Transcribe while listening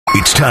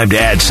It's time to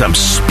add some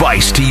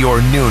spice to your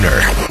nooner.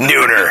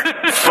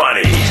 Nooner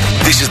Funny.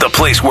 This is the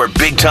place where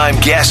big-time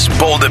guests,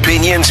 bold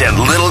opinions, and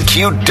little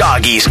cute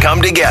doggies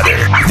come together.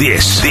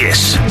 This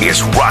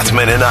is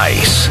Rothman and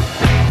Ice.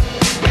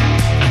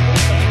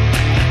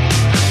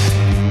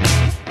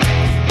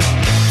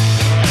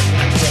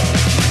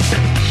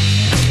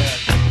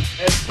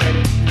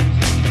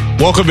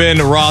 Welcome in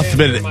to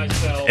Rothman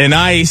and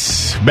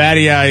Ice,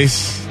 Batty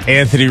Ice.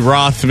 Anthony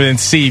Rothman,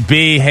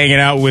 CB, hanging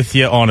out with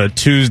you on a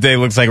Tuesday.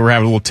 Looks like we're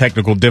having a little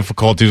technical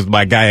difficulties with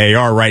my guy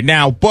AR right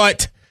now,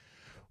 but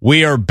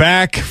we are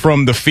back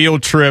from the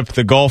field trip.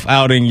 The golf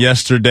outing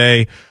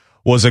yesterday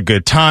was a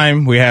good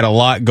time. We had a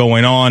lot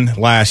going on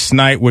last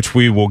night, which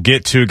we will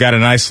get to. Got a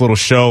nice little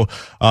show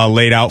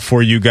laid out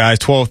for you guys.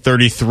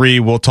 12:33,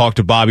 we'll talk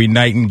to Bobby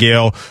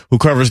Nightingale, who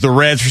covers the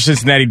Reds for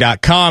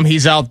Cincinnati.com.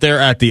 He's out there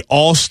at the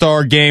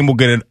All-Star game. We'll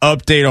get an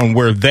update on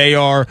where they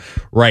are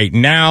right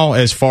now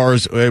as far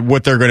as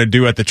what they're going to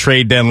do at the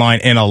trade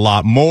deadline and a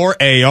lot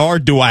more. AR,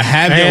 do I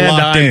have you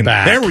locked in?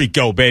 Back. There we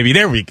go, baby.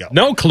 There we go.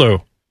 No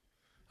clue.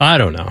 I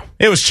don't know.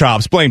 It was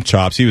Chops. Blame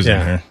Chops. He was in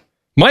there.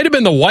 Might have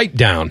been the wipe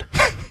down.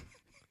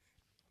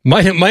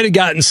 Might have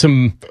gotten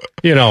some,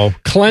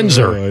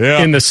 cleanser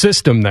in the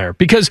system there,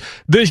 because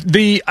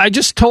the I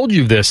just told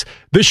you this.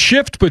 The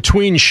shift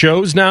between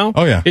shows now,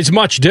 is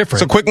much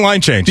different. It's a quick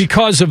line change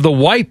because of the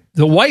wipe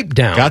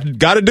down.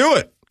 Got to do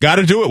it. Got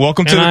to do it.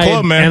 Welcome to the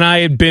club, man. And I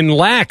had been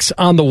lax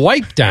on the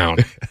wipe down,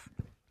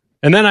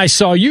 and then I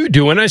saw you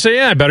doing. I said,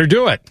 I better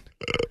do it.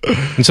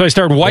 And so I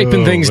started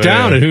wiping things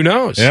down, and who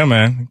knows? Yeah,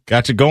 man,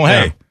 got you going.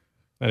 Yeah. Hey.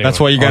 Anyway,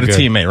 that's why you got a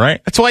teammate,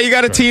 right? That's why you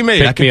got a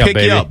teammate. I can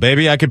pick you up,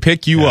 baby. I can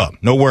pick you up.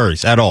 No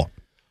worries at all.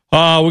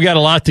 We got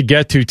a lot to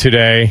get to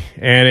today,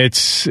 and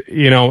it's,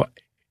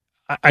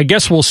 I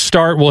guess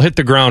we'll hit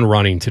the ground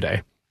running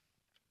today,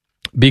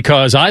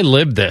 because I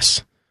lived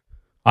this.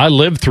 I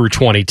lived through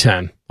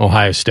 2010,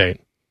 Ohio State.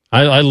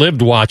 I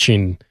lived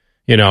watching,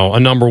 a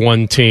number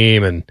one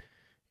team, and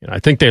I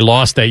think they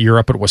lost that year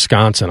up at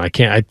Wisconsin. I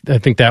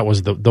think that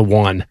was the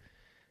one.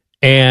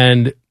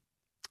 And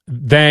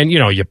then,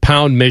 you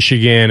pound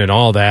Michigan and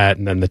all that,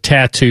 and then the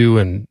tattoo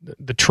and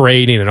the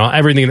trading and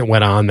everything that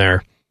went on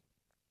there.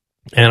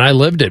 And I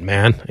lived it,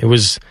 man. It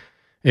was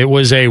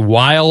a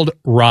wild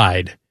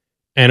ride.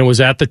 And it was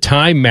at the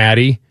time,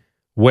 Maddie,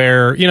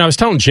 where, I was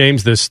telling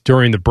James this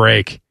during the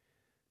break,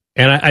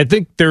 and I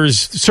think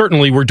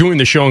we're doing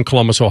the show in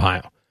Columbus,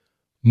 Ohio.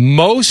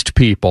 Most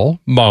people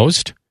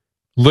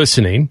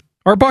listening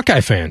are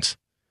Buckeye fans,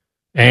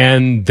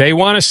 and they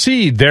want to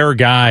see their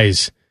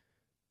guys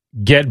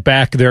get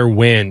back their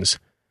wins.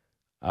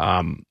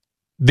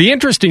 The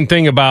interesting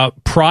thing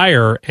about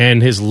Pryor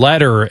and his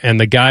letter and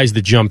the guys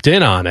that jumped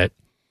in on it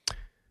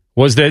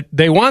was that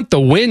they want the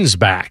wins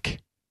back.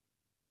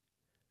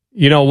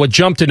 What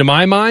jumped into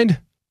my mind?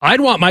 I'd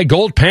want my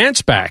gold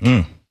pants back.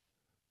 The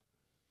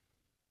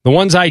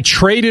ones I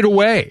traded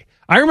away.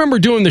 I remember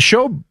doing the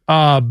show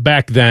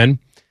back then,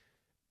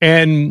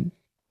 and,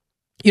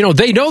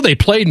 they know they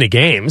played in the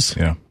games.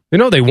 Yeah. They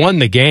know they won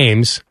the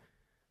games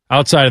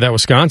outside of that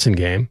Wisconsin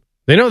game.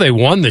 They know they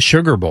won the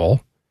Sugar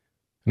Bowl,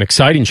 an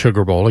exciting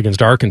Sugar Bowl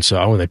against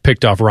Arkansas, when they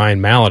picked off Ryan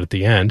Mallett at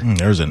the end.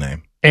 There's a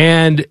name.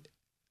 And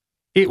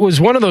it was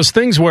one of those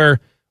things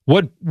where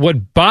what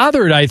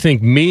bothered, I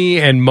think, me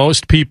and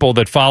most people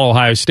that follow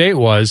Ohio State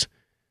was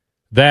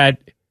that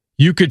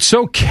you could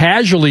so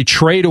casually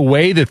trade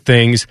away the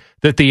things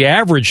that the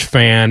average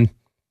fan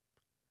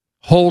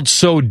holds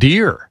so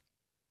dear.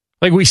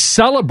 Like, we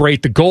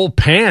celebrate the gold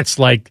pants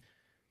like,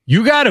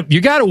 You gotta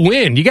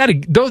win. You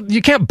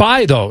can't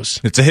buy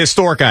those. It's a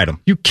historic item.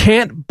 You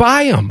can't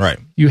buy them. Right.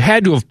 You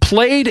had to have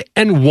played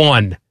and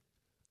won.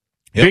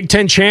 Yep. Big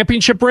Ten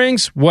championship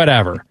rings,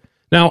 whatever.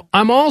 Now,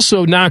 I'm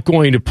also not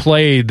going to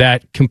play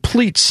that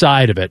complete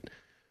side of it,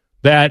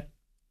 that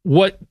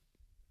what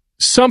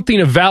something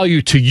of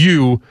value to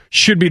you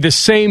should be the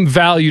same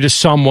value to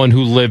someone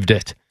who lived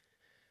it.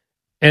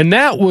 And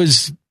that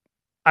was,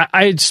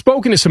 I had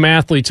spoken to some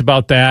athletes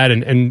about that,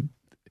 and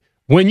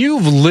when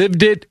you've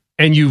lived it,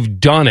 and you've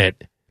done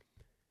it,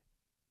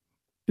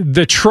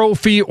 the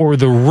trophy or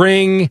the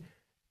ring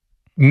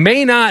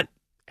may not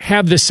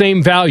have the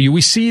same value.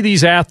 We see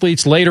these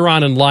athletes later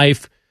on in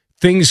life,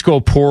 things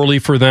go poorly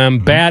for them,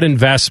 bad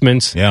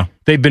investments. Yeah.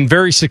 They've been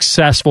very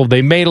successful.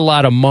 They made a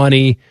lot of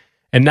money,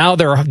 and now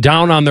they're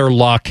down on their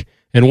luck.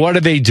 And what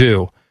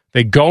do?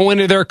 They go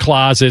into their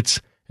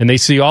closets, and they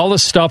see all the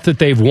stuff that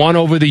they've won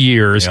over the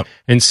years,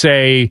 and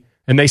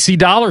they see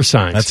dollar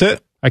signs. That's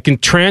it. I can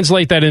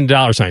translate that into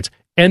dollar signs.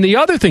 And the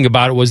other thing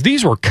about it was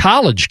these were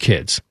college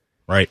kids.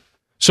 Right.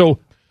 So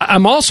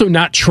I'm also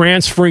not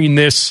transferring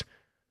this,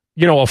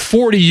 a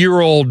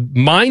 40-year-old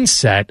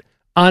mindset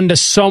onto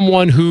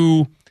someone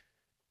who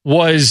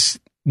was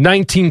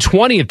 19,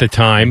 20 at the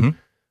time,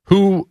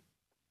 who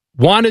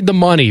wanted the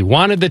money,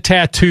 wanted the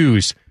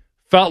tattoos,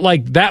 felt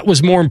like that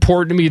was more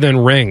important to me than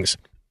rings.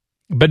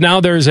 But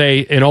now there's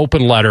an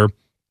open letter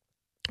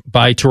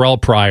by Terrell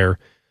Pryor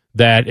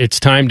that it's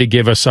time to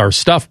give us our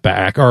stuff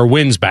back, our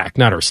wins back,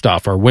 not our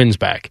stuff, our wins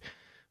back.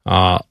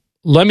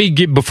 let me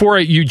get, before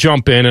you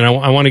jump in, and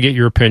I want to get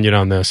your opinion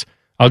on this,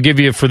 I'll give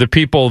you, for the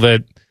people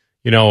that,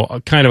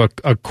 kind of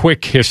a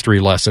quick history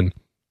lesson.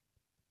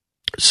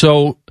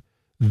 So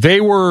they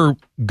were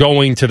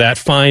going to that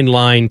Fine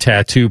Line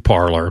tattoo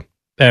parlor,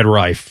 Ed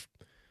Reif,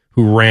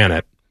 who ran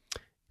it,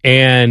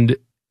 and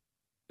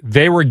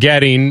they were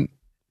getting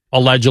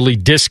allegedly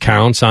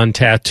discounts on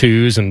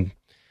tattoos and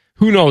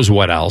who knows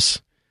what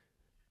else.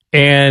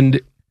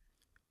 And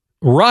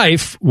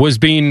Reif was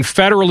being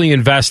federally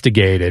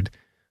investigated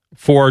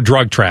for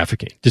drug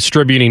trafficking,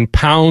 distributing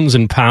pounds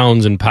and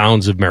pounds and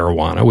pounds of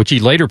marijuana, which he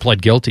later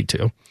pled guilty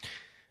to,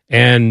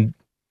 and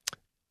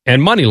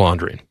money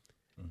laundering.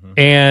 Mm-hmm.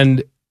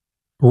 And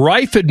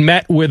Reif had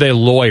met with a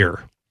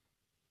lawyer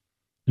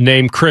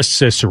named Chris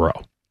Cicero,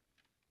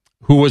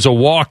 who was a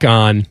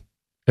walk-on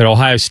at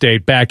Ohio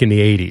State back in the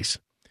 80s.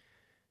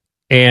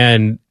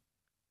 And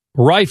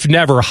Reif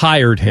never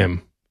hired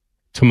him,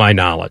 to my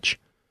knowledge.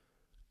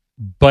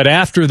 But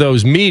after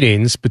those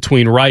meetings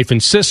between Reif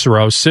and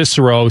Cicero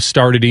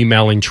started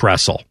emailing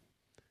Tressel,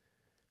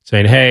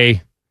 saying,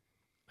 hey,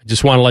 I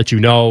just want to let you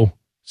know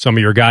some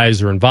of your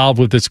guys are involved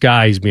with this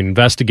guy. He's being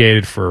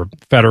investigated for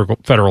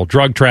federal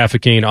drug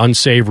trafficking,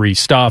 unsavory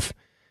stuff,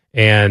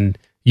 and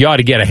you ought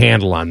to get a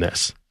handle on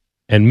this.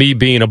 And me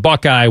being a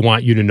Buckeye, I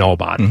want you to know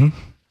about it.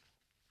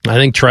 Mm-hmm. I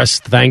think Tress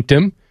thanked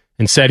him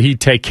and said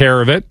he'd take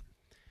care of it.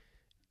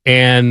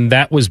 And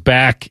that was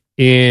back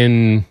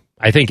in,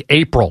 I think,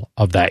 April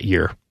of that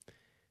year.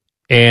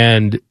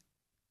 And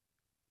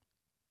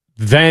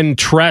then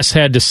Tress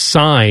had to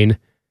sign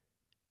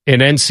an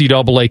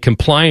NCAA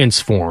compliance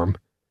form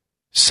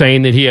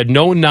saying that he had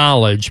no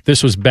knowledge,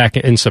 this was back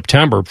in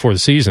September before the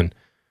season,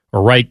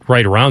 or right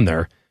around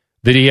there,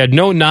 that he had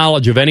no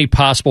knowledge of any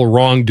possible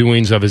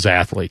wrongdoings of his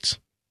athletes,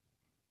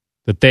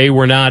 that they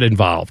were not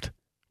involved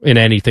in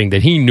anything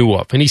that he knew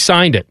of, and he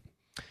signed it.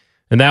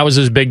 And that was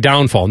his big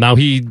downfall. Now,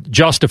 he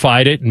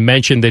justified it and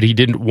mentioned that he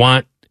didn't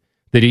want,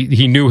 that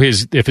he knew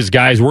if his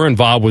guys were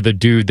involved with a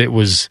dude that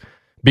was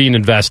being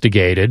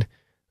investigated,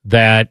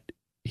 that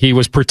he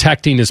was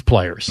protecting his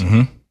players.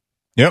 Mm-hmm.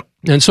 Yep.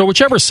 And so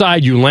whichever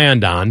side you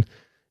land on,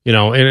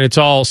 and it's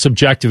all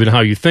subjective in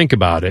how you think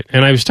about it.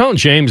 And I was telling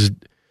James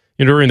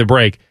during the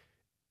break,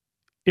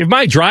 if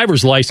my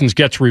driver's license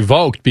gets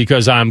revoked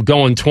because I'm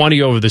going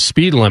 20 over the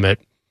speed limit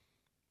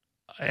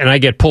and I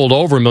get pulled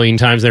over a million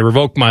times, they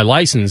revoke my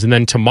license, and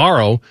then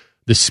tomorrow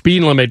the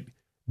speed limit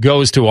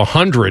goes to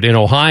 100 in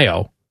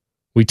Ohio,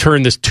 we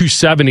turn this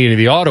 270 into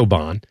the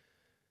Autobahn,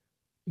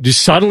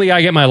 just suddenly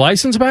I get my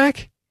license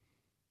back?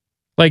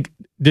 Like,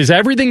 does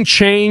everything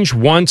change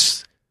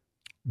once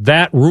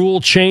that rule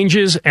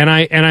changes? And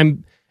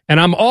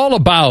I'm all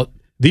about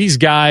these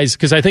guys,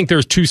 because I think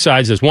there's two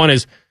sides to this. One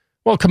is,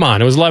 well, come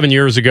on, it was 11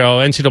 years ago.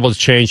 NCAA is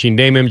changing,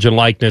 name, image, and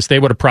likeness. They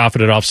would have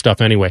profited off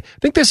stuff anyway. I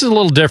think this is a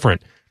little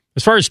different.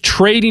 As far as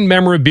trading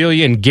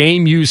memorabilia and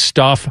game use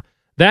stuff,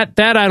 that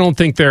I don't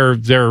think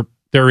they're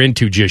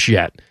into just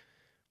yet.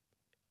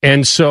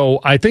 And so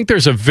I think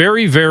there's a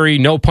very, very,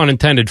 no pun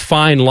intended,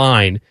 fine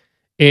line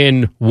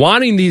in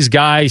wanting these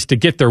guys to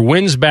get their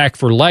wins back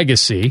for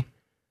legacy,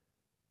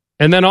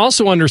 and then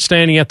also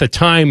understanding at the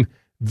time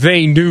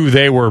they knew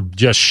they were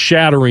just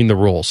shattering the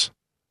rules,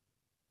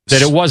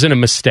 that it wasn't a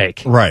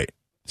mistake. Right.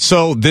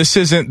 So this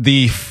isn't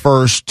the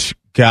first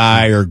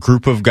guy or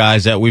group of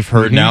guys that we've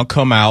heard now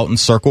come out and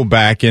circle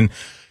back and,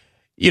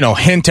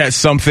 hint at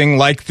something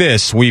like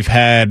this. We've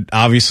had,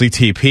 obviously,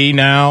 TP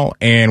now,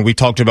 and we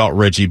talked about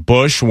Reggie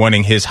Bush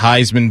wanting his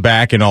Heisman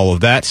back and all of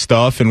that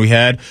stuff, and we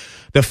had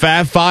the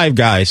Fab Five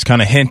guys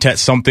kind of hint at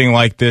something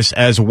like this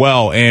as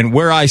well. And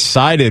where I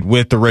sided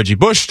with the Reggie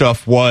Bush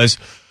stuff was,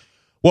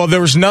 well,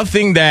 there was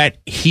nothing that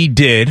he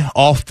did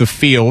off the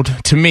field,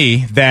 to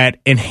me, that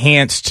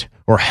enhanced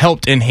or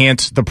helped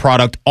enhance the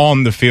product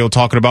on the field,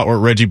 talking about what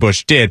Reggie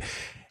Bush did.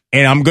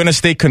 And I'm going to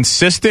stay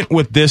consistent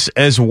with this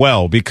as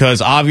well,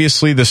 because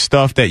obviously the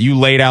stuff that you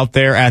laid out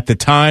there at the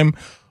time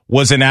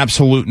was an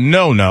absolute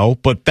no-no,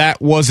 but that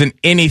wasn't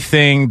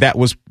anything that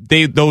was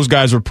those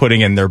guys were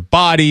putting in their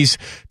bodies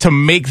to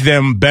make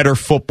them better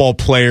football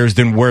players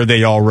than where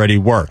they already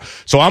were.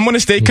 So I'm going to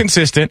stay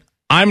consistent.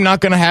 I'm not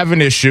going to have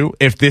an issue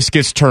if this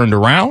gets turned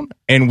around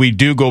and we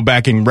do go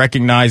back and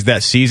recognize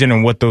that season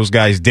and what those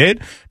guys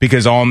did,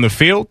 because on the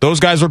field,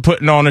 those guys were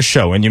putting on a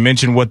show. And you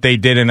mentioned what they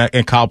did and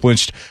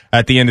accomplished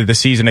at the end of the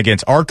season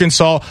against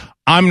Arkansas.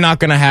 I'm not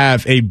going to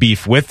have a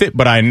beef with it,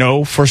 but I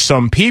know for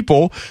some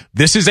people,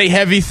 this is a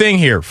heavy thing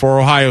here for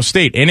Ohio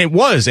State. And it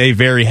was a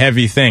very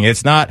heavy thing.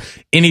 It's not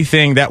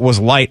anything that was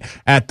light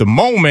at the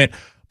moment.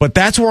 But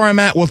that's where I'm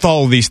at with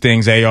all of these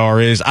things, AR,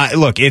 is,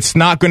 look, it's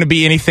not going to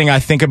be anything I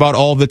think about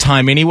all the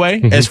time anyway,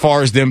 as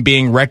far as them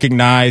being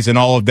recognized and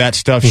all of that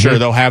stuff. Sure,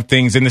 they'll have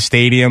things in the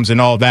stadiums and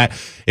all that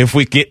if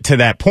we get to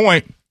that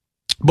point.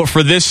 But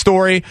for this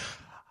story,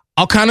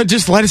 I'll kind of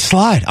just let it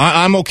slide.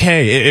 I'm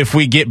okay if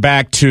we get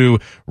back to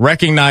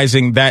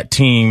recognizing that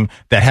team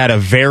that had a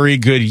very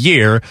good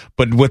year,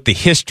 but with the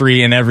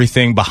history and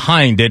everything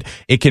behind it,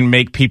 it can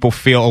make people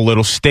feel a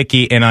little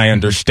sticky, and I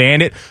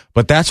understand it,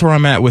 but that's where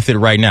I'm at with it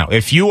right now.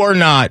 If you are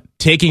not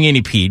taking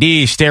any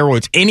PD,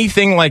 steroids,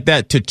 anything like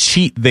that to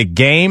cheat the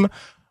game,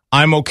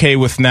 I'm okay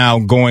with now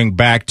going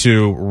back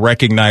to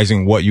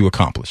recognizing what you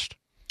accomplished.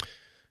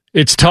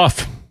 It's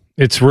tough.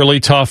 It's really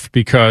tough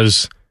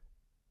because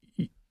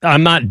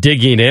I'm not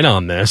digging in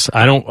on this.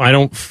 I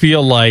don't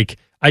feel like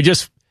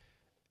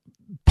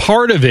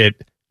part of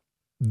it,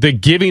 the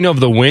giving of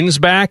the wins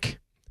back,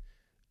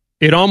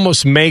 it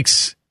almost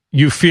makes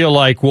you feel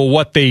like, well,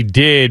 what they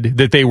did,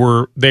 that they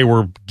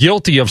were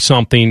guilty of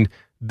something,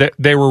 that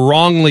they were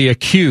wrongly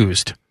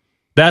accused.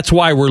 That's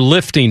why we're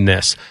lifting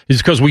this, is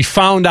because we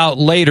found out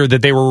later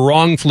that they were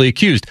wrongfully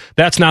accused.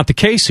 That's not the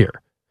case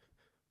here.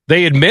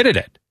 They admitted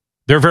it.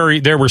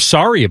 They were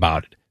sorry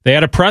about it. They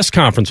had a press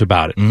conference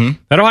about it.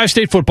 Mm-hmm. That Ohio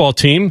State football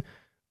team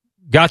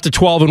got to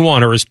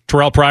 12-1, or as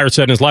Terrell Pryor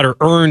said in his letter,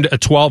 earned a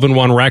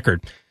 12-1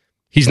 record.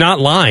 He's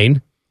not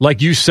lying,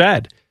 like you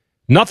said.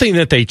 Nothing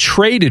that they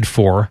traded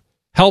for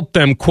helped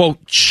them,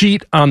 quote,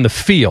 cheat on the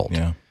field.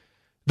 Yeah.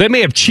 They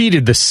may have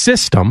cheated the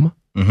system,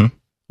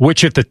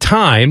 which at the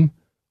time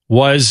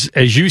was,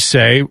 as you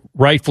say,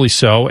 rightfully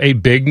so, a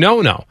big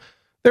no-no.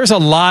 There's a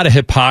lot of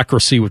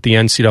hypocrisy with the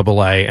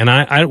NCAA,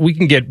 and we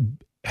can get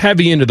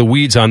heavy into the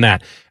weeds on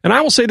that. And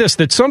I will say this,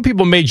 that some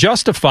people may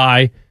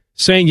justify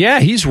saying, yeah,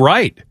 he's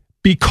right,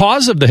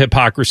 because of the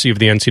hypocrisy of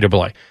the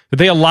NCAA, that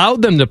they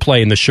allowed them to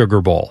play in the Sugar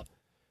Bowl,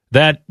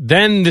 that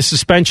then the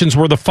suspensions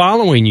were the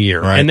following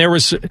year. Right. And it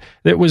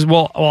was,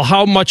 well,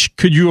 how much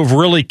could you have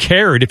really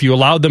cared if you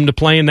allowed them to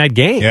play in that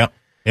game?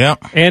 Yeah.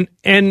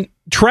 And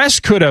Tress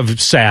could have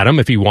sat him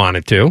if he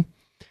wanted to,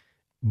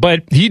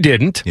 but he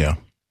didn't. Yeah.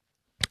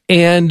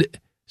 And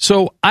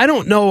so I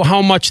don't know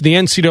how much the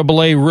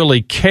NCAA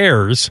really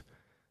cares.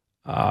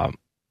 But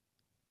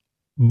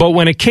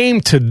when it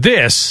came to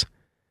this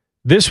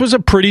was a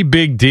pretty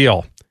big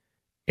deal.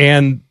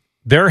 And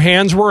their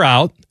hands were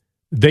out.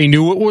 They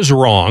knew it was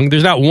wrong.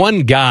 There's not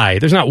one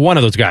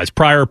of those guys,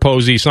 Pryor,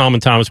 Posey, Solomon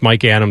Thomas,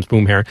 Mike Adams,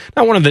 Boom Herron,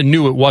 not one of them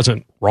knew it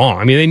wasn't wrong.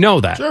 I mean, they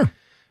know that. Sure.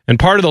 And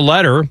part of the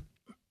letter,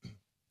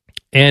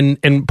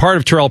 and part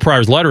of Terrell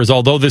Pryor's letter is,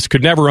 although this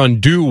could never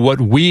undo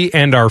what we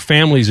and our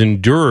families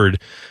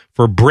endured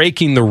for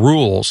breaking the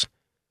rules,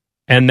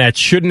 and that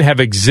shouldn't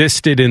have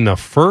existed in the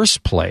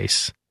first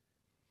place,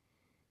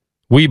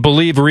 we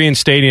believe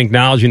reinstating and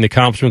acknowledging the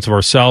accomplishments of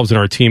ourselves and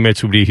our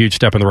teammates would be a huge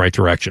step in the right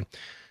direction.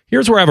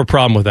 Here's where I have a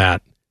problem with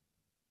that.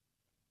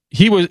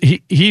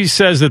 He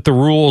says that the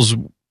rules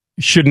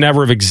should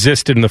never have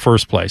existed in the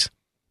first place.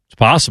 It's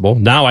possible.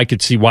 Now I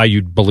could see why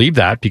you'd believe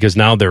that, because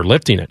now they're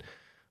lifting it.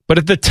 But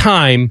at the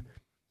time,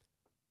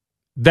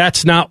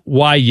 that's not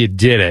why you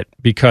did it,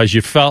 because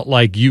you felt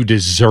like you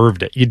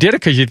deserved it. You did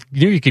it because you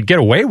knew you could get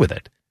away with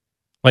it.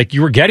 Like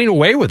you were getting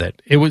away with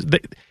it. It was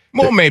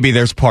well, maybe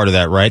there's part of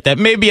that, right? That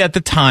maybe at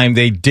the time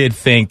they did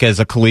think, as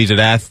a collegiate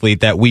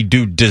athlete, that we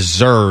do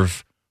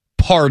deserve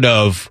part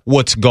of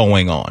what's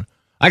going on.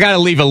 I got to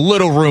leave a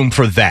little room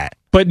for that.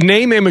 But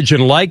name, image,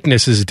 and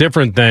likeness is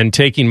different than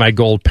taking my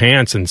gold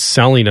pants and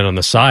selling it on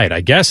the side.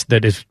 I guess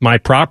that if my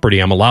property,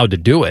 I'm allowed to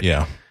do it.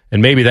 Yeah.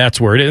 And maybe that's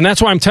where it is. And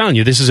that's why I'm telling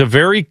you, this is a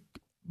very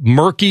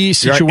murky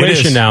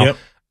situation now. Yep.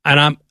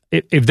 And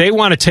if they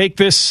want to take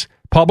this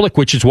public,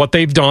 which is what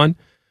they've done,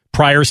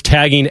 Pryor's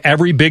tagging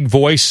every big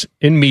voice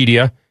in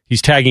media.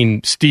 He's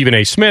tagging Stephen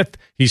A. Smith.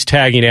 He's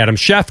tagging Adam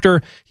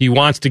Schefter. He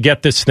wants to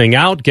get this thing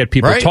out, get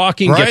people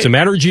talking, get some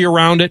energy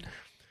around it.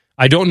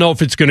 I don't know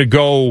if it's going to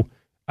go.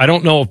 I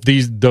don't know if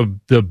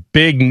the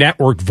big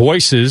network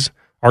voices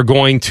are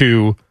going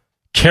to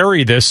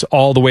carry this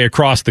all the way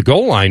across the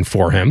goal line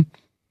for him.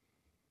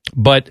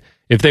 But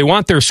if they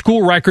want their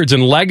school records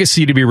and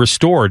legacy to be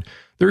restored,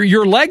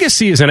 your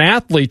legacy as an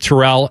athlete,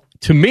 Terrell,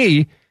 to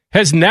me,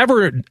 has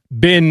never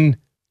been.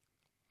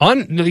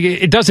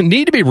 It doesn't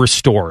need to be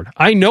restored.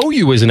 I know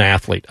you as an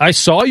athlete. I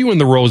saw you in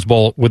the Rose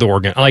Bowl with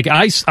Oregon. Like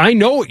I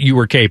know what you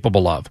were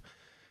capable of.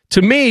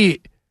 To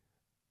me,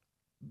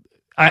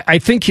 I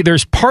think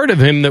there's part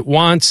of him that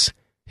wants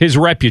his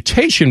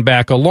reputation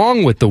back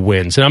along with the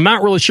wins. And I'm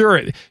not really sure,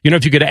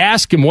 if you could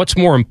ask him what's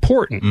more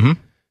important,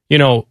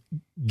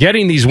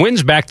 getting these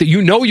wins back that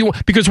you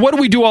want. Because what do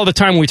we do all the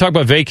time when we talk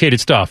about vacated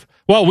stuff?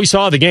 Well, we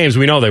saw the games.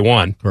 We know they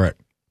won. Correct.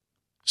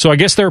 So I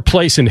guess their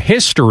place in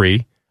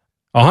history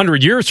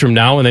 100 years from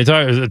now, and they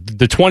talk,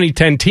 the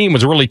 2010 team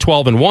was really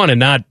 12-1 and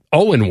not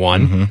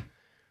 0-1.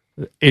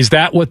 Is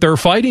that what they're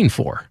fighting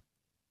for?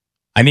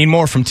 I need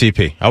more from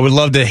TP. I would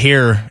love to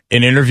hear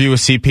an interview with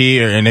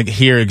CP and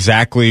hear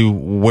exactly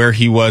where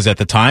he was at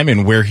the time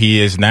and where he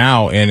is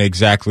now and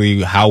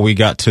exactly how we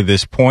got to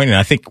this point. And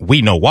I think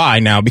we know why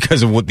now,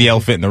 because of what the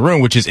elephant in the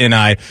room, which is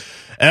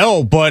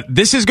NIL. But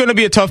this is going to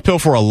be a tough pill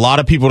for a lot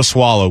of people to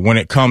swallow when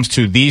it comes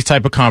to these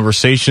type of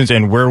conversations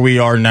and where we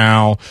are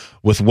now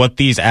with what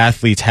these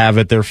athletes have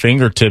at their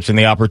fingertips and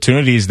the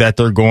opportunities that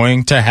they're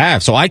going to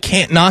have. So I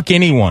can't knock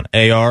anyone,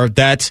 AR.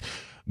 That's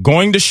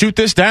going to shoot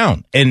this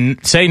down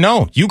and say,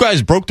 no, you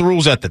guys broke the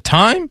rules at the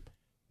time.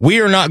 We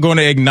are not going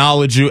to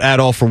acknowledge you at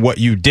all for what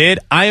you did.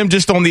 I am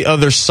just on the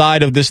other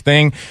side of this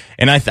thing,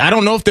 and I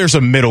don't know if there's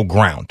a middle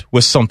ground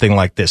with something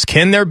like this.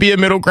 Can there be a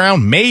middle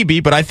ground? Maybe,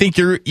 but I think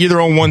you're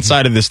either on one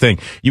side of this thing.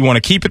 You want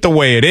to keep it the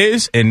way it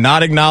is and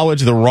not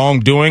acknowledge the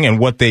wrongdoing and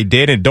what they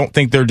did and don't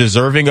think they're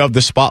deserving of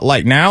the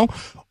spotlight now,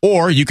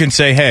 or you can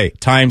say, hey,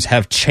 times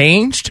have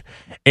changed,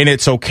 and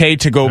it's okay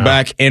to go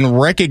back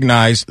and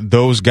recognize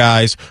those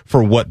guys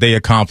for what they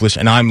accomplished,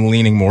 and I'm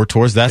leaning more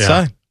towards that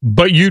side.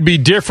 But you'd be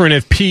different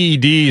if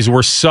PEDs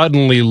were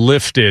suddenly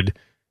lifted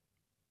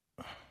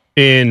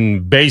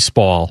in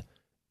baseball.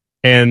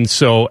 And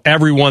so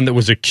everyone that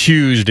was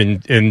accused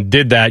and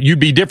did that,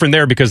 you'd be different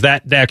there because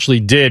that actually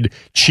did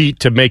cheat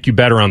to make you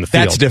better on the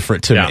field. That's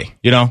different to me.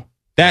 You know,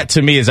 that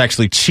to me is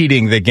actually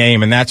cheating the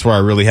game, and that's where I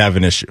really have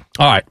an issue.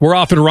 All right, we're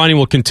off and running.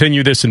 We'll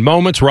continue this in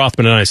moments.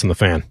 Rothman and Ice on the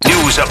Fan.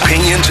 News,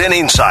 opinions, and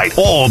insight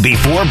all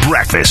before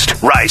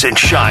breakfast. Rise and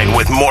shine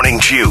with Morning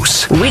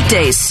Juice.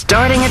 Weekdays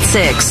starting at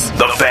 6.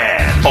 The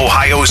Fan,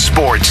 Ohio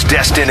sports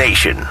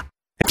destination.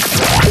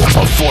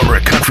 A former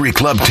country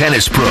club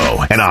tennis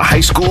pro and a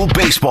high school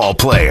baseball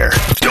player.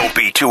 Don't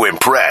be too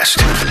impressed.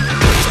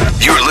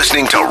 You're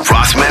listening to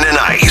Rothman and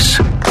Ice.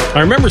 I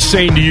remember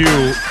saying to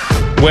you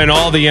when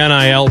all the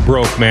NIL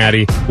broke,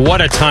 Maddie,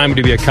 what a time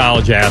to be a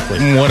college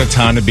athlete. What a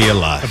time to be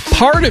alive.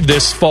 Part of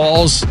this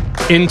falls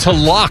into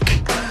luck.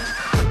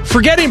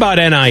 Forgetting about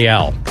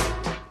NIL.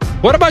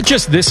 What about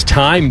just this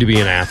time to be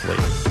an athlete?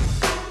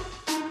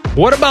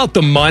 What about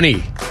the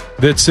money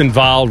that's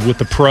involved with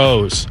the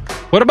pros?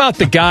 What about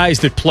the guys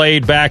that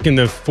played back in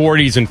the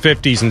 40s and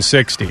 50s and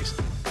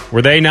 60s?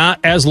 Were they not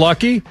as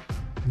lucky?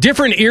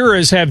 Different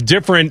eras have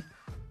different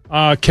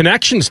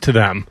connections to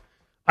them.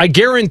 I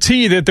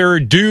guarantee that there are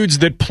dudes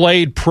that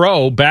played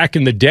pro back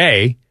in the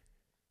day,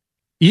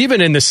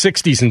 even in the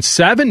 60s and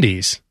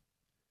 70s,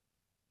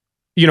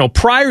 you know,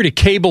 prior to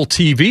cable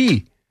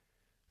TV,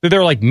 that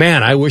they're like,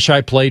 man, I wish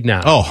I played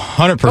now. Oh,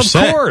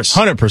 100%. Of course.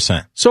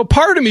 100%. So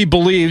part of me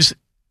believes,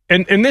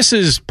 and this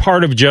is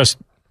part of just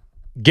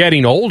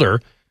getting older,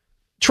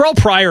 Terrell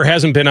Pryor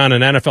hasn't been on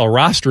an NFL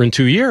roster in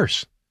 2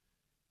 years.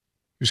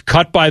 He was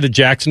cut by the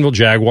Jacksonville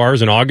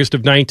Jaguars in August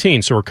of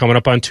 19, so we're coming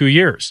up on 2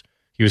 years.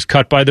 He was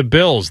cut by the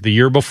Bills the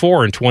year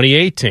before in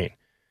 2018.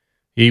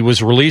 He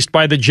was released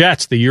by the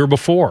Jets the year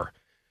before.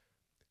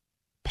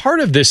 Part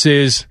of this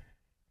is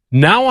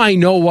now I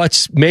know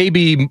what's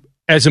maybe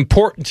as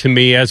important to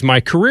me as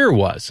my career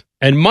was,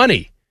 and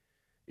money.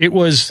 It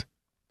was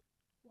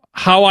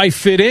how I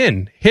fit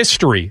in,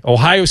 history,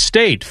 Ohio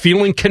State,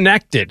 feeling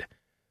connected,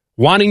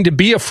 wanting to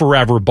be a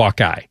forever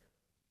Buckeye.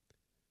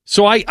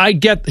 So I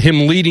get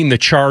him leading the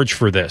charge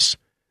for this,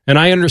 and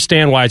I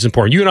understand why it's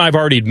important. You and I have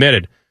already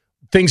admitted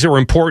things that were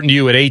important to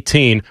you at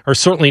 18 are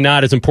certainly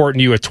not as important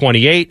to you at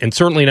 28 and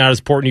certainly not as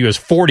important to you as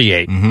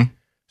 48. Mm-hmm.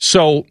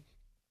 So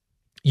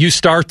you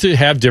start to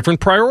have different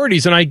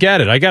priorities, and I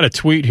get it. I got a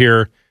tweet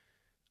here.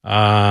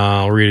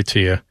 I'll read it to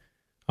you.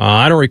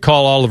 I don't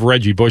recall all of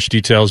Reggie Bush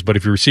details, but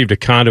if you received a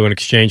condo in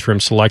exchange for him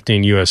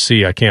selecting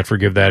USC, I can't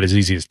forgive that as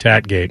easy as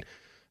Tatgate.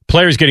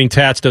 Players getting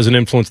tats doesn't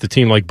influence the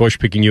team like Bush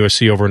picking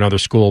USC over another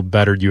school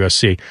bettered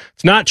USC.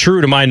 It's not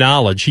true to my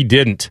knowledge. He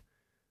didn't.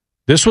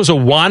 This was a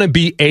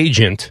wannabe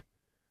agent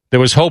that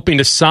was hoping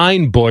to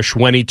sign Bush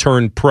when he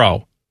turned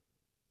pro,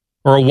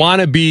 or a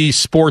wannabe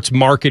sports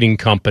marketing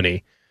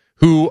company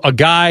a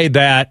guy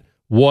that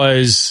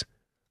was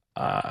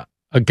a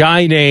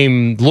guy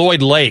named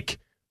Lloyd Lake,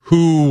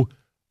 who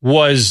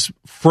was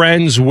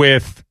friends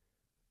with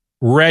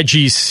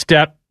Reggie's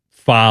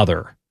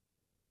stepfather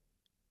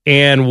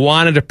and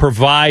wanted to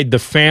provide the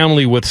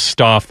family with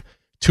stuff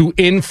to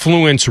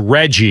influence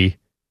Reggie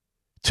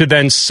to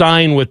then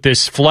sign with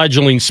this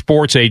fledgling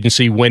sports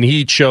agency when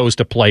he chose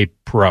to play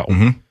pro.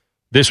 Mm-hmm.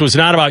 This was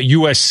not about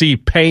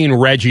USC paying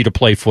Reggie to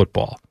play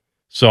football.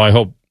 So I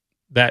hope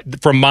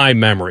that, from my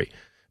memory,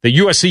 that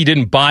USC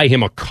didn't buy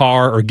him a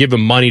car or give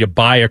him money to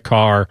buy a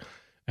car,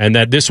 and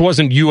that this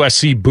wasn't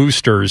USC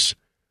boosters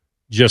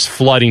just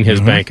flooding his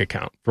bank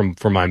account, from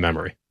my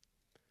memory.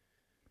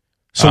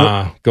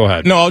 So go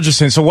ahead. No, I was just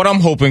saying, so what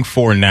I'm hoping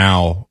for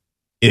now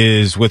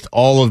is, with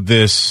all of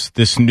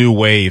this new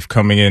wave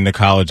coming into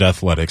college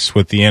athletics,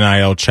 with the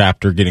NIL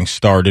chapter getting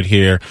started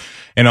here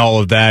and all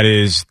of that,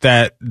 is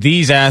that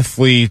these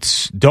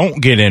athletes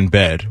don't get in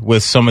bed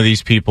with some of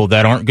these people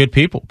that aren't good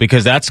people,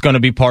 because that's going to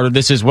be part of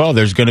this as well.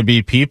 There's going to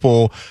be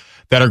people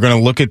that are going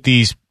to look at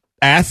these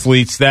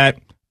athletes that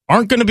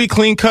aren't going to be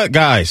clean-cut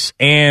guys.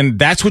 And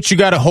that's what you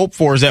got to hope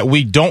for, is that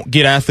we don't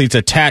get athletes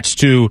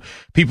attached to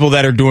people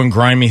that are doing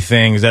grimy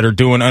things, that are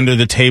doing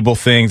under-the-table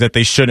things that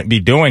they shouldn't be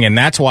doing. And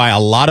that's why a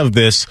lot of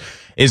this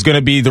is going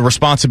to be the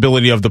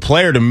responsibility of the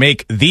player to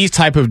make these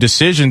type of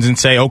decisions and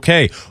say,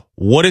 okay,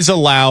 what is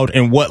allowed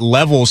and what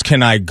levels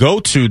can I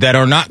go to that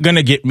are not going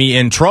to get me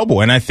in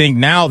trouble? And I think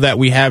now that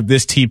we have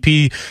this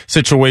TP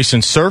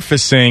situation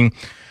surfacing,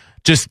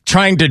 just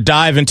trying to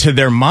dive into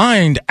their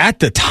mind at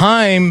the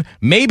time.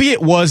 Maybe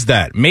it was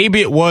that.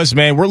 Maybe it was,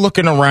 man, we're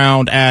looking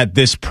around at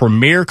this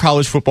premier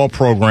college football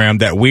program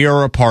that we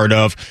are a part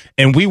of,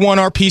 and we want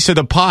our piece of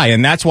the pie.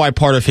 And that's why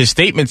part of his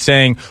statement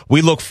saying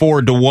we look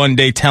forward to one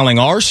day telling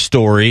our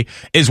story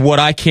is what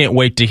I can't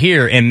wait to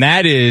hear. And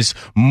that is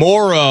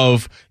more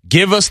of,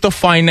 give us the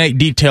finite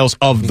details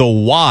of the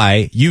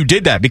why you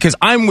did that, because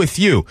I'm with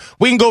you.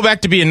 We can go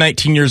back to being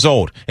 19 years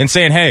old and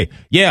saying, hey,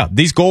 yeah,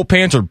 these gold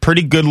pants are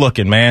pretty good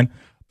looking, man.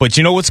 But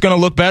you know what's going to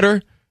look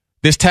better?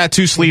 This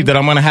tattoo sleeve that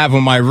I'm going to have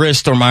on my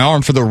wrist or my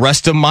arm for the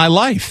rest of my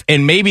life.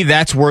 And maybe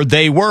that's where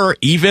they were,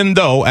 even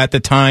though at the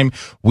time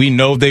we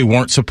know they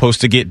weren't supposed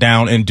to get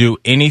down and do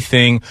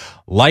anything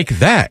like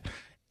that.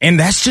 And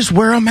that's just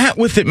where I'm at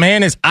with it,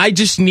 man, is I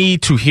just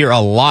need to hear a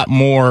lot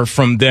more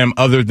from them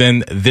other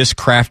than this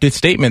crafted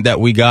statement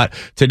that we got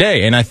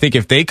today. And I think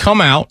if they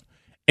come out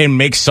and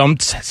make some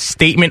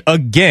statement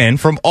again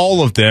from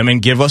all of them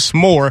and give us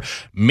more,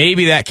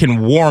 maybe that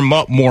can warm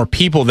up more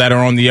people that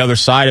are on the other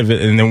side of it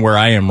than where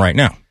I am right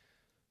now.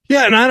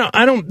 Yeah, and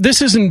I don't,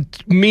 this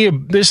isn't me,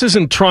 this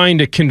isn't trying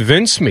to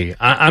convince me.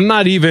 I'm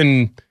not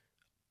even,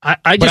 but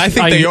I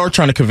think they are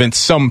trying to convince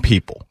some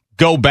people.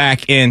 Go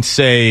back and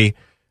say,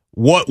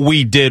 what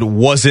we did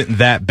wasn't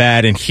that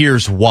bad, and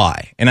here's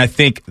why. And I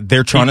think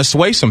they're trying to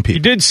sway some people. He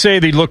did say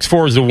that he looks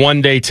forward to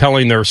one day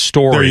telling their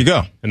story. There you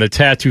go. And the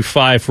Tattoo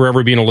 5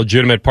 forever being a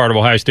legitimate part of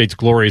Ohio State's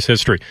glorious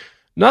history.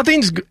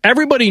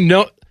 Everybody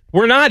know,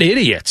 we're not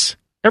idiots.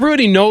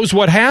 Everybody knows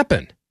what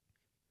happened.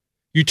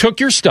 You took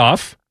your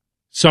stuff,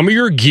 some of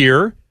your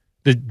gear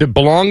that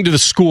belonged to the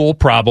school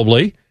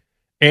probably,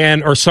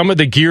 or some of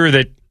the gear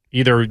that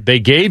either they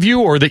gave you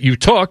or that you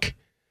took,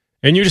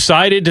 and you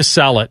decided to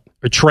sell it.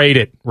 Or trade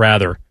it,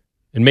 rather.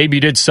 And maybe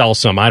you did sell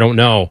some. I don't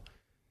know.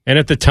 And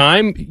at the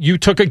time, you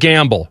took a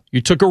gamble.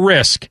 You took a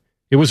risk.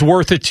 It was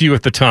worth it to you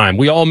at the time.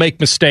 We all make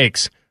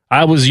mistakes.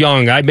 I was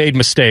young. I made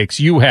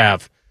mistakes. You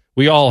have.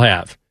 We all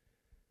have.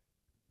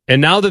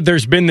 And now that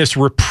there's been this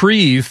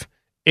reprieve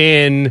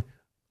in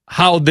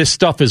how this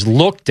stuff is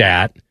looked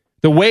at,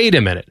 wait a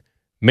minute.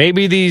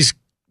 Maybe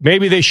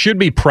they should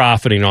be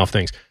profiting off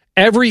things.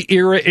 Every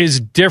era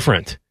is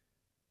different.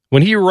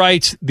 When he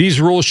writes,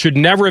 these rules should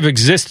never have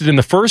existed in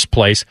the first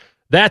place,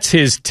 that's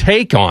his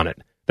take on it.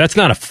 That's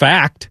not a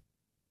fact.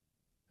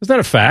 It's not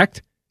a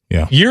fact.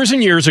 Yeah. Years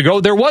and years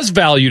ago, there was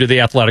value to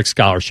the athletic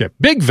scholarship.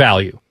 Big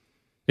value.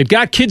 It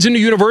got kids into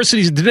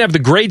universities that didn't have the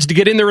grades to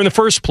get in there in the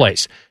first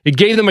place. It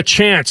gave them a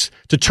chance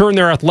to turn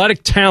their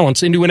athletic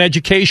talents into an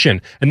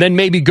education and then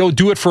maybe go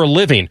do it for a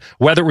living,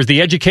 whether it was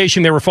the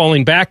education they were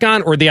falling back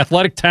on or the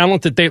athletic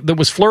talent that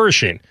was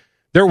flourishing.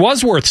 There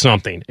was worth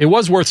something. It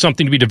was worth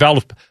something to be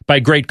developed by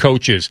great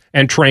coaches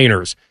and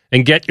trainers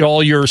and get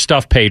all your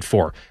stuff paid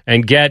for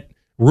and get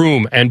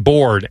room and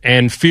board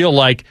and feel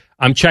like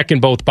I'm checking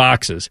both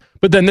boxes.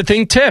 But then the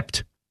thing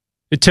tipped.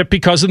 It tipped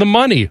because of the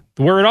money,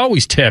 where it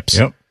always tips.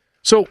 Yep.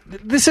 So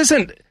this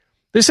isn't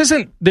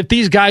that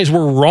these guys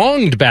were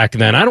wronged back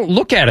then. I don't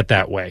look at it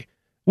that way.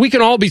 We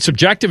can all be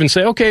subjective and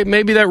say, okay,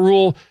 maybe that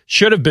rule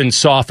should have been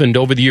softened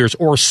over the years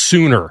or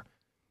sooner.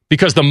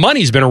 Because the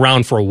money's been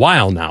around for a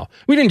while now.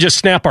 We didn't just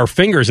snap our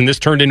fingers and this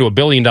turned into $1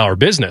 billion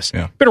business.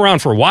 Yeah. Been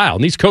around for a while,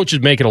 and these coaches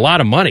making a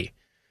lot of money.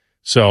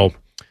 So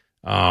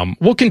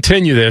we'll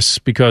continue this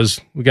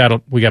because we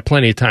got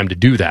plenty of time to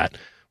do that.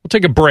 We'll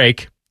take a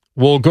break.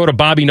 We'll go to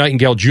Bobby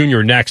Nightingale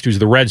Jr. next, who's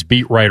the Reds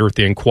beat writer at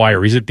the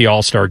Enquirer. He's at the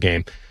All-Star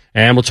game.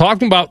 And we'll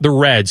talk about the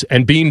Reds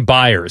and being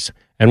buyers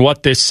and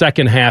what this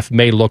second half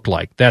may look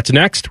like. That's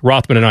next.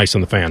 Rothman and Ice on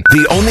the Fan.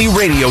 The only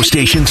radio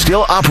station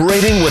still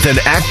operating with an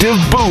active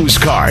booze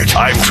cart.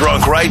 I'm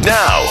drunk right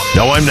now.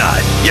 No, I'm not.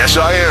 Yes,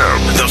 I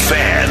am. The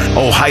Fan,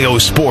 Ohio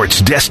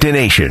sports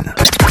destination.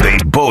 They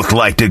both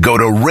like to go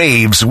to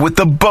raves with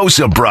the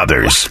Bosa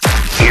brothers.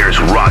 Here's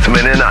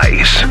Rothman and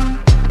Ice.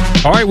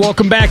 All right,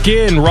 welcome back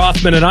in.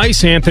 Rothman and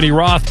Ice, Anthony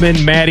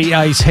Rothman, Matty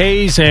Ice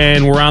Hayes,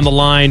 and we're on the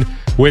line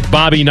with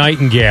Bobby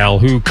Nightingale,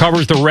 who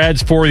covers the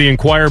Reds for the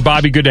Enquirer.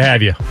 Bobby, good to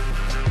have you.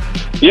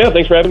 Yeah,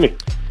 thanks for having me.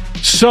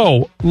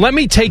 So, let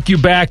me take you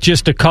back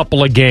just a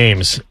couple of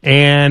games,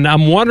 and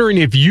I'm wondering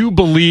if you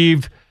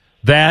believe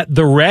that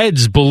the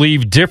Reds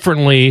believe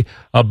differently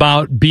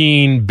about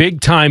being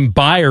big-time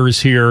buyers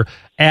here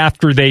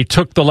after they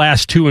took the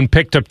last two and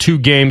picked up 2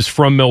 games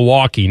from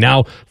Milwaukee.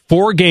 Now,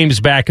 4 games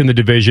back in the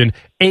division,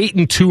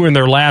 8-2 in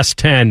their last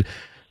 10.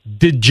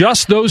 Did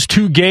just those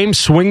 2 games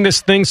swing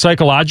this thing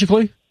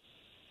psychologically?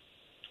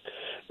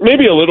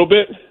 Maybe a little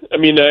bit. I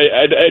mean,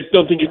 I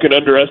don't think you can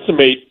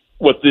underestimate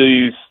what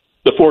the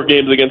 4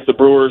 games against the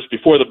Brewers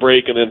before the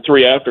break and then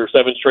 3 after,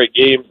 7 straight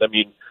games. I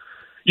mean,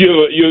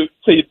 you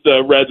say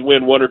the Reds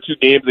win 1 or 2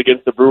 games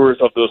against the Brewers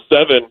of those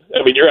 7.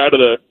 I mean,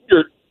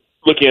 you're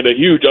looking at a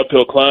huge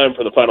uphill climb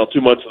for the final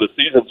 2 months of the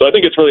season. So I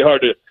think it's really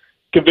hard to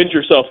convince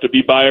yourself to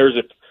be buyers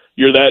if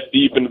you're that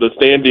deep into the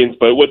standings.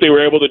 But what they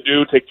were able to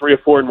do, take 3 or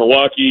 4 in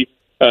Milwaukee,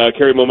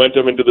 carry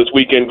momentum into this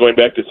weekend going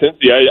back to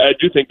Cincy, I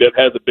do think that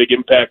has a big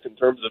impact in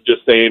terms of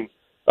just saying,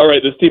 all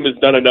right, this team has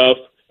done enough.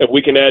 If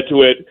we can add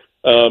to it,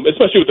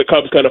 especially with the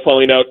Cubs kind of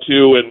falling out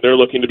too, and they're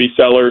looking to be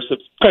sellers.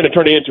 It's kind of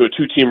turning into a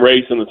two-team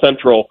race in the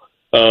Central.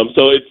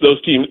 So it's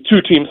those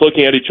two teams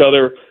looking at each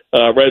other.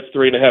 Reds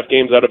 3.5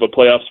 games out of a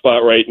playoff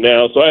spot right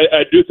now. So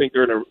I do think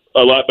they're in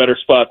a lot better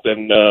spot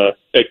than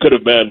it could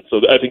have been. So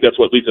I think that's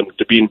what leads them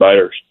to being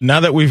buyers. Now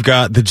that we've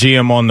got the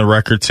GM on the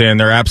record saying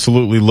they're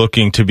absolutely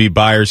looking to be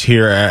buyers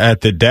here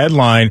at the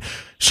deadline,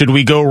 should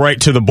we go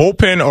right to the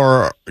bullpen,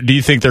 or do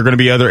you think there are going to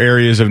be other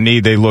areas of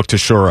need they look to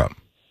shore up?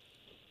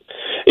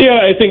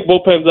 Yeah, I think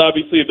bullpen's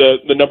obviously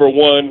the number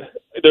one.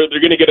 They're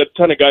going to get a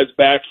ton of guys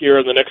back here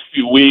in the next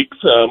few weeks.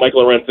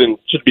 Michael Lorenzen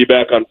should be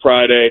back on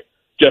Friday.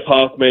 Jeff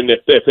Hoffman,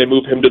 if they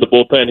move him to the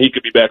bullpen, he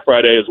could be back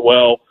Friday as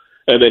well.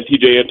 And then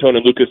TJ Antone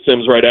and Lucas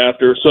Sims right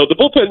after. So the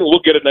bullpen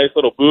will get a nice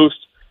little boost.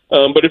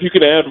 But if you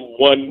can add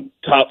one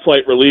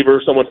top-flight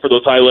reliever, someone for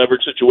those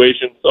high-leverage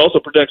situations, also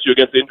protects you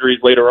against injuries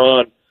later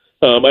on.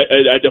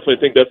 I definitely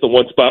think that's the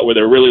one spot where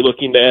they're really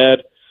looking to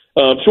add.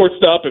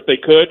 Shortstop, if they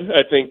could.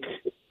 I think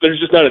there's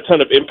just not a ton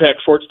of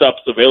impact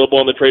shortstops available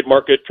on the trade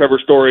market. Trevor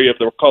Story of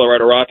the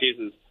Colorado Rockies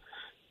is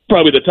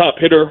probably the top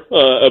hitter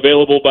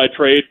available by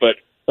trade, but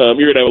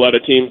you're going to have a lot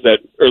of teams that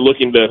are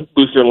looking to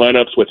boost their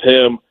lineups with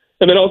him.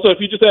 And then also, if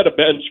you just add a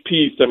bench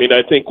piece, I mean,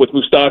 I think with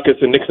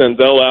Moustakas and Nick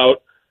Senzel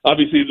out,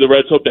 obviously the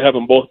Reds hope to have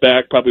them both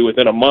back probably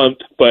within a month.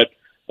 But,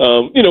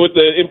 with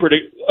the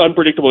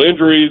unpredictable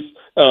injuries,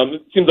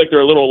 it seems like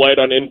they're a little light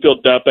on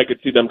infield depth. I could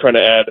see them trying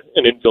to add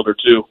an infielder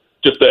too,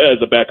 just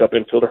as a backup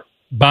infielder.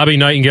 Bobby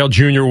Nightingale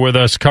Jr. with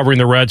us covering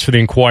the Reds for the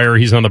Inquirer.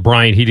 He's on the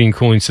Bryant Heating and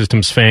Cooling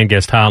Systems fan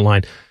guest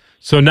hotline.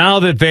 So now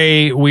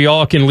that we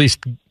all can at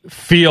least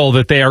feel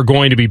that they are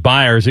going to be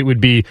buyers, it would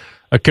be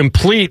a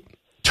complete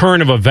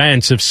turn of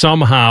events if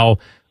somehow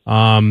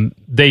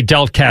they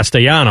dealt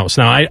Castellanos.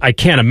 Now, I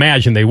can't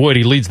imagine they would.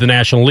 He leads the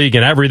National League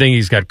in everything.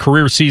 He's got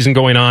career season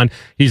going on.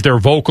 He's their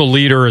vocal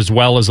leader as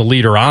well as a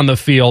leader on the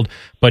field.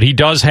 But he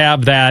does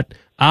have that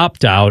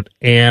opt-out,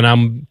 and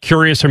I'm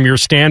curious from your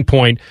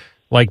standpoint,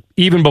 like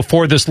even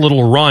before this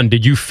little run,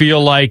 did you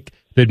feel like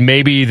that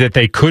maybe that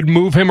they could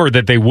move him or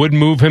that they would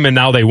move him and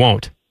now they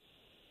won't?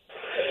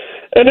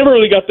 I never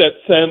really got that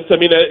sense. I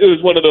mean, it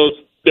was one of those,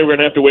 they were going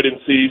to have to wait and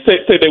see.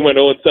 Say they went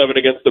 0-7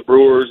 against the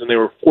Brewers and they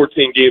were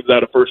 14 games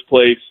out of first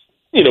place,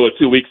 with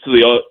 2 weeks to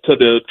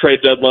the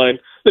trade deadline,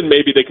 then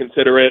maybe they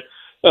consider it.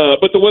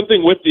 But the one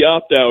thing with the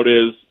opt-out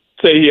is,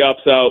 say he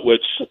opts out,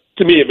 which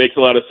to me it makes a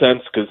lot of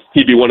sense because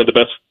he'd be one of the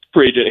best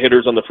free agent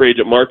hitters on the free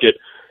agent market.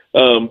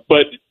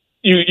 But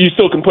you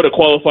still can put a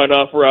qualifying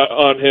offer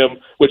on him,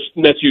 which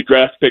nets you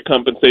draft pick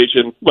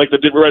compensation, like the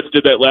Reds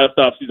did that last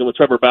offseason with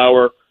Trevor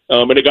Bauer,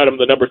 and it got him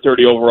the number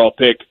 30 overall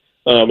pick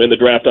in the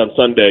draft on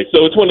Sunday.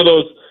 So it's one of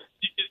those,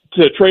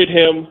 to trade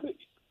him,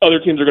 other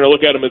teams are going to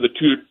look at him as a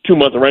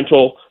two-month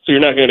rental, so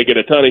you're not going to get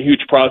a ton of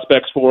huge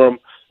prospects for him,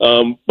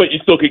 but you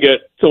still could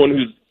get someone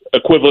who's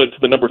equivalent to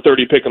the number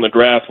 30 pick in the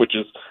draft, which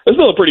is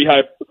still a pretty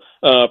high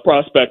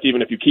prospect,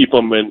 even if you keep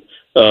him, and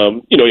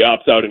he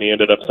opts out and he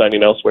ended up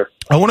signing elsewhere.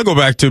 I want to go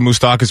back to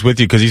Moustakas with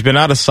you because he's been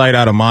out of sight,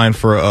 out of mind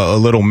for a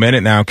little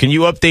minute now. Can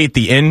you update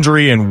the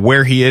injury and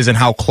where he is and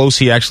how close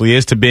he actually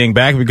is to being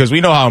back? Because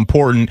we know how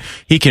important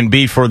he can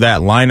be for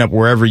that lineup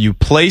wherever you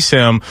place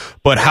him,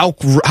 but how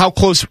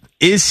close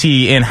is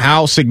he and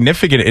how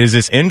significant is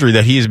this injury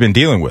that he has been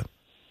dealing with?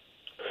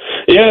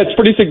 Yeah, it's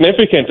pretty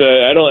significant.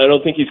 I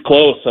don't think he's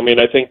close. I mean,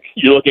 I think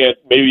you're looking at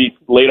maybe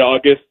late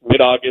August,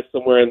 mid-August,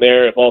 somewhere in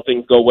there, if all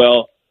things go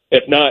well.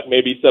 If not,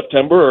 maybe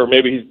September, or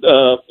maybe he's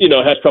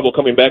has trouble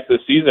coming back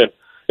this season.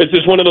 It's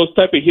just one of those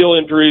type of heel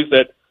injuries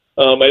that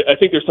I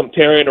think there's some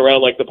tearing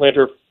around, like the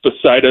plantar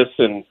fasciitis,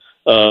 and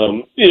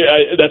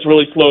that's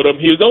really slowed him.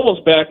 He was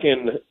almost back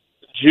in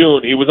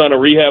June. He was on a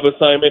rehab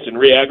assignment and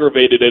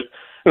re-aggravated it.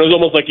 And it was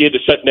almost like he had to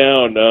shut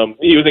down.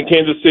 He was in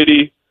Kansas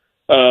City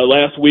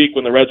last week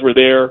when the Reds were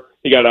there.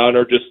 He got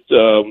honored.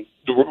 The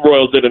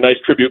Royals did a nice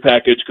tribute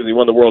package because he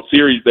won the World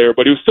Series there,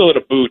 but he was still in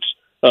a boot,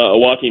 a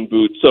walking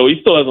boot. So he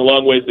still has a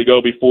long ways to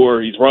go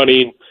before he's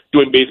running,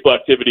 doing baseball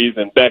activities,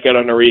 and back out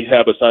on a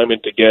rehab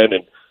assignment again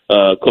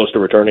and close to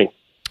returning.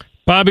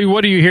 Bobby,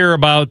 what do you hear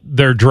about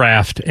their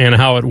draft and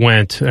how it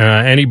went?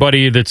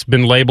 Anybody that's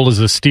been labeled as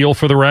a steal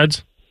for the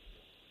Reds?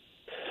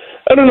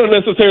 I don't know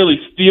necessarily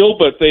steal,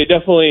 but they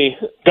definitely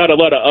got a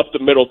lot of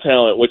up-the-middle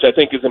talent, which I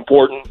think is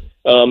important.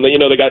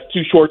 They got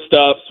two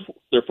shortstops,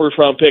 their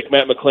first-round pick,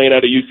 Matt McClain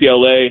out of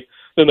UCLA.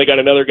 Then they got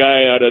another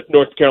guy out of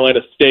North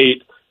Carolina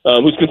State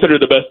who's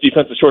considered the best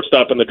defensive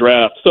shortstop in the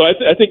draft. So I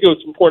think it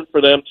was important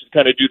for them to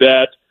kind of do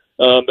that.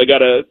 They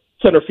got a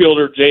center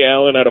fielder, Jay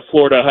Allen, out of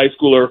Florida, high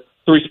schooler,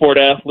 three-sport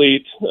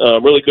athlete,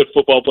 really good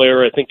football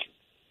player, I think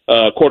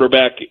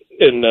quarterback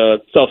in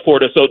South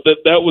Florida. So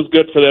that was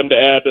good for them to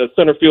add a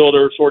center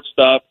fielder,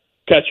 shortstop,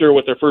 catcher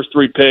with their first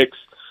three picks.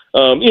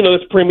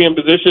 That's premium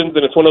positions,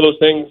 and it's one of those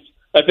things,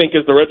 I think,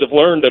 as the Reds have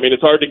learned. I mean,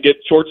 it's hard to get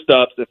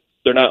shortstops if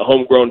they're not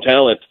homegrown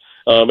talent.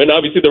 And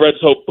obviously the Reds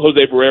hope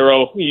Jose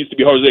Barrero. He used to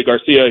be Jose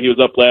Garcia. He was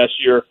up last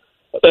year.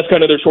 That's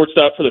kind of their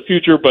shortstop for the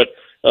future, but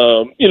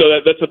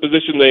that's a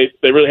position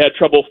they really had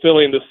trouble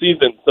filling this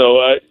season.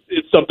 So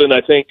it's something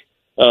I think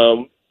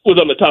was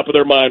on the top of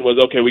their mind was,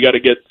 okay, we got to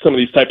get some of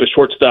these type of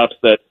shortstops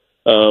that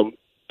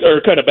are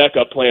kind of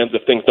backup plans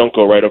if things don't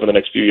go right over the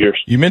next few years.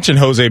 You mentioned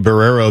Jose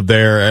Barrero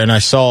there, and I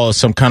saw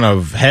some kind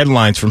of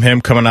headlines from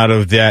him coming out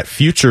of that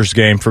futures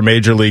game for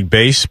Major League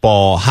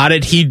Baseball. How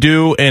did he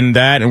do in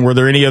that, and were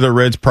there any other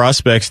Reds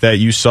prospects that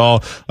you saw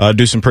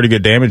do some pretty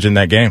good damage in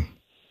that game?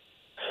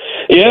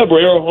 Yeah,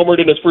 Barrero homered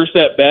in his first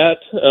at-bat.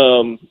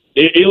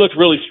 He looked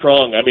really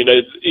strong. I mean,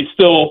 he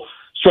still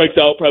strikes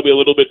out probably a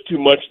little bit too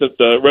much that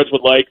the Reds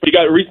would like. But he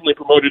got recently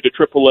promoted to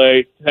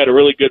AAA, had a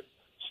really good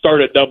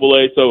start at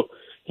AA, so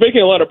he's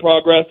making a lot of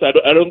progress.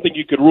 I don't think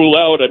you could rule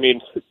out. I mean,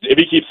 if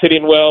he keeps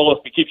hitting well, if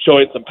he keeps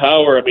showing some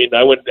power, I mean,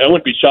 I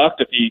wouldn't be shocked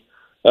if he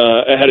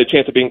had a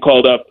chance of being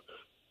called up,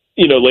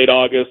 late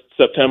August,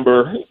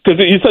 September, because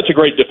he's such a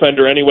great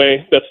defender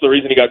anyway. That's the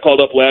reason he got called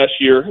up last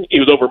year. He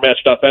was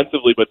overmatched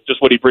offensively, but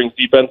just what he brings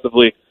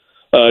defensively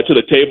to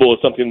the table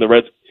is something the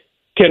Reds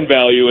can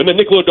value. And then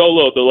Nick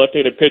Lodolo, the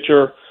left-handed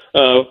pitcher,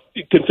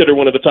 considered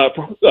one of the top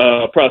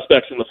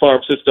prospects in the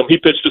farm system. He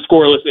pitched a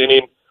scoreless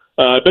inning.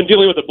 Been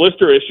dealing with a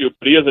blister issue,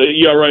 but he has an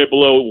ERA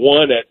below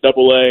 1 at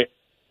AA.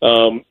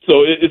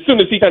 So as soon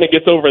as he kind of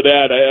gets over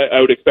that,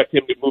 I would expect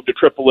him to move to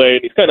AAA.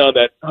 And he's kind of on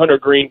that Hunter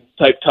Green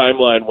type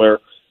timeline where,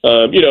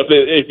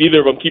 if either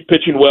of them keep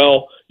pitching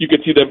well, you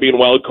could see them being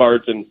wild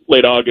cards in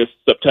late August,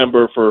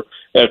 September for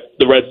if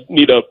the Reds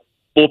need a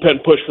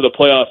bullpen push for the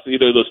playoffs.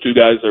 Either of those two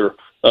guys are,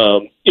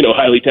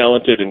 highly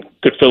talented and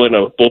could fill in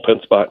a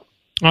bullpen spot.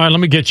 All right, let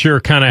me get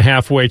your kind of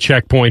halfway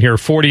checkpoint here.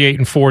 48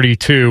 and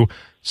 42,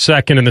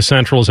 second in the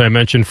Central, as I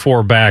mentioned,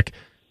 4 back.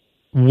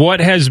 What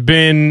has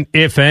been,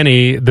 if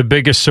any, the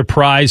biggest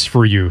surprise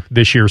for you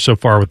this year so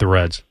far with the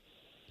Reds?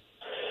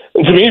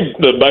 To me,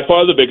 by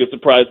far the biggest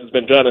surprise has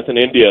been Jonathan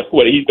India,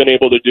 what he's been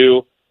able to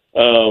do.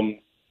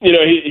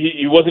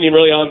 He wasn't even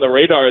really on the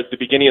radar at the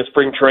beginning of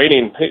spring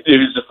training. He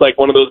was just like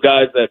one of those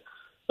guys that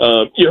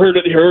you heard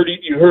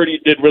he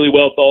did really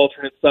well at the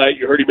alternate site.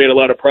 You heard he made a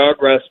lot of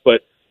progress,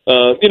 but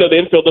the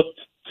infield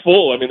looked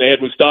full. I mean, they had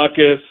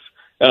Moustakas,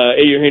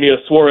 Eugenio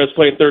Suarez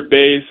playing third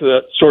base.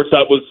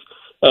 Shortstop was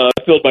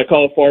filled by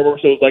Kyle Farmer.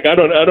 So it was like I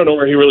don't know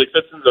where he really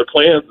fits into their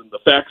plans, and the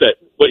fact that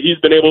what he's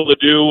been able to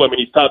do. I mean,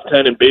 he's top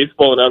 10 in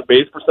baseball and on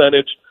base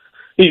percentage.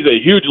 He's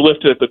a huge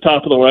lift at the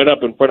top of the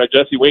lineup in front of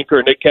Jesse Winker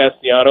and Nick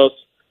Castellanos.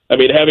 I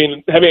mean,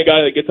 having a guy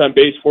that gets on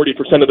base 40%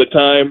 of the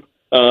time,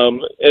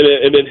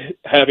 and then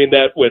having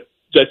that with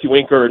Jesse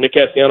Winker or Nick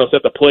Castellanos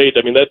at the plate.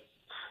 I mean, that's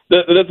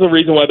the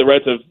reason why the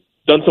Reds have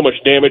done so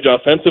much damage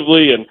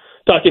offensively. And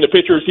talking to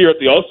pitchers here at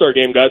the All-Star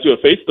game, guys who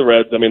have faced the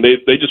Reds, I mean,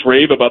 they just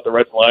rave about the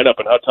Reds lineup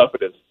and how tough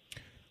it is.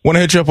 Want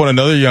to hit you up on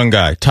another young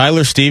guy,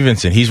 Tyler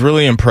Stevenson. He's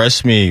really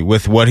impressed me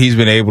with what he's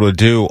been able to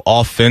do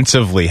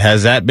offensively.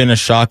 Has that been a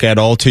shock at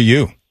all to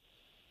you?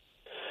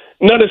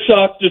 Not a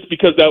shock, just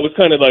because that was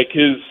kind of like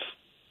his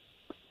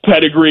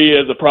pedigree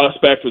as a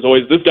prospect was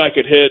always, this guy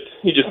could hit.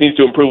 He just needs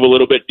to improve a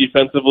little bit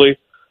defensively.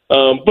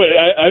 But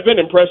I've been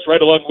impressed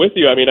right along with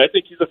you. I mean, I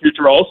think he's a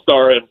future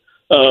All-Star, and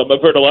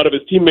I've heard a lot of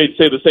his teammates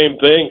say the same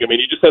thing. I mean,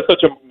 he just has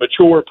such a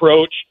mature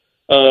approach,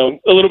 a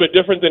little bit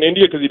different than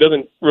India because he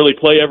doesn't really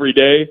play every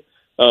day.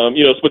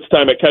 Splits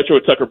time at catcher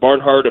with Tucker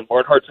Barnhart, and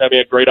Barnhart's having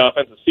a great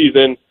offensive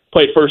season.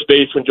 Played first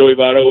base when Joey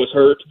Votto was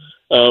hurt.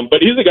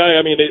 But he's the guy,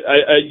 I mean,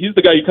 he's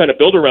the guy you kind of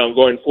build around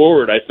going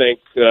forward, I think.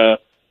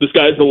 The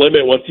sky's the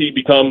limit once he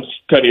becomes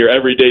kind of your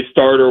everyday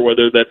starter,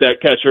 whether that's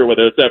that catcher,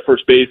 whether it's that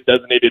first base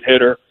designated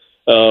hitter.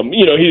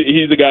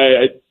 He's the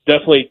guy, I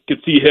definitely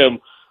could see him,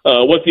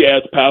 once he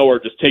adds power,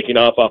 just taking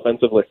off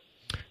offensively.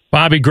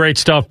 Bobby, great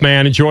stuff,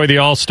 man. Enjoy the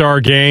All-Star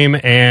game,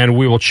 and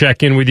we will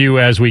check in with you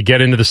as we get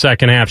into the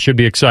second half. Should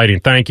be exciting.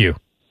 Thank you.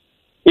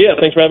 Yeah,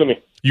 thanks for having me.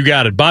 You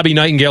got it. Bobby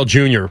Nightingale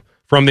Jr.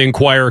 from the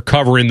Inquirer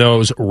covering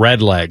those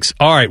Red Legs.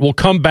 All right, we'll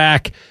come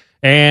back,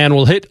 and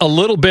we'll hit a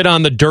little bit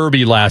on the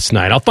Derby last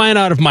night. I'll find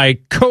out if my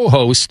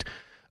co-host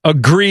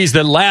agrees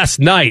that last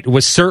night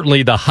was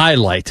certainly the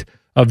highlight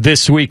of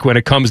this week when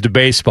it comes to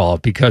baseball,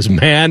 because,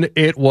 man,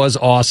 it was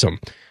awesome.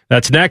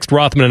 That's next.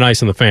 Rothman and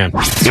Ice on the Fan.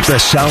 If the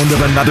sound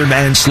of another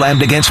man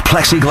slammed against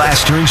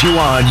plexiglass turns you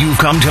on, you've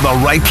come to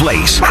the right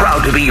place.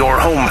 Proud to be your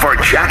home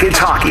for Jackets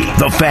hockey.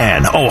 The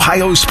Fan,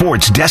 Ohio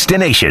sports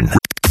destination.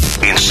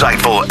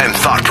 Insightful and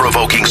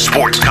thought-provoking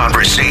sports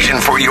conversation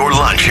for your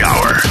lunch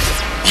hour.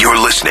 You're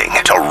listening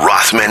to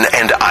Rothman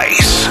and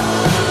Ice.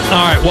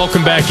 All right,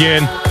 welcome back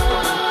in.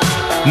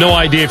 No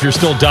idea if you're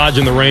still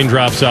dodging the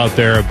raindrops out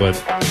there, but,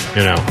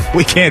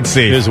 we can't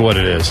see. It is what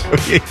it is.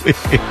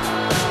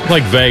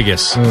 Like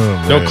Vegas.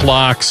 No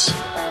clocks,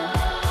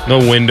 no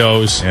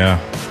windows. Yeah.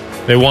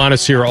 They want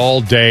us here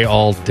all day,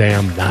 all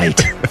damn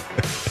night.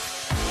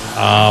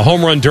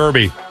 Home Run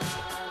Derby.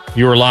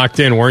 You were locked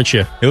in, weren't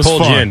you? It was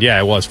Pulled fun. You in. Yeah,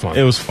 it was fun.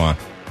 It was fun.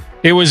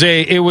 It was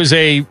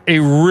a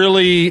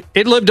really,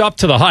 it lived up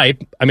to the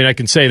hype. I mean, I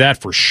can say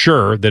that for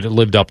sure, that it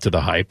lived up to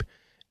the hype.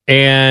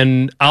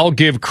 And I'll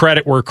give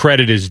credit where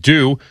credit is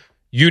due.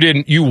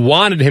 You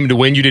wanted him to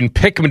win. You didn't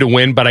pick him to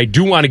win, but I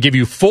do want to give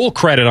you full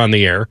credit on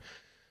the air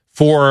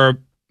for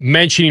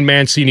mentioning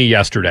Mancini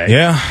yesterday.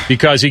 Yeah.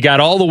 Because he got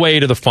all the way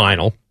to the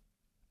final.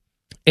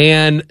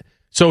 And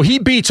So he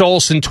beats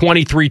Olsen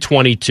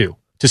 23-22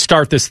 to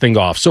start this thing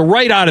off. So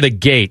right out of the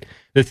gate,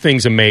 the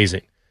thing's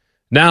amazing.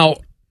 Now,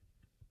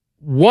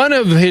 one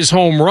of his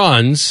home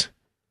runs,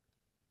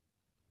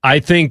 I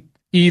think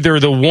either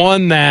the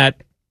one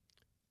that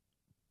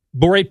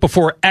right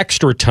before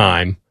extra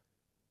time,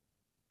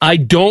 I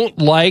don't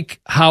like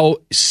how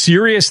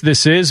serious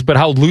this is, but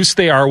how loose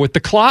they are with the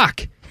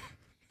clock.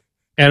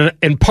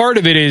 And part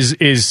of it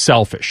is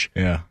selfish.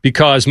 Yeah.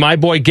 Because my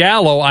boy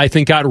Gallo, I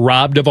think, got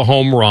robbed of a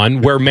home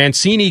run where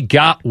Mancini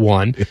got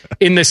one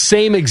in the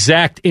same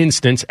exact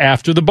instance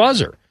after the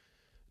buzzer.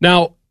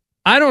 Now,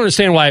 I don't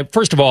understand why.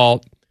 First of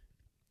all,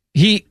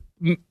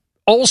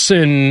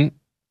 Olsen,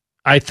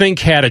 I think,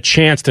 had a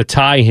chance to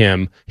tie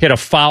him, hit a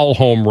foul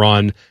home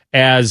run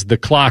as the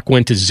clock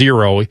went to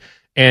 0.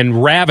 And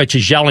Ravitch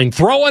is yelling,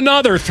 throw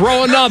another,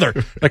 throw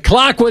another. The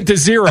clock went to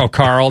 0,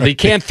 Carl. They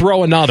can't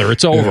throw another.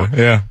 It's over.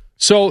 Yeah.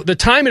 So the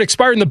time had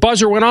expired and the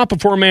buzzer went off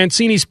before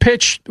Mancini's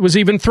pitch was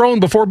even thrown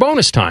before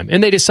bonus time.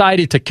 And they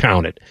decided to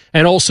count it.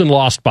 And Olsen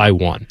lost by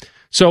 1.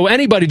 So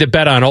anybody that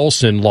bet on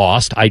Olsen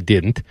lost. I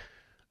didn't.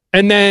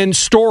 And then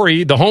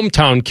Story, the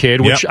hometown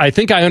kid, which I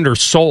think I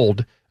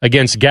undersold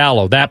against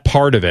Gallo, that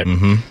part of it,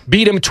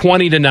 beat him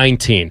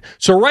 20-19.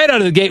 So right out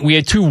of the gate, we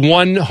had 2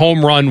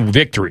 one-home run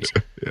victories.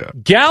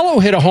 Gallo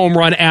hit a home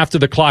run after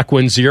the clock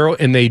went 0,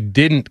 and they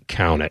didn't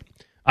count it.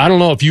 I don't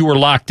know if you were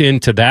locked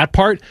into that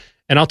part,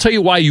 and I'll tell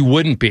you why you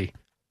wouldn't be.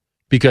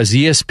 Because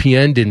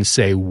ESPN didn't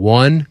say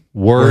one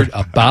word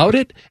about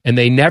it, and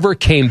they never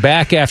came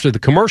back after the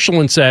commercial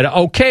and said,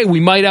 okay, we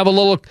might have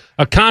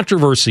a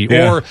controversy,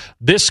 or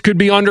this could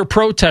be under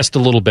protest a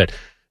little bit.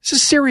 This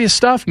is serious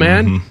stuff,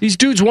 man. These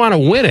dudes want to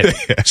win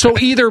it. So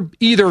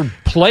either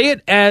play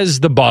it as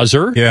the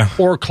buzzer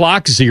or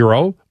clock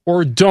 0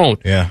 or don't.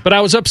 But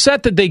I was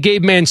upset that they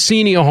gave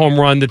Mancini a home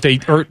run that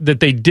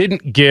they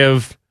didn't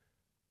give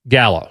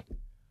Gallo.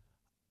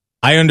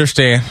 I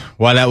understand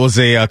why that was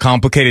a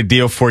complicated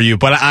deal for you,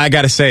 but I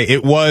got to say,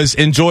 it was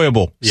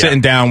enjoyable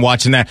sitting down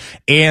watching that.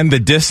 And the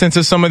distance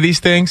of some of these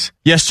things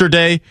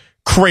yesterday,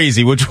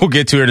 crazy, which we'll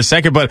get to here in a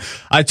second. But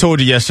I told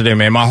you yesterday,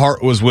 man, my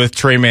heart was with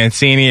Trey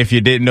Mancini. If you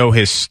didn't know,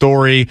 his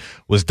story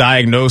was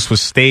diagnosed with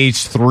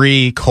stage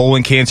 3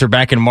 colon cancer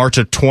back in March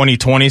of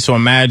 2020. So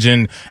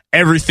imagine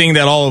everything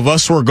that all of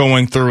us were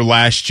going through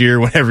last year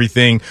when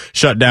everything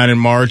shut down in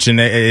March, and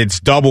it's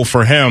double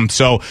for him.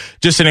 So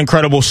just an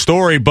incredible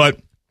story. But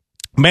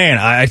man,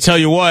 I tell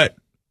you what,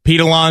 Pete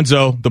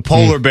Alonso, the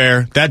polar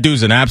bear, that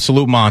dude's an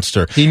absolute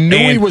monster. He knew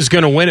he was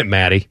going to win it,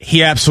 Matty.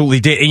 He absolutely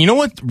did. And you know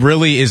what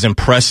really is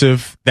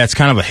impressive? That's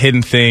kind of a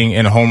hidden thing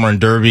in a home run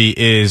derby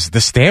is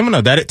the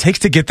stamina that it takes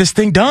to get this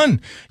thing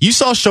done. You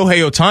saw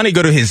Shohei Ohtani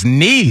go to his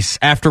knees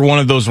after one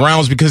of those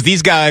rounds because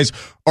these guys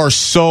are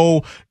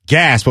so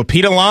gassed. But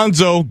Pete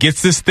Alonso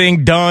gets this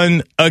thing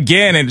done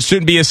again, and it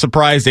shouldn't be a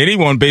surprise to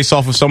anyone based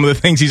off of some of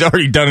the things he's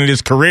already done in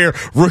his career.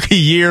 Rookie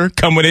year,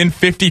 coming in,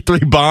 53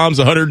 bombs,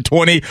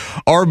 120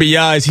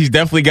 RBIs. He's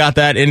definitely got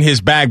that in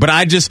his bag. But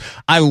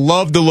I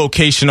love the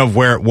location of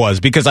where it was,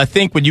 because I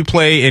think when you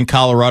play in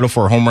Colorado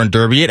for a home run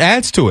derby, it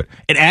adds to it.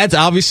 It adds,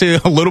 obviously,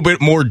 a little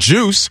bit more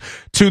juice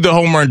to the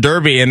home run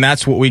derby, and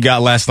that's what we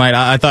got last night.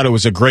 I thought it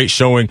was a great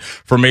showing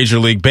for Major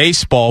League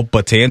Baseball.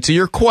 But to answer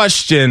your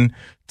question,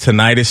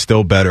 tonight is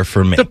still better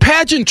for me. The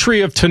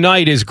pageantry of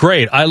tonight is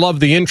great. I love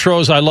the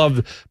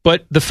intros.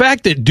 But the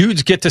fact that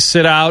dudes get to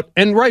sit out,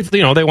 and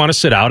rightfully, they want to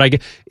sit out.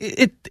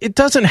 It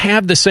doesn't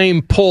have the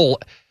same pull.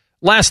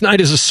 Last night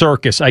is a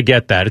circus. I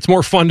get that. It's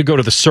more fun to go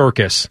to the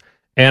circus.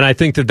 And I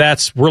think that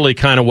that's really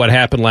kind of what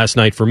happened last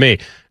night for me.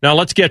 Now,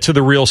 let's get to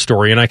the real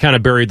story, and I kind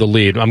of buried the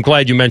lead. I'm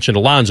glad you mentioned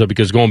Alonso,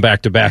 because going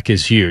back-to-back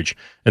is huge.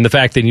 And the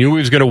fact that he knew he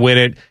was going to win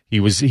it, he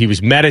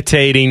was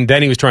meditating,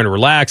 then he was trying to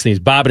relax, and he's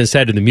bobbing his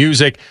head to the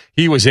music.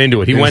 He was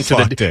into it. He went to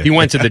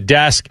the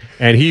desk,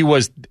 and he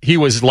was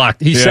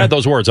locked. He said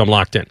those words, "I'm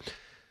locked in."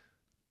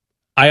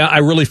 I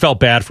really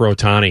felt bad for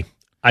Ohtani.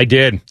 I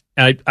did.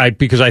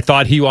 Because I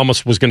thought he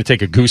almost was going to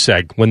take a goose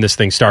egg when this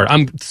thing started.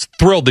 I'm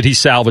thrilled that he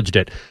salvaged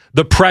it.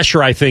 The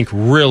pressure, I think,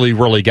 really,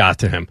 really got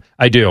to him.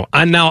 I do.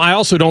 And now, I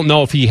also don't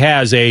know if he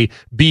has a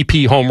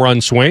BP home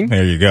run swing.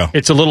 There you go.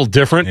 It's a little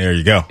different. There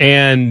you go.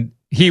 And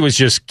he was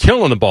just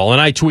killing the ball.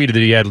 And I tweeted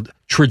that he had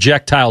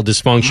trajectile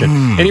dysfunction.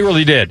 And he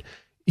really did.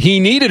 He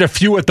needed a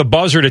few at the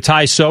buzzer to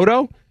tie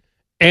Soto.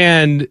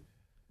 And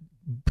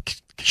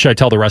should I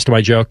tell the rest of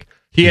my joke?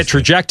 He had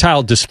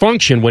trajectile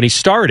dysfunction when he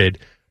started,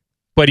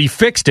 but he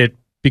fixed it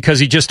because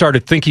he just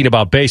started thinking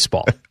about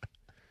baseball.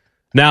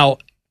 Now,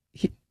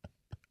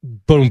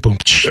 boom, boom.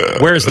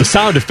 Where's the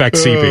sound effect,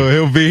 CB?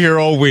 He'll be here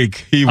all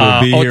week. He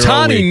will be here all week.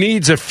 Ohtani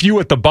needs a few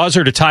at the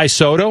buzzer to tie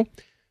Soto.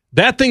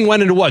 That thing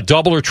went into what,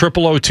 double or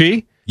triple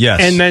OT? Yes.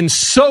 And then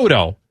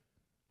Soto,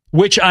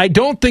 which I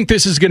don't think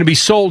this is going to be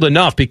sold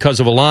enough because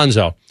of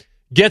Alonso,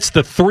 gets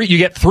the three. You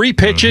get 3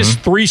 pitches,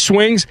 3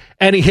 swings,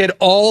 and he hit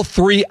all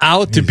 3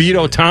 out to beat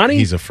Ohtani.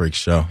 He's a freak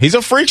show. He's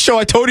a freak show.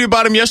 I told you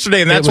about him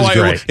yesterday, and that's why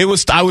it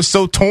was. I was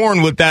so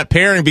torn with that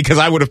pairing because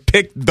I would have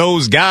picked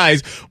those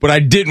guys, but I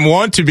didn't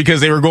want to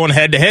because they were going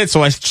head to head.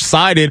 So I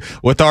sided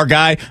with our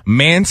guy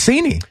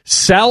Mancini.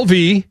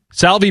 Salvi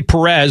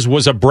Perez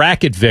was a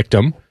bracket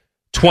victim,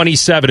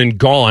 27 and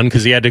gone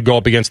because he had to go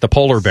up against the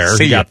polar bear.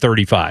 He got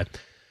 35.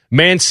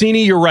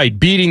 Mancini, you're right.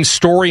 Beating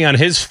Story on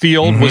his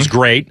field was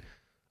great.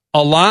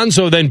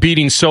 Alonso then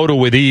beating Soto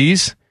with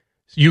ease.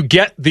 You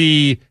get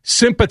the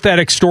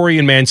sympathetic Story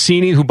in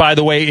Mancini, who, by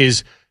the way,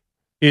 is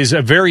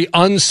a very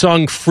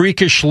unsung,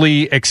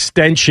 freakishly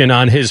extension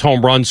on his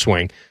home run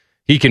swing.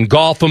 He can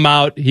golf him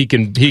out. He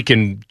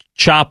can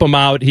chop him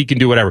out. He can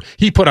do whatever.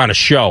 He put on a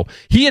show.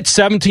 He hit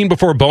 17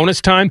 before bonus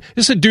time.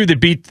 This is a dude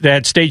that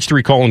had stage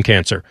 3 colon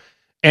cancer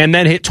and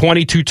then hit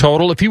 22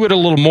 total. If he would have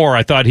a little more,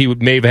 I thought he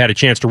may have had a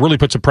chance to really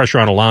put some pressure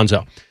on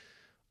Alonso.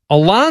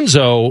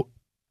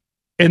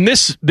 And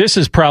this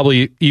is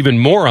probably even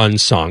more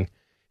unsung.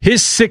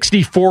 His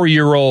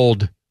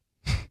 64-year-old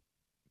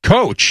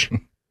coach,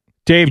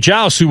 Dave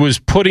Joust, who was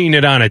putting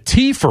it on a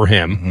tee for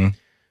him,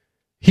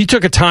 he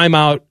took a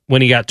timeout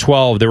when he got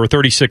 12. There were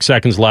 36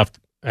 seconds left,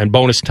 and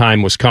bonus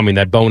time was coming,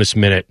 that bonus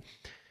minute.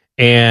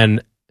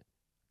 And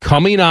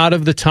coming out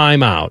of the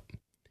timeout,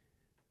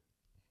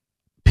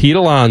 Pete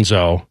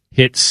Alonso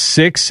hit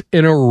 6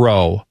 in a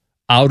row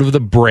out of the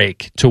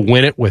break to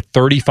win it with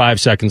 35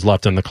 seconds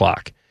left on the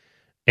clock.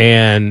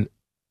 And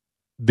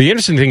the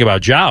interesting thing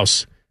about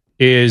Joust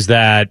is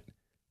that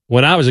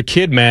when I was a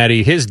kid,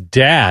 Maddie, his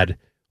dad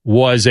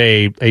was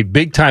a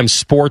big-time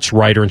sports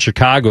writer in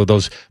Chicago.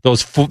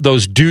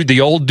 The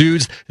old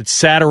dudes that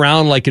sat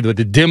around like with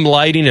the dim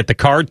lighting at the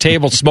card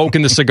table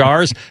smoking the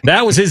cigars.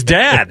 That was his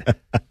dad.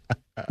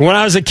 When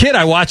I was a kid,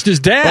 I watched his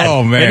dad.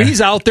 Oh, man. And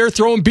he's out there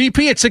throwing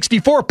BP at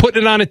 64,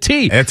 putting it on a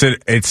tee.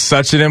 It's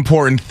such an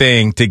important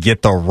thing to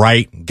get the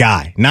right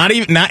guy. Not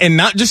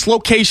just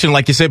location,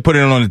 like you said,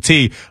 putting it on the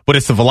tee, but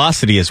it's the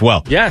velocity as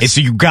well. Yes. And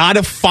so you got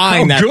to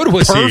find that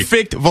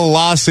perfect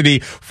velocity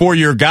for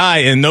your guy.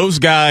 And those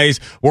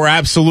guys were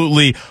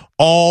absolutely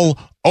all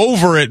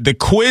over it. The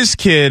quiz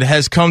kid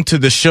has come to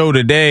the show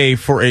today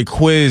for a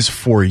quiz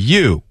for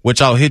you,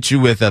 which I'll hit you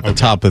with at the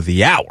top of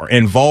the hour,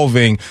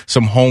 involving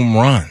some home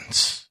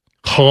runs.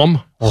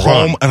 Home runs.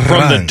 From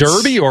the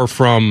Derby or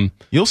from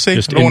You'll see.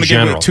 Just I don't want to give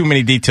general? you too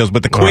many details,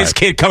 but the quiz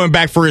kid coming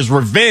back for his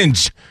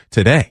revenge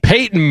today.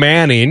 Peyton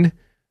Manning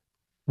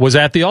was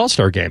at the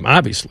All-Star game,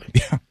 obviously.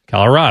 Yeah.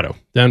 Colorado,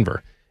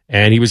 Denver.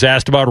 And he was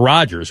asked about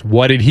Rodgers.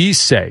 What did he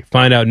say?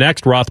 Find out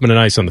next. Rothman and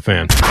Ice on the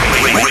Fan.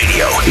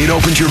 Radio. It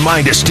opens your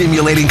mind to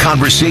stimulating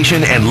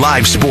conversation and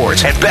live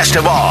sports. And best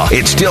of all,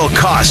 it still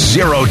costs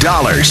 $0.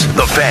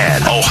 The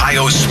Fan,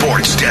 Ohio's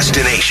sports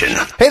destination.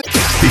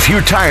 If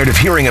you're tired of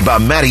hearing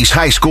about Maddie's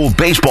high school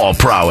baseball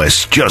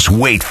prowess, just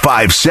wait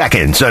 5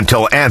 seconds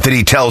until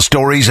Anthony tells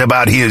stories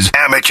about his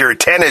amateur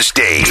tennis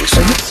days.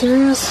 Are you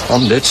serious?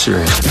 I'm dead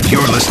serious.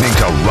 You're listening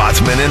to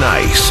Rothman and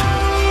Ice.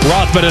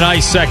 Rothman and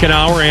Ice, second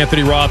hour.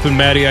 Anthony Rothman,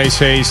 Matty Ice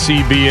Hayes,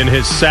 CB in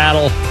his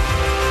saddle.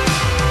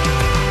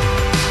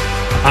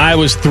 I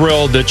was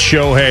thrilled that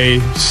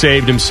Shohei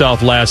saved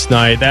himself last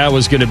night. That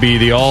was going to be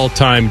the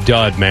all-time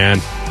dud, man.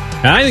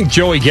 And I think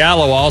Joey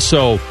Gallo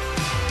also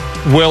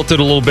wilted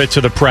a little bit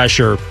to the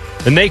pressure.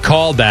 And they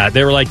called that.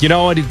 They were like, you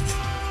know what?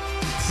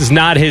 This is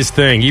not his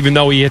thing. Even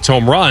though he hits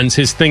home runs,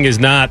 his thing is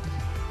not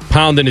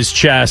pounding his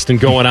chest and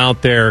going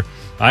out there.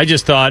 I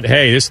just thought,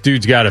 hey, this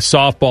dude's got a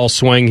softball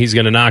swing. He's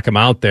going to knock him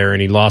out there,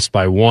 and he lost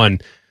by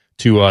 1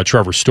 to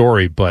Trevor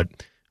Story. But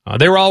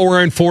they were all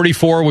wearing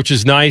 44, which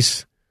is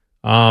nice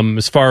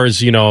as far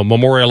as,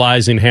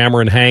 memorializing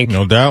Hammer and Hank.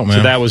 No doubt, man.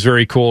 So that was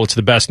very cool. It's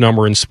the best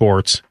number in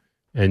sports,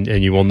 and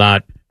you will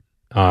not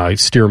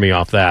steer me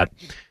off that.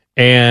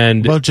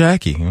 And about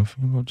Jackie?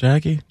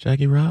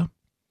 Jackie Robb?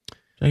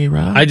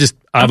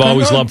 I've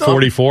always loved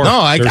 44. No,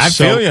 I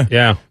feel you.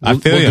 Yeah, we'll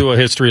do a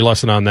history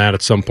lesson on that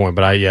at some point.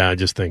 But I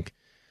just think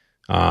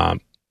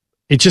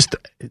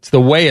it's the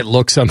way it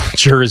looks on the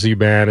jersey,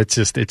 man.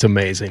 It's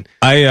amazing.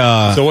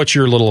 So what's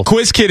your little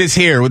quiz kid is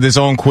here with his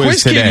own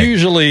quiz today? Kid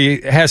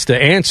usually has to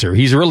answer.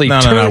 He's really no.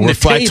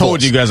 I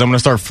told you guys I'm going to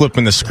start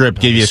flipping the script,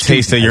 give you a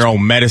taste of your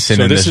own medicine.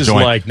 So in this is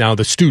joint. like now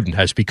the student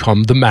has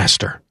become the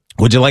master.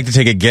 Would you like to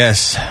take a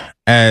guess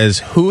as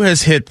who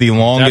has hit the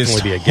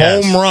longest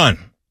home run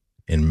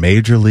in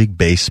Major League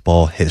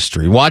Baseball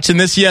history? Watching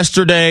this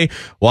yesterday,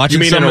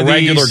 watching in a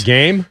regular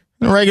game?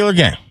 In a regular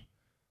game.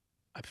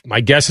 My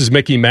guess is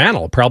Mickey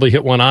Mantle. Probably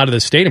hit one out of the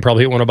stadium.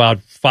 Probably hit one about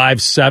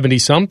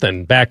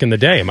 570-something back in the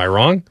day. Am I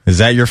wrong? Is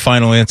that your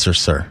final answer,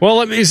 sir?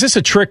 Well, is this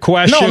a trick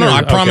question? No,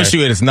 I promise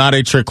you it is not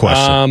a trick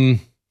question.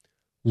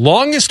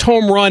 Longest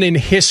home run in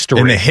history.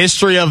 In the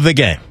history of the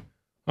game.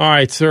 All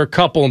right, so there are a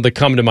couple that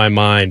come to my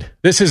mind.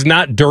 This is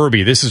not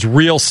Derby. This is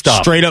real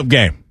stuff. Straight up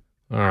game.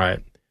 All right.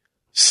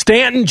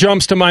 Stanton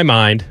jumps to my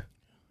mind.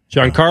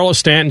 Giancarlo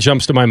Stanton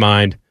jumps to my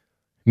mind.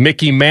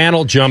 Mickey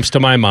Mantle jumps to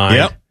my mind.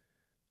 Yep.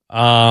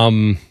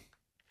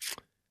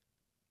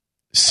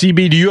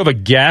 CB, do you have a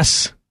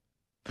guess?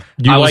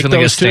 You I was like going to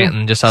get those two?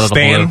 Stanton just out of the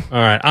Stanton? blue.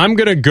 All right, I'm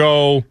going to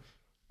go.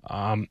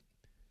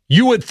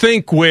 You would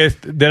think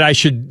that I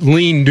should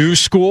lean new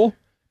school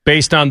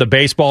based on the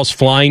baseball's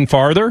flying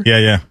farther.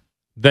 Yeah.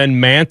 Then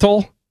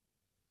Mantle.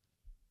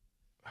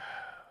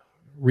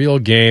 Real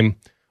game.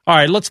 All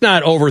right, let's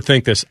not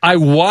overthink this. I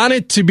want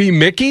it to be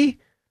Mickey,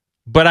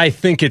 but I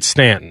think it's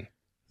Stanton.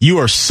 You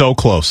are so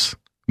close.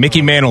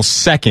 Mickey Mantle's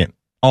second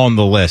on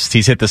the list.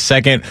 He's hit the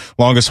second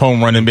longest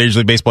home run in Major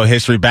League Baseball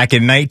history back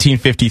in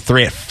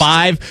 1953 at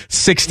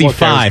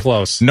 565.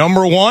 Close.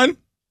 Number one,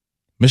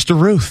 Mr.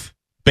 Ruth.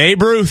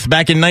 Babe Ruth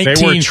back in They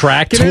were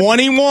tracking it?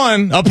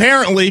 1921,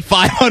 apparently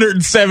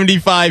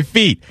 575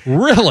 feet.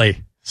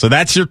 Really? So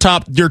that's your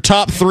top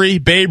three.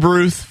 Babe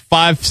Ruth,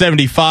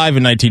 575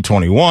 in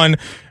 1921.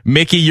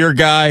 Mickey, your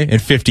guy, in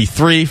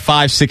 53,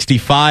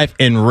 565.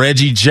 And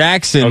Reggie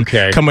Jackson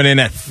coming in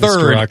at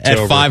third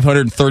at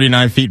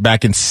 539 feet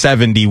back in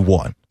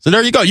 71. So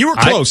there you go. You were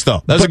close,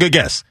 though. That was a good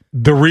guess.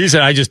 The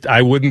reason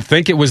I wouldn't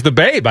think it was the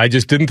Babe. I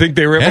just didn't think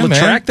they were able to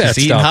track that Just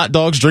stuff. eating hot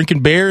dogs,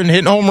 drinking beer, and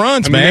hitting home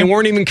runs, I mean, man. they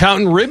weren't even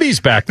counting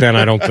ribbies back then,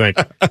 I don't think.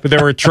 But they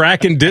were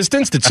tracking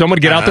distance. Did someone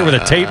get out there with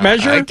a tape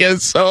measure? I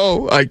guess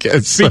so.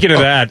 Speaking of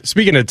that,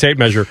 speaking of tape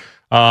measure,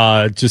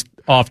 just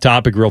off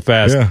topic real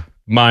fast. Yeah.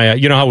 My,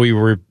 you know how we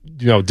were,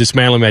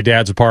 dismantling my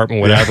dad's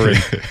apartment, whatever,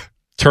 and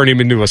turning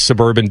him into a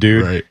suburban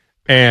dude. Right.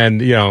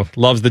 And,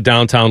 loves the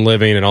downtown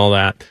living and all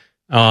that.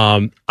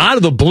 Out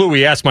of the blue,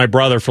 he asked my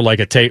brother for like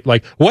a tape,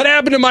 like, what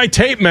happened to my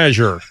tape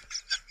measure?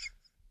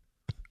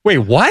 Wait,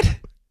 what?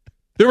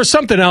 There was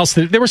something else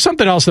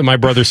that my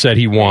brother said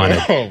he wanted.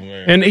 Oh,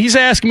 man. And he's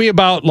asking me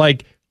about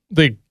like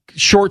the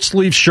short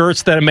sleeve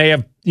shirts that I may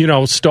have,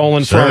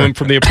 stolen from him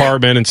from the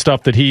apartment and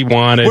stuff that he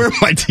wanted. Where are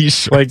my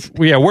t-shirts? Like,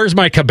 where's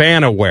my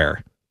cabana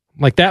wear?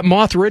 Like that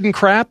moth-ridden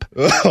crap?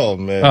 Oh,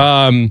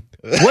 man.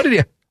 What did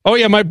he? Oh,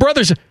 yeah, my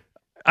brother's.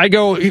 I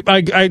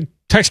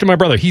texted my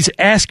brother. He's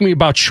asking me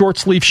about short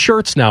sleeve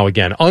shirts now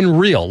again.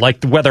 Unreal.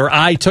 Like whether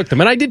I took them.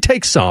 And I did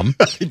take some.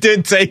 He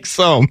did take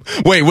some.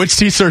 Wait, which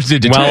t-shirts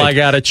did you take? Well, I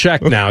got to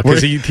check now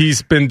because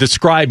he's been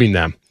describing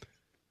them.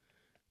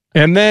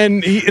 And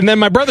then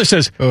my brother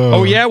says,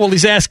 oh, yeah, well,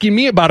 he's asking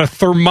me about a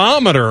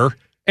thermometer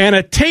and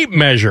a tape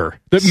measure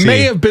that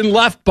may have been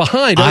left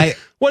behind.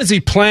 What is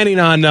he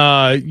planning on,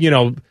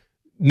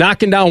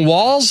 knocking down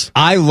walls?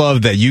 I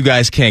love that you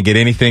guys can't get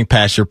anything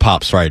past your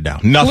pops right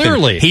now. Nothing.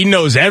 Clearly. He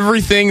knows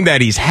everything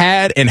that he's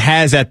had and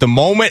has at the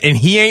moment, and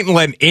he ain't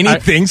letting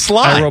anything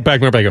slide. I wrote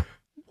back, I go,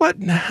 what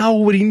in the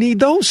hell would he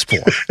need those for?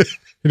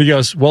 And he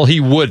goes, well,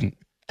 he wouldn't.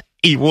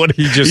 He would.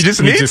 He just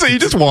needs it. He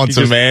just wants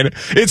it, man.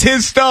 It's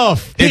his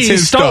stuff. He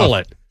stole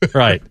it.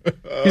 Right.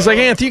 He's like,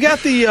 Anth, you got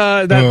the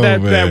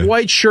that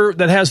white shirt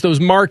that has those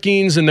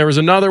markings, and there was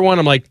another one.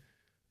 I'm like,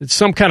 it's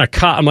some kind of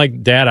I'm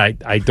like, Dad,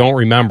 I don't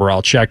remember.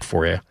 I'll check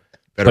for you.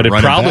 But it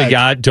probably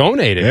got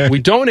donated. Yeah. We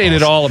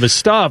donated all of his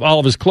stuff, all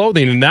of his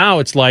clothing, and now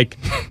it's like,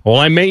 well,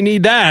 I may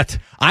need that.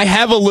 I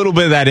have a little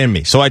bit of that in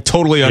me, so I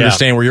totally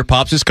understand where your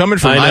pops is coming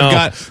from. I've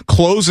got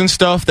clothes and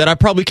stuff that I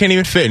probably can't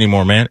even fit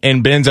anymore, man,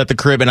 and bins at the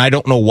crib, and I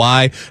don't know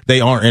why they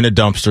aren't in a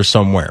dumpster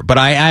somewhere. But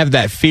I have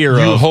that fear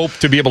You hope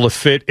to be able to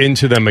fit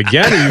into them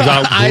again, or you've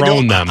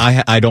outgrown them?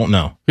 I don't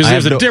know. Because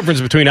there's a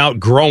difference between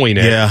outgrowing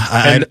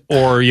it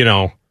or.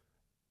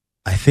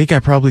 I think I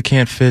probably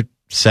can't fit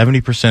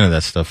 70% of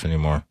that stuff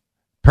anymore.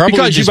 Probably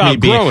because you've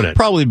outgrown it.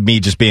 Probably me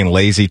just being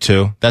lazy,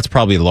 too. That's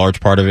probably a large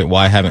part of it,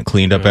 why I haven't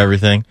cleaned up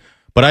everything.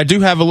 But I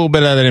do have a little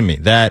bit of that in me,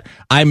 that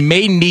I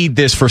may need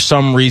this for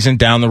some reason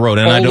down the road,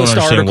 and I don't understand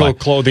why. Article of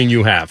clothing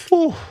you have?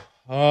 Boy,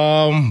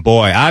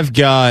 I've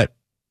got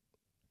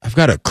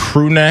a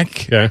crew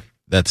neck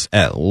that's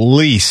at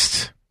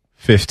least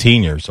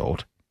 15 years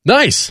old.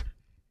 Nice.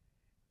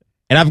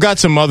 And I've got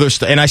some other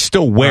stuff, and I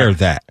still wear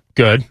that.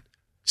 Good.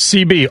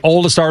 CB,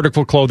 oldest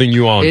article of clothing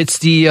you own? It's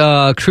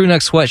the crew neck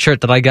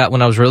sweatshirt that I got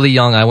when I was really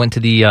young. I went to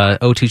the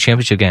O2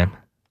 championship game.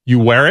 You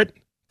wear it?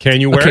 Can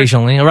you wear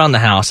occasionally around the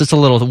house? It's a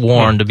little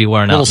worn to be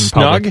wearing out. A little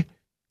snug? Public.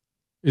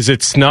 Is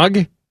it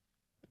snug?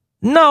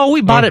 No,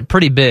 we bought it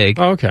pretty big.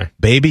 Oh, okay.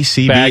 Baby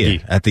CB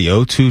Baggy. at the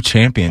O2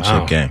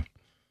 championship game.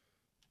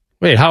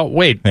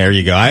 Wait. There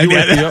you go.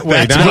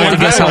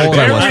 Guess how old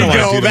I was. There you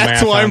go.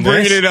 That's why I'm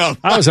bringing it up.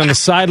 I was on the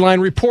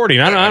sideline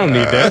reporting. I don't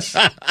need this.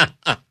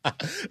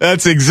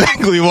 That's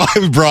exactly why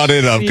we brought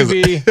it up.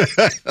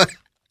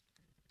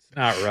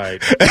 Not right.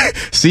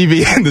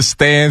 CB in the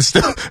stands,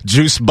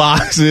 juice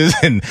boxes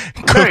and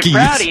cookies.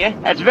 Very proud of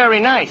you. That's very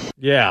nice.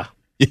 Yeah.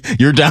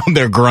 You're down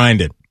there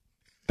grinding.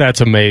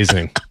 That's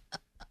amazing.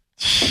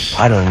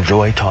 I don't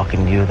enjoy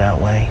talking to you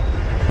that way.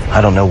 I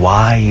don't know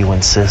why you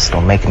insist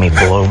on making me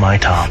blow my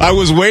top. I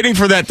was waiting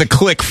for that to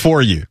click for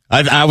you.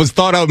 I was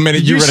thought out a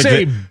minute you were going to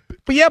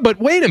say. But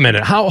wait a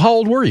minute. How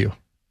old were you?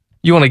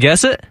 You want to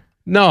guess it?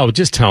 No,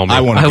 just tell me.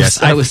 I want to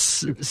guess. I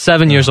was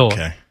 7 years old.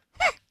 Okay.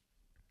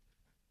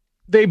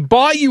 They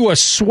bought you a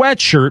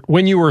sweatshirt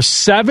when you were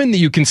 7 that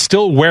you can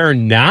still wear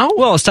now?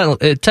 Well, it's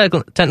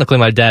technically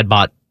my dad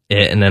bought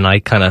it, and then I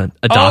kind of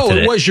adopted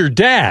it. Oh, it was your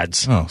dad's.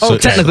 So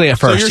technically at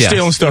first, so you're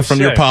stealing stuff from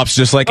your pops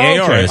just like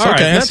AR is. All right,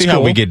 let's see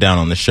how we get down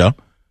on this show.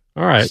 All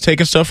All right. Just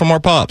taking stuff from our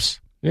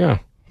pops. Yeah.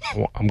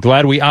 Well, I'm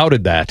glad we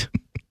outed that.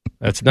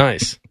 That's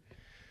nice.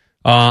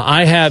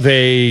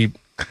 I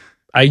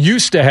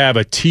used to have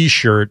a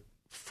T-shirt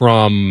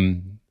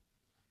from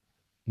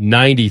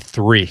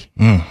 93.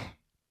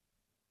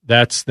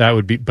 That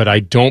would be, but I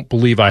don't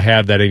believe I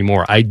have that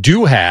anymore. I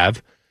do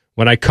have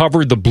when I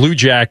covered the Blue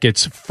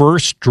Jackets'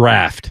 first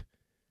draft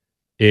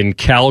in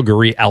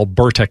Calgary,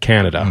 Alberta,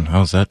 Canada.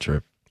 How's that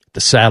trip?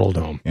 The Saddle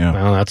Dome. Yeah.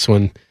 Well, that's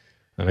when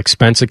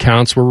expense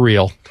accounts were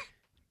real.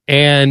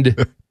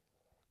 And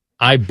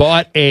I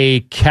bought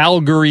a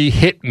Calgary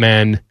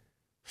Hitmen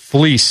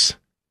fleece.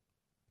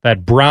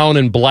 That brown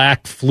and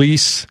black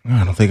fleece.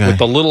 I don't think with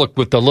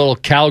the little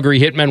Calgary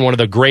Hitmen, one of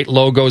the great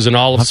logos in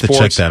all of I'll have sports.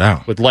 to check that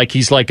out. With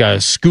he's like a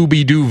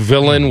Scooby-Doo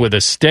villain with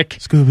a stick.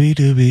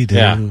 Scooby-Dooby-Doo,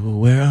 Yeah.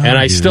 where are And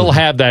I you? still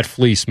have that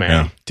fleece, man.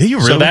 Yeah. Do you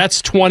really? So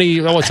that's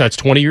 20. Oh, that's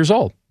 20 years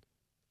old.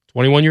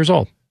 21 years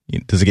old.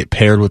 Does it get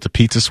paired with the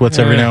pizza sweats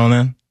every now and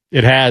then?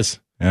 It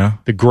has. Yeah.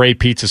 The gray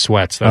pizza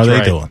sweats. How That's are they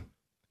right.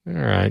 doing?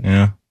 All right.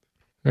 Yeah.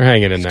 They're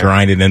hanging in there.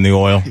 Grind it in the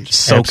oil.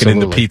 Soak it in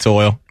the Absolutely. pizza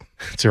oil.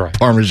 That's right.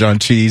 Parmesan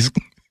cheese.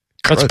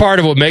 That's part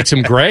of what makes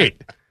them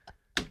great.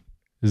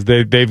 Is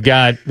they've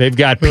got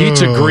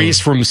pizza grease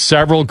from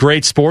several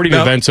great sporting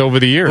Now, events over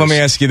the years. Let me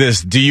ask you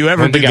this: do you I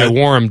ever don't think do I the,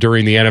 wore them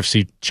during the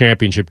NFC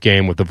Championship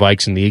game with the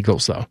Vikes and the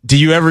Eagles, though. Do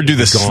you ever do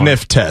the Gone.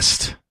 sniff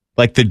test?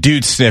 Like the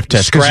dude sniff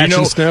test? 'Cause Scratch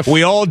and sniff?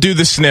 We all do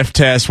the sniff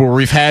test where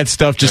we've had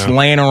stuff just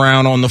laying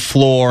around on the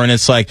floor, and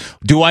it's like,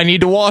 do I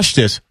need to wash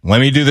this? Let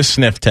me do the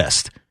sniff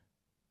test.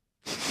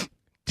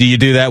 Do you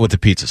do that with the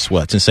pizza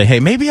sweats and say, hey,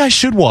 maybe I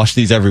should wash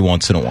these every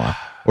once in a while?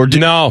 Or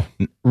No,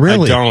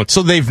 really? I don't.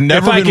 So they've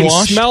never if I been can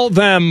washed? smell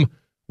them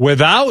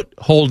without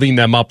holding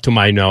them up to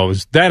my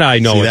nose, then I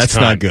know See, it's that's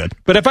time. not good.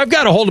 But if I've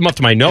got to hold them up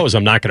to my nose,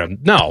 I'm not going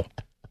to.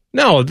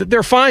 No,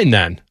 they're fine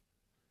then.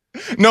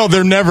 No,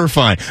 they're never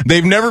fine.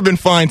 They've never been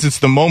fine since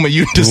the moment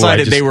you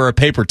decided they were a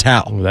paper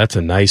towel. Oh, that's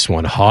a nice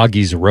one.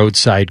 Hoggy's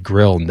Roadside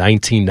Grill,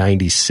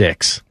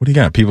 1996. What do you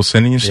got? People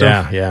sending you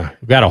stuff? Yeah.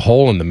 We've got a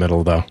hole in the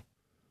middle, though.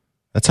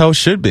 That's how it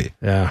should be.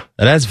 Yeah.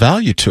 That adds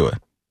value to it.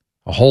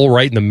 A hole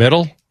right in the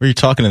middle? Where are you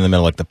talking in the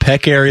middle? Like the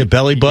pec area,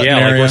 belly button Yeah,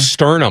 like area? with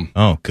sternum.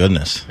 Oh,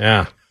 goodness.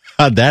 Yeah.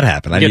 How'd that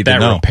happen? I Get need that to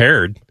know.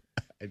 repaired.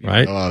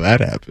 Right? Oh,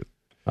 that happened.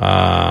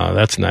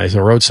 That's nice.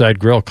 A Roadside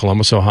Grill,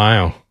 Columbus,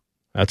 Ohio.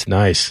 That's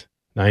nice.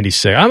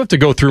 96. I'll have to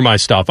go through my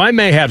stuff. I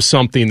may have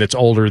something that's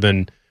older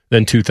than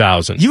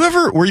 2000.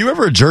 Were you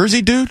ever a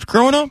jersey dude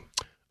growing up?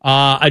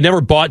 I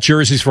never bought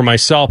jerseys for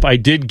myself. I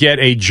did get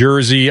a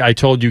jersey, I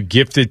told you,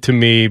 gifted to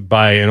me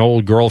by an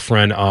old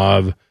girlfriend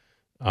of,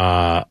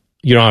 I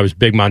was a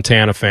big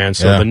Montana fan.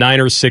 So the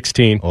Niners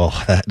 16. Well,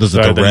 was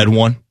it the red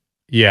one?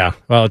 Yeah.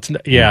 Well, it's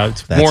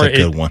That's more a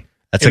good one.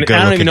 That's a good I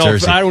don't looking even know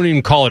jersey. I don't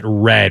even call it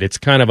red. It's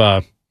kind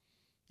of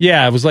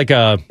it was like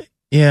a.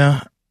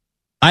 Yeah.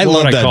 I What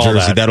love would I that call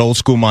jersey, that? that old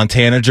school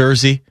Montana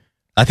jersey.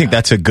 I think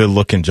that's a good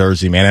looking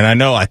jersey, man.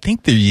 And I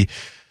think did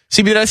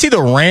I see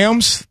the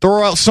Rams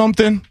throw out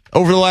something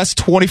over the last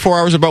 24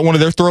 hours about one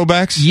of their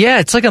throwbacks? Yeah,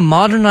 it's like a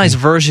modernized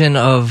version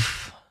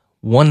of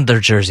one of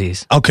their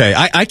jerseys. Okay,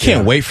 I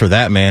can't wait for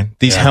that, man.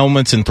 These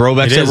helmets and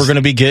throwbacks that we're going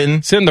to be getting.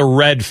 It's in the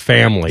red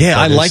family. Yeah, So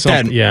I there's like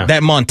that. Yeah.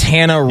 That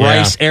Montana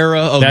Rice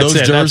era of That's those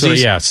it. That's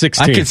jerseys. what-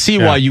 16. I could see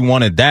why you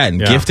wanted that and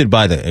gifted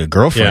by the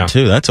girlfriend Yeah.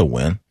 too. That's a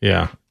win.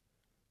 Yeah.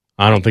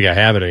 I don't think I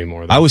have it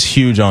anymore, though. I was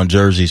huge on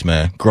jerseys,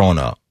 man, growing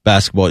up.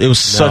 Basketball. It was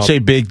such a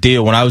big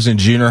deal when I was in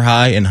junior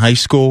high and high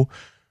school.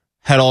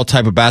 Had all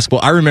type of basketball.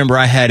 I remember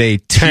I had a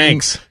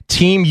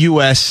Team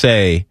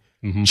USA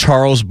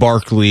Charles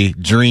Barkley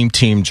Dream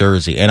Team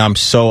jersey, and I'm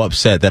so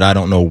upset that I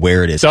don't know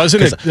where it is.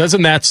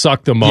 Doesn't that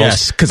suck the most?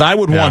 Yes, because I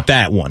would want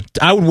that one.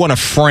 I would want to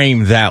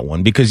frame that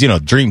one because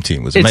Dream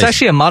Team was amazing. It's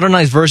actually a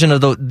modernized version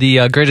of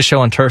the Greatest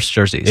Show on Turf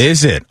jerseys.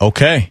 Is it?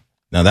 Okay.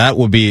 Now that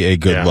would be a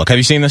good look. Have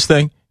you seen this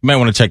thing? You might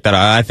want to check that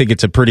out. I think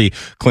it's a pretty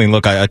clean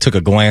look. I took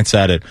a glance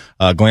at it,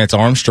 Glance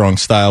Armstrong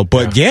style.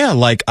 But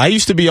like I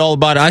used to be all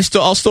about it.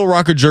 I'll still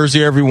rock a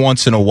jersey every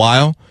once in a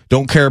while.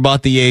 Don't care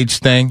about the age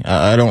thing.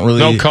 I don't really.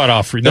 No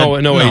cutoff. No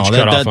age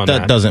cutoff on that.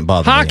 That doesn't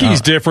bother me.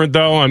 Hockey's different,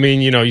 though. I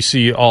mean, you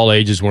see all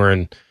ages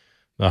wearing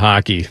the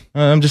hockey.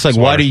 I'm just like,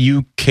 why do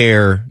you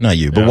care? Not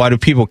you, but why do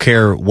people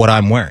care what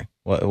I'm wearing?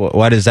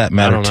 Why does that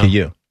matter to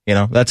you?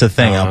 That's a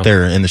thing out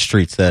there in the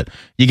streets that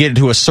you get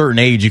to a certain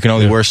age, you can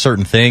only wear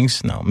certain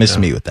things. No, miss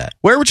me with that.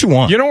 Wear what you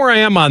want. You know where I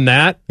am on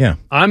that? Yeah.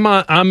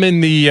 I'm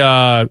in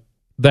the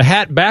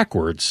hat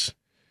backwards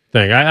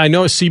thing. I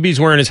know CB's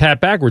wearing his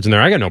hat backwards in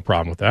there. I got no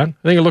problem with that. I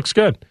think it looks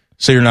good.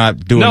 So you're not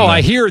doing No,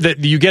 I hear that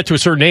you get to a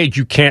certain age,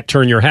 you can't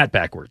turn your hat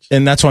backwards.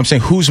 And that's what I'm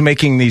saying. Who's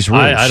making these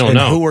rules? I don't and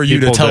know. Who are you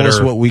People to tell that us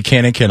are- what we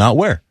can and cannot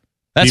wear?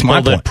 That's People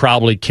my that point.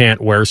 probably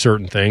can't wear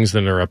certain things,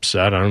 then they're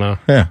upset. I don't know.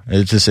 Yeah,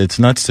 it's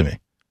nuts to me.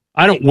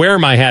 I don't wear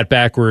my hat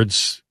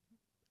backwards.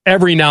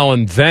 Every now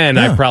and then,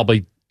 I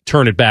probably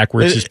turn it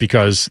backwards just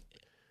because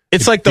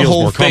it's like the feels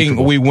whole more thing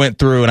comfortable. we went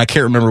through, and I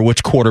can't remember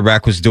which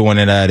quarterback was doing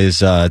it at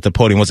the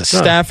podium. Was it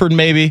Stafford?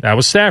 Maybe that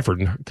was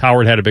Stafford. And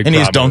Howard had a big and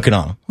problem he's dunking with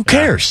it. on him. Who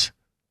cares?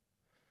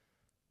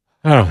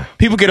 Oh,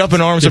 People get up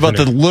in arms about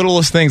the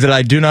littlest things that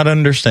I do not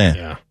understand.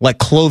 Yeah. Like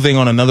clothing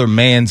on another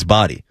man's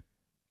body.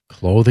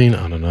 clothing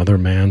on another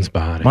man's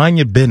body. Mind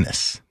your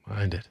business.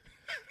 Mind it.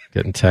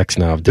 Getting texts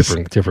now of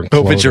different Hope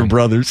clothing. it's your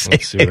brother's.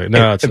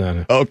 No, it's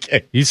not.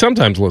 Okay. He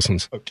sometimes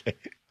listens. Okay.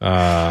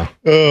 Oh,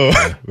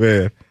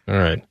 man. All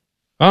right.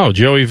 Oh,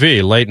 Joey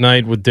V. Late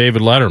night with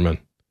David Letterman.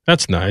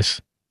 That's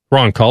nice.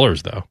 Wrong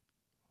colors, though.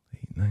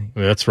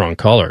 That's wrong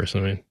colors. I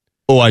mean,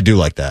 I do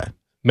like that.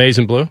 maize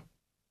and blue?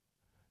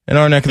 In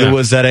our neck of the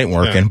woods, that ain't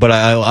working, but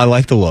I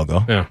like the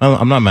logo. Yeah.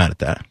 I'm not mad at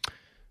that.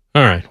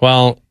 All right.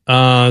 Well,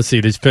 let's see.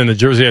 There's been the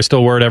jersey I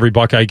still wear at every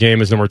Buckeye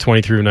game is number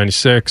 23 of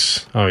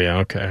 96. Oh, yeah.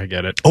 Okay. I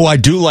get it. I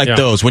do like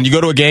those. When you go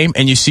to a game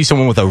and you see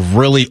someone with a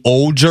really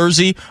old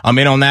jersey, I'm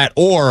in on that.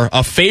 Or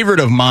a favorite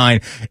of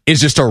mine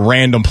is just a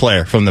random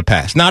player from the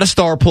past. Not a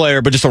star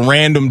player, but just a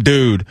random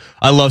dude.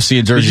 I love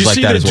seeing jerseys like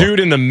that as well. Did you see the dude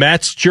in the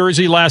Mets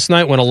jersey last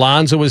night when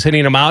Alonso was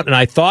hitting him out? And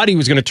I thought he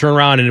was going to turn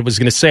around and it was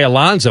going to say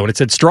Alonso, and it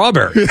said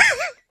Strawberry.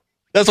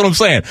 That's what I'm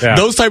saying. Yeah.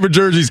 Those type of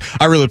jerseys,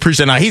 I really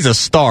appreciate. Now, he's a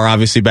star,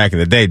 obviously, back in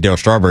the day. Darryl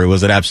Strawberry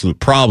was an absolute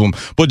problem.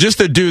 But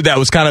just a dude that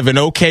was kind of an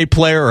okay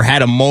player or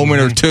had a moment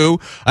or two,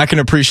 I can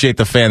appreciate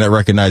the fan that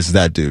recognizes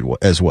that dude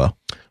as well.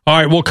 All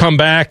right, we'll come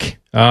back.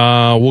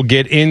 We'll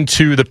get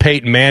into the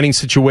Peyton Manning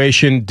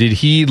situation. Did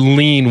he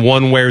lean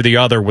one way or the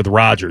other with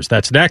Rodgers?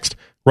 That's next.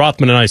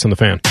 Rothman and Ice on the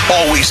Fan.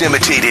 Always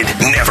imitated,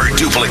 never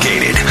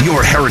duplicated.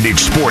 Your heritage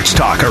sports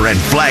talker and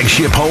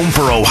flagship home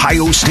for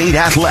Ohio State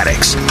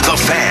athletics. The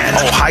Fan,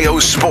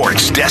 Ohio's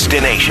sports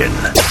destination.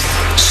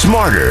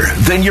 Smarter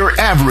than your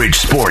average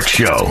sports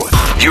show.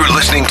 You're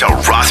listening to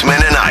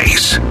Rothman and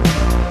Ice.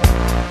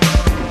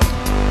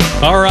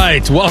 All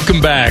right,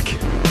 welcome back.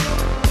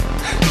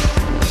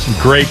 Some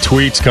great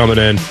tweets coming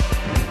in.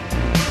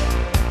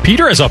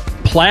 Peter has a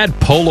plaid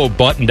polo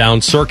button down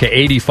circa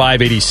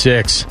 85,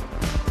 86.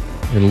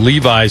 And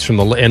Levi's from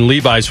the late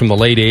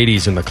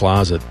 80s in the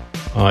closet.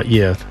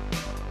 Yeah,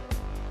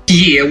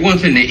 it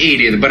was in the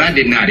 80s, but I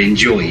did not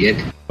enjoy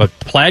it. But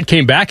plaid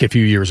came back a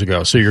few years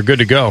ago, so you're good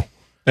to go.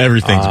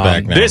 Everything's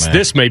back now.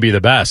 This may be the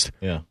best.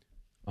 Yeah.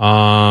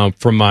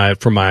 From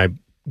my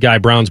guy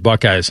Brown's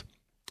Buckeyes.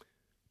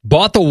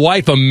 Bought the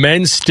wife a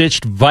men's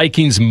stitched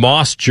Vikings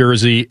Moss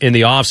jersey in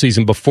the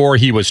offseason before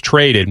he was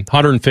traded,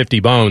 150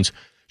 bones.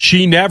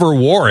 She never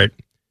wore it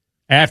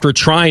after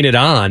trying it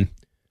on.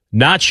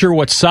 Not sure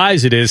what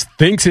size it is,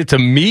 thinks it's a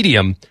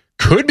medium,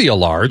 could be a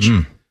large.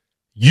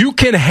 You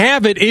can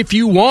have it if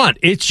you want.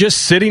 It's just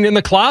sitting in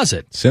the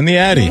closet. Send the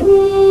Addy.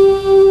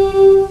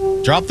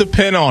 Drop the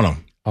pin on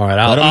him. All right,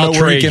 Let him I'll know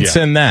where he trade can you.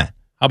 send that.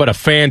 How about a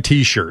fan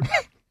T-shirt?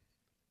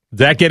 Does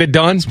that get it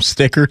done? Some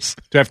stickers.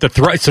 Do I have to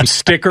throw some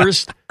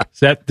stickers?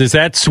 Does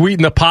that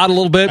sweeten the pot a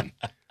little bit?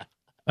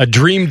 A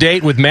dream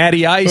date with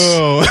Matty Ice?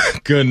 Oh,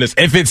 goodness.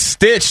 If it's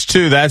stitched,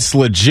 too, that's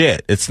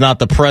legit. It's not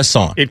the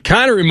press-on. It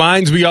kind of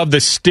reminds me of the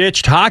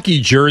stitched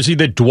hockey jersey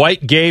that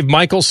Dwight gave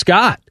Michael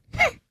Scott.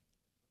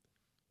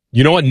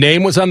 You know what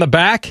name was on the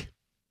back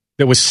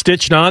that was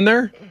stitched on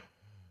there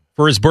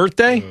for his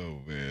birthday? Oh,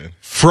 man.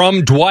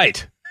 From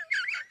Dwight.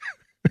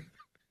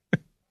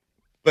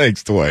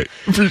 Thanks, Dwight.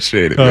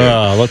 Appreciate it,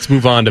 man. Let's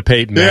move on to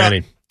Peyton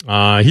Manning.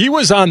 He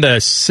was on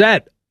the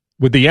set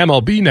with the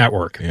MLB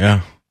Network.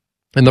 Yeah.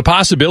 And the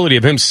possibility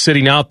of him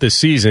sitting out this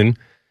season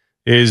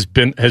has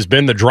been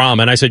the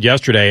drama. And I said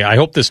yesterday, I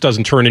hope this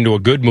doesn't turn into a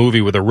good movie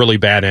with a really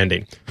bad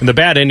ending. And the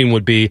bad ending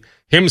would be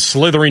him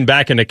slithering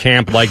back into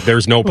camp like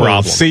there's no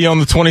problem. See you on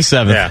the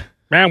 27th. Yeah.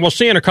 Man, we'll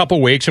see you in a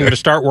couple weeks. I'm going to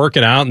start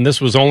working out, and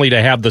this was only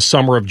to have the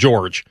summer of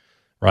George,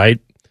 right?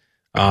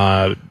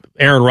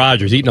 Aaron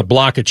Rodgers eating a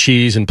block of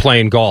cheese and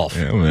playing golf.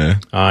 Yeah,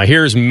 man.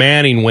 Here's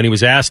Manning when he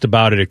was asked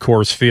about it at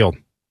Coors Field.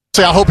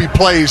 I hope he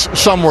plays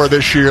somewhere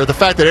this year. The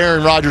fact that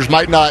Aaron Rodgers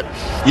might not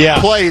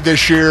play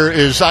this year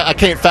is, I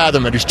can't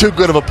fathom it. He's too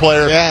good of a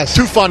player,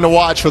 too fun to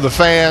watch for the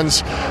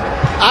fans.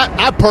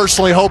 I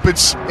personally hope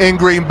it's in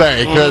Green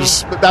Bay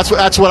because that's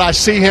what I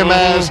see him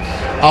as.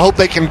 I hope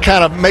they can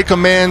kind of make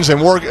amends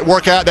and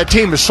work out. That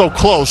team is so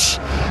close.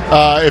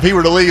 If he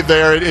were to leave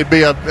there, it'd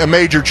be a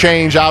major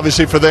change,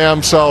 obviously, for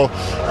them. So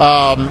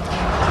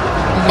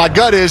my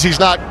gut is he's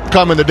not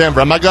coming to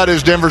Denver. My gut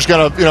is Denver's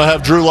going to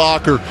have Drew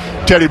Lock or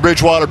Teddy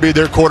Bridgewater be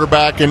their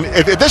quarterback. And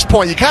at this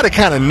point, you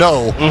kind of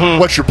know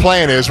what your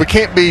plan is. We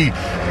can't be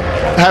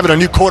having a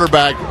new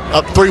quarterback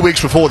up 3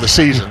 weeks before the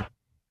season.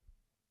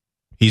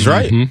 He's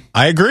right.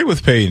 I agree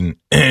with Peyton,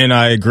 and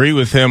I agree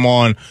with him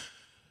on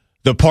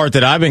the part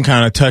that I've been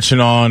kind of touching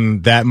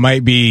on that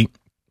might be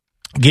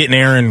getting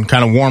Aaron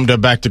kind of warmed up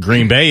back to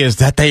Green Bay is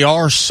that they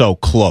are so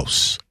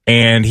close,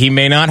 and he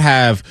may not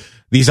have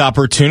these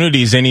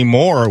opportunities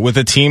anymore with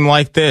a team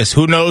like this.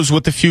 Who knows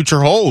what the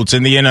future holds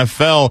in the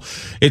NFL?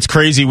 It's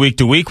crazy week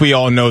to week. We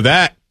all know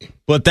that.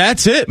 But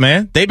that's it,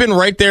 man. They've been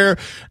right there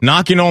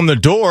knocking on the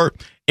door.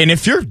 And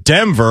if you're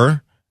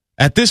Denver,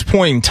 at this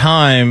point in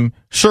time,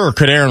 sure,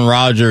 could Aaron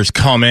Rodgers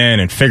come in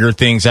and figure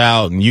things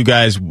out and you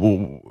guys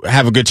will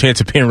have a good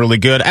chance of being really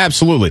good?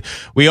 Absolutely.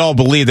 We all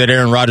believe that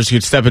Aaron Rodgers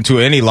could step into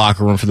any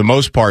locker room for the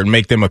most part and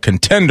make them a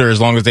contender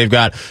as long as they've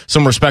got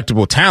some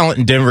respectable talent,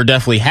 and Denver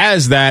definitely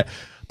has that.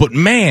 But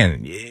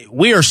man,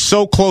 we are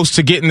so close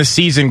to getting the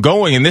season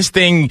going. And this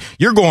thing,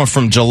 you're going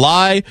from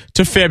July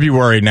to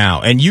February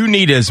now. And you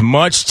need as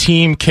much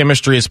team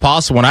chemistry as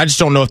possible. And I just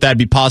don't know if that'd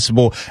be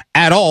possible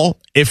at all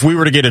if we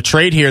were to get a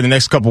trade here in the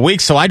next couple of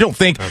weeks. So I don't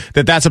think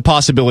that that's a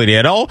possibility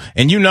at all.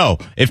 And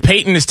if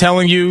Peyton is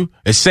telling you,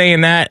 is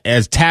saying that,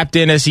 as tapped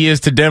in as he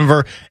is to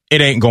Denver,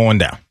 it ain't going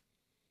down.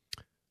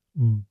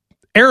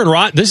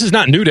 This is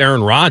not new to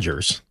Aaron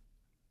Rodgers.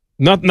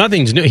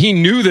 Nothing's new. He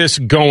knew this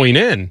going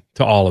in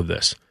to all of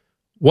this.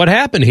 What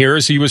happened here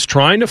is he was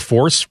trying to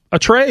force a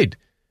trade,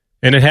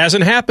 and it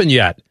hasn't happened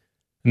yet.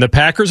 And the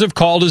Packers have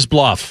called his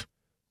bluff,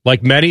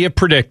 like many have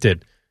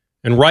predicted.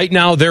 And right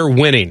now they're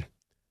winning.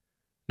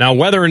 Now,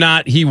 whether or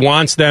not he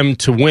wants them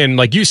to win,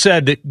 like you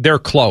said, that they're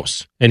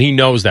close, and he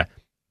knows that.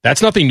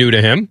 That's nothing new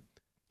to him.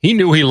 He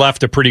knew he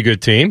left a pretty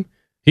good team.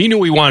 He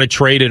knew he wanted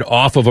traded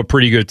off of a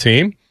pretty good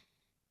team.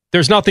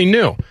 There's nothing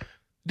new.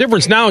 The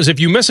difference now is if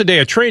you miss a day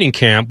of training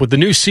camp with the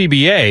new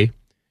CBA,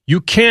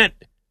 you can't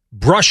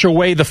brush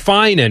away the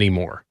fine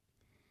anymore.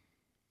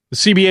 The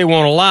CBA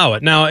won't allow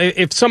it. Now,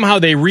 if somehow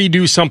they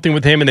redo something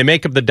with him and they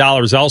make up the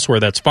dollars elsewhere,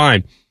 that's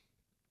fine.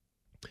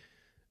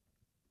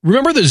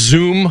 Remember the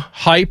Zoom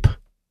hype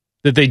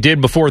that they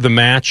did before the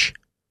match?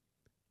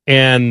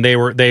 And they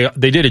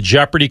did a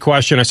Jeopardy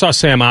question. I saw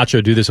Sam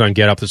Acho do this on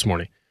Get Up this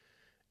morning.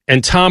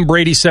 And Tom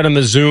Brady said on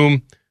the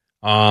Zoom,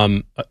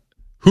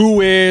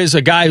 who is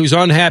a guy who's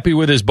unhappy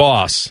with his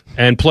boss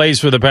and plays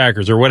for the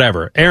Packers or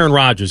whatever? Aaron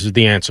Rodgers is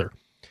the answer.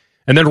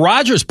 And then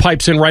Rodgers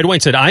pipes in right away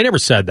and said, I never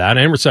said that.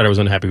 I never said I was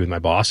unhappy with my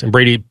boss. And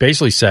Brady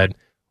basically said,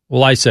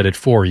 well, I said it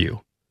for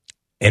you.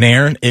 And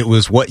Aaron, it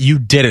was what you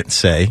didn't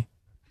say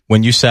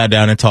when you sat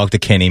down and talked to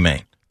Kenny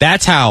Mayne.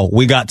 That's how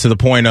we got to the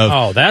point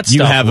of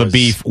you have a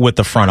beef with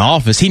the front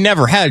office. He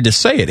never had to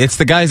say it. It's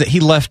the guys that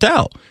he left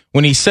out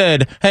when he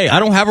said, hey, I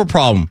don't have a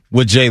problem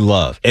with Jay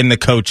Love and the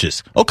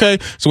coaches. Okay,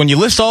 so when you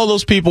list all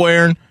those people,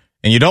 Aaron,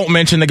 and you don't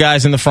mention the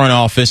guys in the front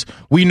office,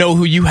 we know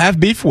who you have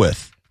beef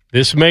with.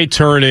 This may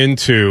turn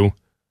into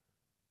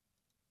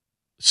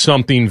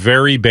something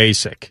very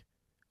basic,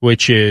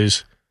 which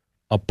is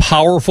a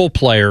powerful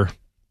player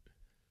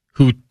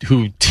who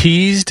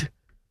teased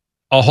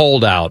a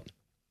holdout,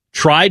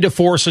 tried to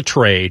force a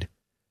trade,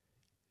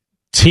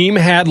 team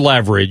had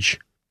leverage,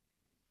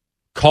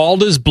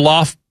 called his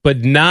bluff,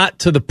 but not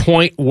to the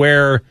point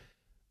where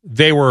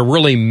they were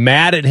really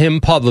mad at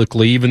him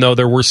publicly, even though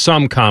there were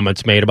some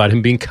comments made about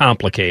him being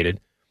complicated.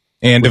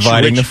 And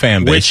dividing the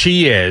fan base. Which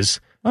he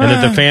is. And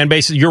that the fan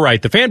base, you're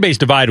right, the fan base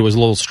divided was a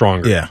little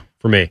stronger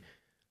for me.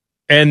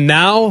 And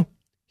now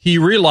he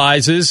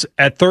realizes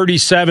at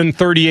 37,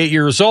 38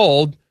 years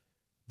old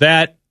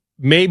that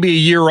maybe a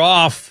year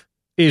off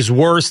is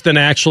worse than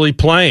actually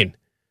playing.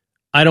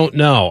 I don't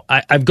know.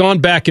 I've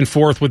gone back and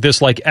forth with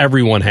this like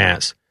everyone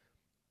has.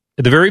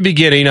 At the very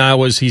beginning,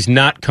 he's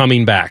not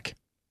coming back.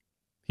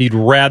 He'd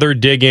rather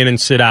dig in and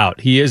sit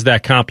out. He is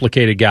that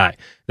complicated guy.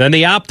 Then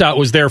the opt-out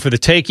was there for the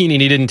taking,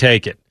 and he didn't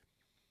take it.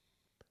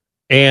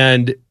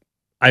 And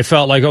I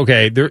felt like,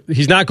 okay,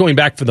 he's not going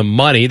back for the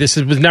money. This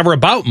was never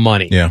about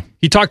money. Yeah.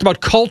 He talked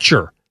about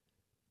culture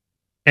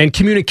and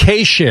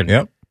communication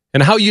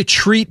and how you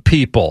treat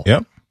people.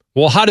 Yep.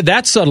 Well, how did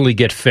that suddenly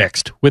get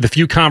fixed? With a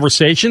few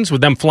conversations,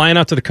 with them flying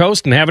out to the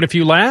coast and having a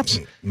few laughs?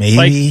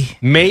 Maybe.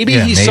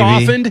 Maybe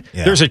softened.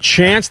 Yeah. There's a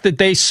chance that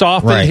they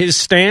softened his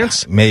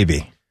stance.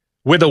 Maybe.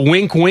 With a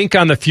wink, wink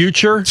on the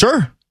future?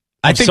 Sure.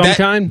 I think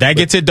that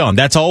gets it done.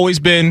 That's always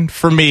been,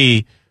 for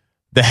me,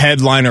 the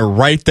headliner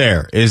right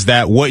there, is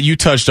that what you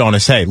touched on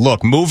is, hey,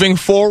 look, moving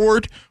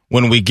forward,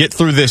 when we get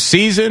through this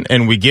season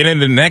and we get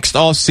into the next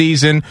off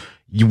season,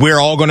 we're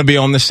all going to be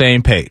on the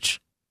same page.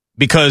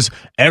 Because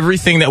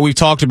everything that we've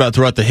talked about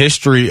throughout the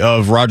history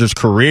of Rodgers'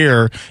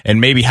 career and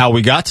maybe how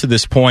we got to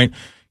this point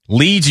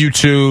leads you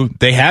to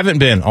they haven't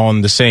been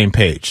on the same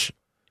page.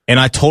 And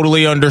I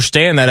totally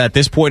understand that at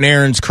this point in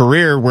Aaron's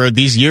career, where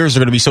these years are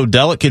going to be so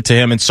delicate to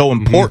him and so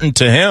important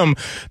to him,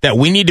 that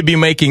we need to be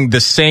making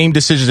the same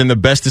decisions and the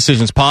best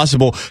decisions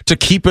possible to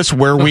keep us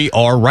where we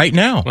are right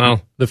now.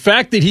 Well, the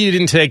fact that he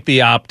didn't take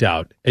the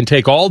opt-out and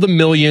take all the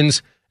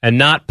millions and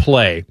not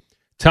play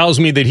tells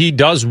me that he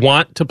does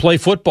want to play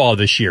football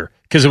this year,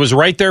 because it was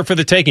right there for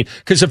the taking.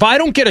 Because if I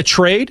don't get a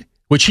trade,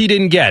 which he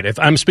didn't get, if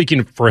I'm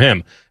speaking for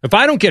him, if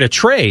I don't get a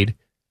trade,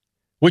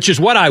 which is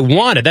what I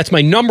wanted, that's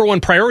my number one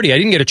priority. I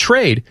didn't get a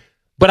trade,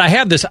 but I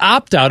have this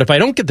opt-out. If I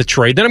don't get the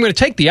trade, then I'm going to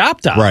take the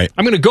opt-out. Right.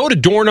 I'm going to go to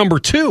door number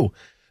 2.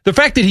 The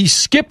fact that he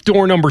skipped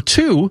door number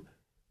 2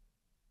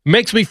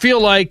 makes me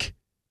feel like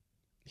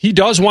he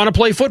does want to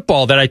play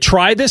football, that I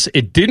tried this,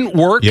 it didn't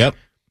work. Yep.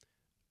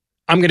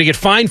 I'm going to get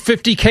fined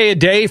 $50K a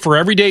day for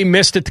every day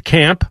missed at the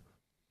camp.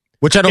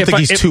 Which I don't think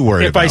he's too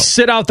worried about. If I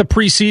sit out the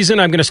preseason,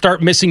 I'm going to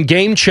start missing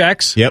game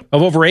checks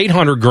of over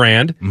 $800,000.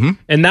 Mm-hmm.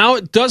 And now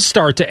it does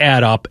start to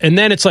add up. And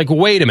then it's like,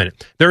 wait a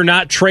minute, they're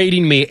not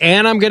trading me,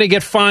 and I'm going to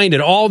get fined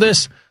and all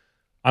this.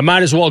 I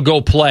might as well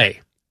go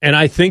play. And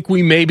I think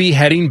we may be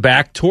heading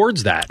back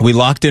towards that. We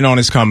locked in on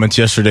his comments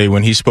yesterday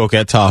when he spoke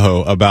at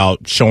Tahoe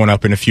about showing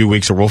up in a few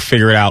weeks, or we'll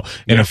figure it out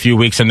in a few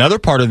weeks. Another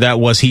part of that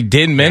was he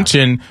did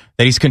mention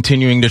that he's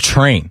continuing to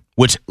train,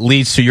 which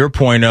leads to your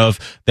point of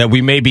that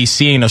we may be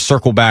seeing a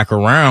circle back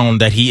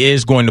around that he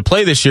is going to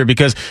play this year,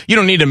 because you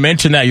don't need to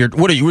mention that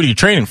what are you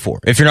training for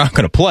if you're not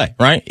going to play,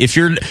 right? If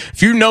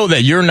you know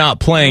that you're not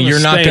playing, you're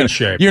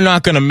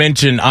not going to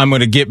mention I'm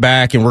going to get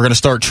back and we're going to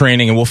start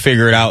training and we'll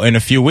figure it out in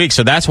a few weeks.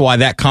 So that's why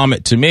that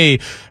comment to me,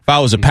 if I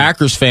was a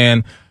Packers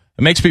fan,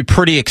 it makes me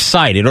pretty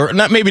excited, or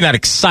maybe not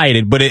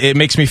excited, but it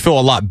makes me feel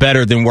a lot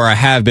better than where I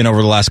have been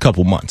over the last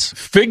couple months.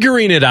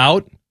 Figuring it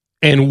out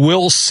and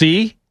we'll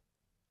see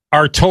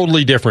are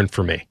totally different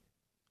for me.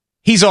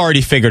 He's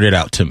already figured it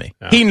out to me.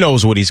 Yeah. He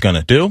knows what he's going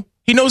to do.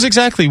 He knows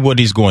exactly what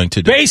he's going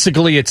to do.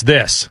 Basically, it's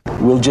this.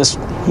 We'll just,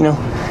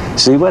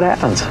 see what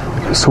happens.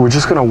 So we're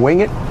just going to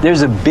wing it?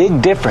 There's a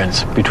big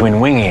difference between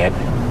winging it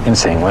and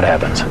seeing what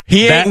happens.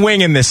 He ain't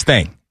winging this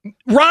thing.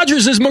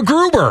 Rodgers is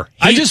MacGruber.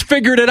 I just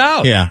figured it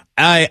out. Yeah,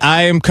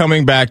 I am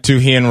coming back to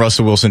he and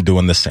Russell Wilson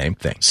doing the same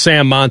thing.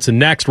 Sam Monson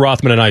next.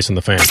 Rothman and Ice on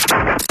the Fan.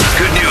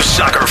 Good news,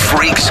 soccer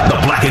freaks. The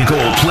Black and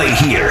Gold play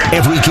here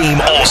every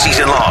game all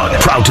season long.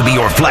 Proud to be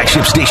your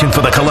flagship station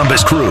for the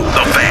Columbus Crew.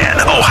 The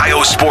Fan,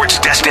 Ohio sports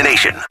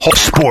destination.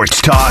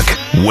 Sports talk,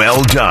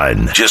 well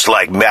done. Just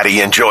like Matty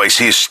enjoys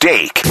his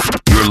steak.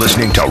 You're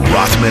listening to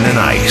Rothman and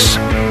Ice.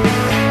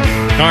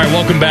 All right,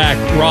 welcome back.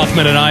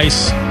 Rothman and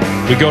Ice.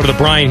 We go to the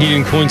Bryant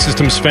Heating Cooling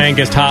Systems Fan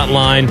Guest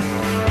Hotline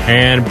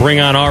and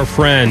bring on our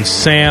friend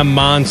Sam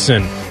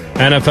Monson,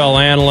 NFL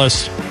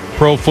analyst,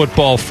 Pro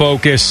Football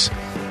Focus,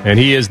 and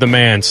he is the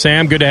man.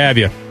 Sam, good to have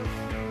you.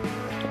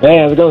 Hey,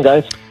 how's it going,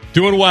 guys?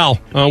 Doing well.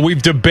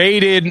 We've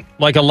debated,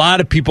 like a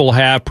lot of people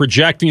have,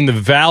 projecting the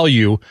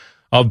value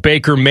of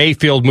Baker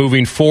Mayfield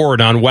moving forward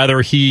on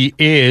whether he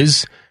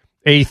is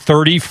a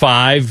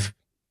 $35,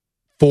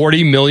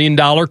 $40 million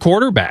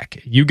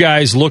quarterback. You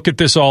guys look at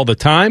this all the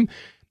time.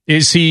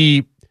 Is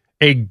he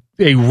a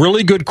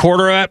really good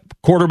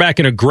quarterback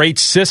in a great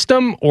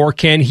system, or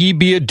can he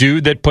be a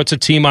dude that puts a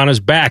team on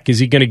his back? Is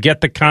he going to get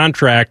the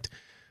contract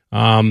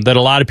that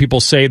a lot of people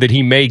say that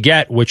he may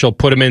get, which will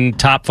put him in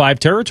top 5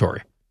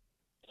 territory?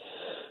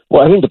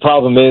 Well, I think the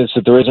problem is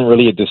that there isn't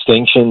really a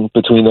distinction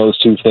between those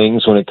two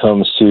things when it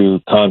comes to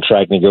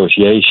contract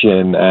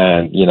negotiation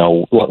and,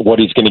 what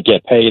he's going to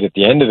get paid at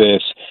the end of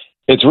this.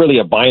 It's really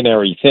a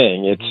binary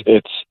thing.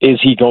 It's is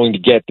he going to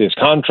get this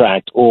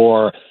contract,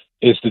 or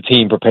is the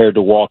team prepared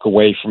to walk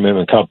away from him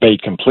and cut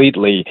bait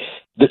completely?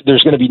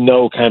 There's going to be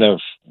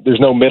there's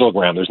no middle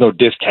ground. There's no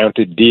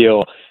discounted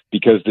deal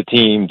because the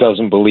team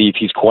doesn't believe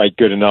he's quite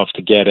good enough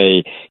to get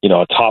a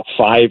top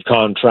 5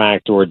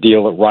 contract or a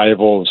deal that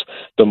rivals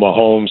the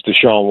Mahomes,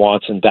 Deshaun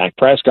Watson, Dak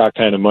Prescott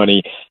kind of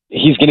money.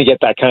 He's going to get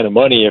that kind of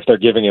money if they're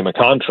giving him a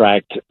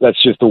contract.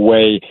 That's just the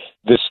way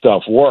this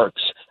stuff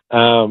works.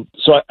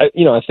 So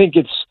I think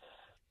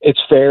it's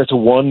fair to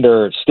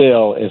wonder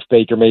still if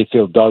Baker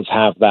Mayfield does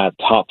have that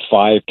top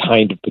 5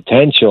 kind of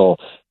potential,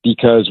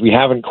 because we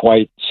haven't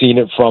quite seen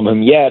it from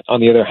him yet.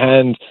 On the other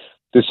hand,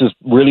 this is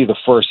really the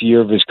first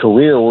year of his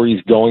career where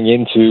he's going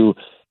into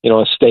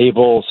a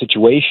stable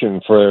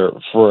situation for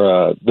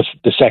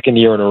the second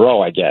year in a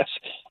row, I guess.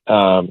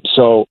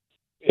 So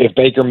if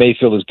Baker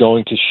Mayfield is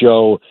going to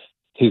show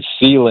his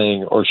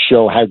ceiling or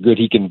show how good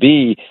he can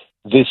be,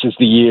 this is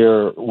the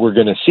year we're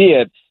going to see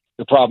it.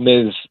 The problem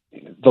is,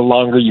 the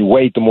longer you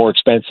wait, the more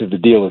expensive the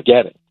deal is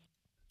getting.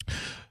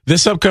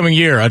 This upcoming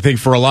year, I think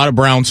for a lot of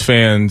Browns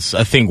fans,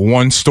 I think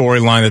one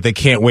storyline that they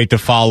can't wait to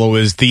follow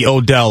is the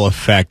Odell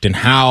effect and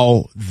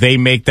how they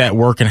make that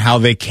work and how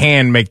they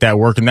can make that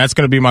work. And that's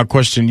going to be my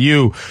question to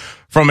you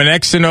from an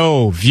X and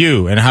O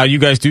view and how you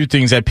guys do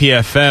things at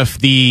PFF,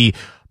 the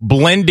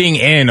blending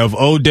in of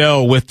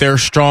Odell with their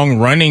strong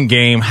running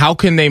game. How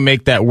can they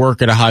make that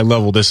work at a high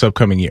level this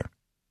upcoming year?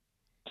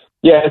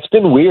 Yeah, it's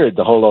been weird,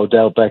 the whole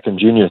Odell Beckham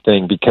Jr.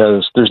 thing,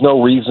 because there's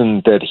no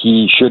reason that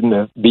he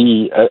shouldn't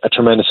be a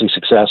tremendously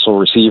successful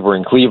receiver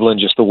in Cleveland,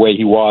 just the way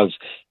he was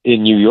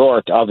in New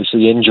York.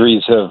 Obviously,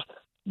 injuries have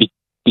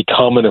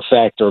become an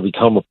effect or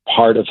become a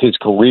part of his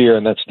career,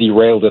 and that's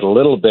derailed it a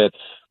little bit.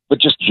 But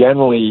just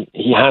generally,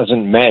 he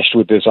hasn't meshed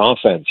with this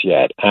offense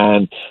yet.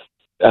 And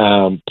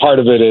part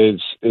of it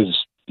is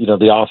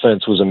the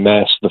offense was a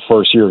mess the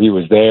first year he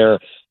was there,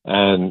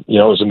 and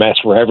it was a mess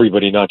for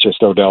everybody, not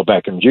just Odell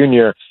Beckham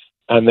Jr.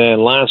 And then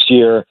last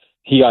year,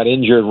 he got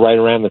injured right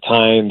around the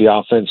time the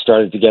offense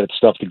started to get its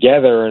stuff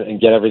together and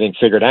get everything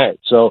figured out.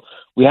 So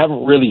we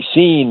haven't really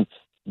seen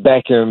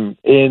Beckham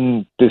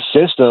in this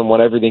system when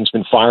everything's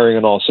been firing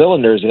on all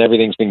cylinders and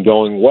everything's been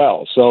going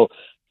well. So,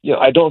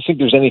 I don't think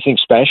there's anything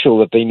special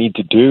that they need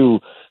to do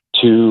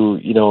to,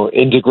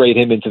 integrate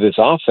him into this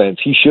offense.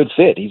 He should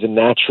fit. He's a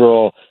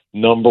natural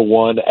number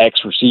 1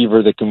 X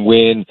receiver that can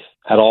win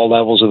at all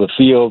levels of the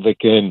field, that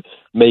can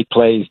make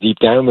plays deep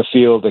down the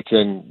field, that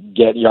can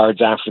get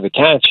yards after the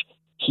catch.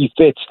 He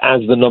fits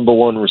as the number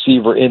 1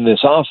 receiver in this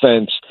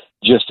offense,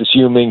 just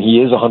assuming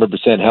he is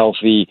 100%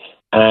 healthy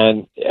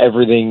and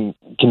everything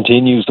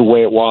continues the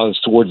way it was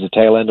towards the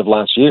tail end of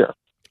last year.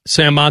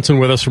 Sam Monson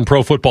with us from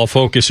Pro Football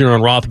Focus here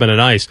on Rothman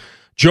and Ice.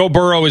 Joe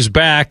Burrow is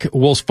back.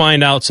 We'll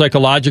find out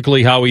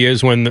psychologically how he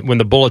is when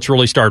the bullets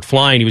really start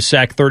flying. He was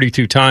sacked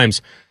 32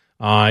 times.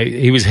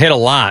 He was hit a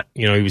lot.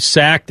 He was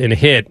sacked and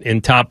hit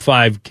in top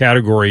 5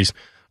 categories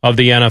of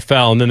the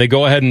NFL. And then they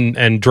go ahead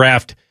and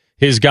draft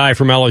his guy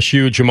from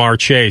LSU, Jamar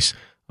Chase.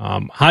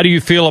 How do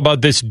you feel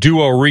about this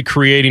duo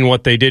recreating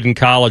what they did in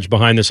college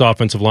behind this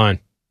offensive line?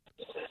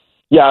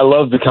 Yeah, I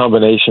love the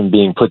combination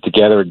being put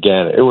together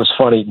again. It was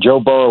funny. Joe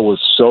Burrow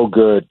was so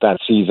good that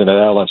season at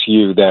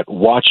LSU that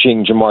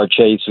watching Jamar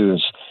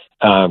Chase's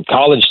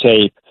college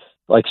tape,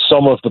 like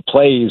some of the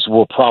plays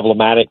were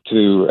problematic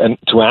to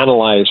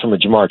analyze from a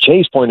Jamar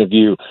Chase point of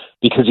view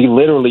because he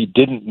literally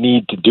didn't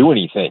need to do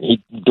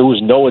anything. There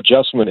was no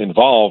adjustment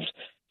involved.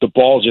 The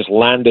ball just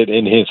landed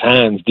in his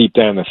hands deep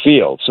down the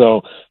field.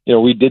 So,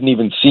 we didn't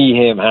even see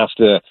him have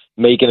to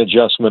make an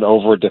adjustment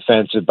over a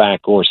defensive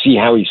back or see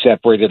how he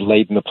separated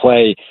late in the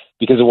play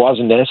because it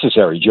wasn't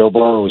necessary. Joe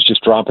Burrow was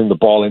just dropping the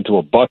ball into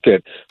a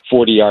bucket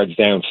 40 yards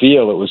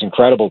downfield. It was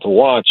incredible to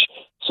watch.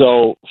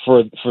 So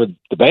for the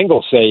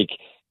Bengals' sake,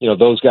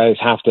 those guys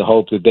have to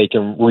hope that they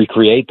can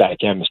recreate that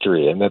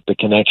chemistry and that the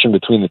connection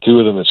between the two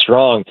of them is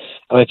strong.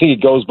 And I think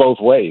it goes both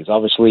ways.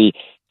 Obviously,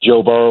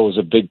 Joe Burrow was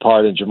a big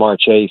part in Jamar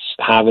Chase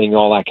having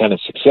all that kind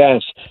of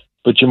success,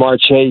 but Jamar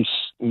Chase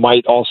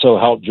might also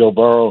help Joe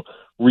Burrow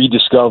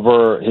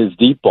rediscover his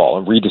deep ball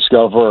and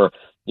rediscover,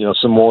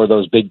 some more of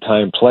those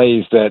big-time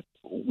plays that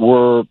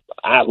were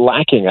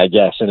lacking, I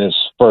guess, in his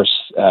first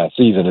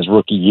season, his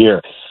rookie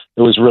year.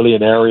 It was really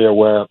an area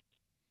where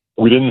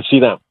we didn't see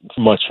that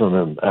much from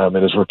him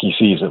in his rookie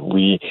season.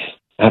 We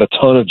had a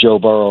ton of Joe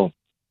Burrow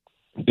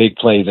big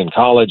plays in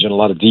college and a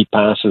lot of deep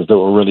passes that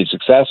were really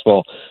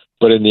successful.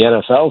 But in the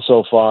NFL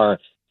so far,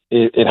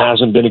 it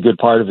hasn't been a good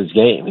part of his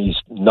game. He's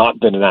not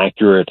been an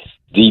accurate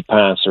deep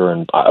passer,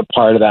 and a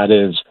part of that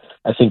is,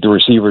 I think, the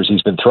receivers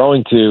he's been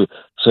throwing to.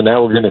 So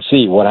now we're going to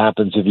see what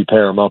happens if you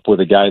pair him up with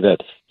a guy that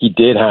he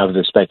did have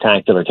the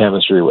spectacular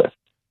chemistry with.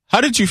 How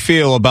did you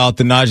feel about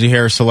the Najee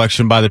Harris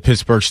selection by the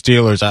Pittsburgh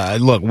Steelers?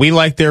 Look, we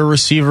like their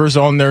receivers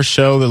on their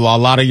show. There's a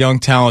lot of young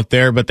talent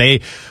there, but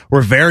they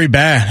were very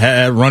bad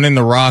at running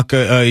the rock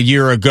a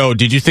year ago.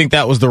 Did you think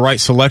that was the right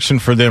selection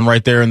for them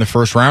right there in the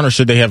first round, or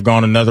should they have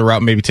gone another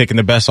route, maybe taking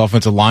the best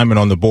offensive lineman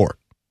on the board?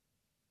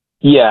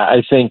 Yeah,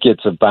 I think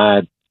it's a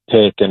bad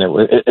pick, and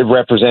it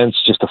represents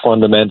just a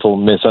fundamental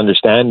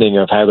misunderstanding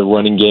of how the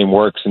running game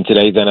works in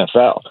today's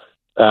NFL.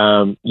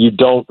 An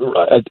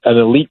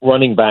elite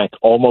running back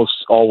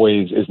almost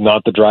always is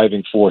not the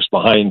driving force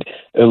behind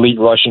elite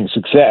rushing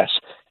success.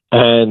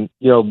 And,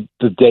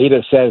 the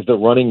data says that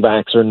running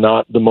backs are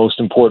not the most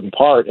important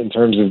part in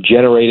terms of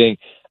generating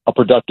a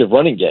productive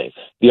running game.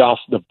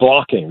 The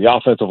blocking, the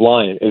offensive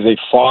line is a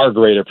far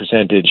greater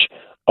percentage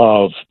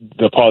of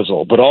the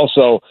puzzle, but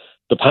also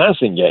the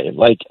passing game,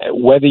 like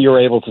whether you're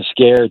able to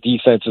scare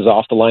defenses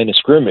off the line of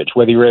scrimmage,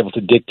 whether you're able to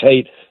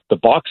dictate the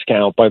box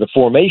count by the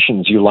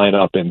formations you line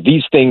up in.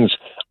 These things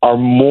are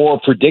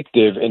more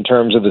predictive in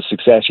terms of the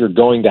success you're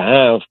going to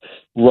have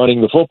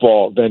running the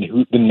football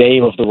than the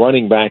name of the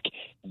running back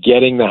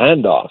getting the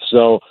handoff.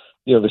 So,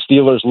 the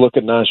Steelers look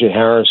at Najee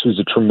Harris, who's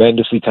a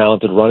tremendously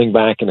talented running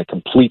back and a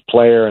complete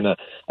player and a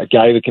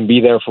guy that can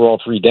be there for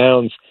all 3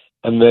 downs,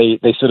 and they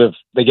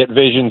get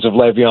visions of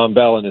Le'Veon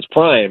Bell in his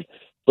prime.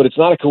 But it's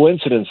not a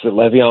coincidence that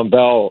Le'Veon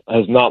Bell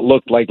has not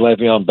looked like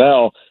Le'Veon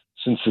Bell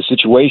since the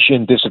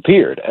situation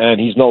disappeared, and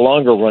he's no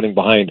longer running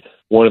behind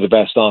one of the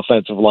best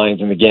offensive lines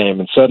in the game.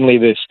 And suddenly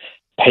this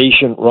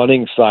patient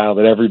running style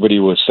that everybody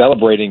was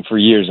celebrating for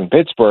years in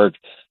Pittsburgh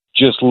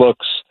just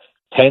looks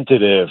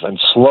tentative and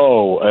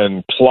slow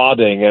and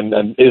plodding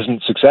and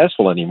isn't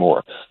successful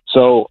anymore.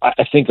 So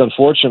I think,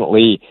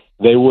 unfortunately,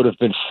 they would have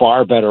been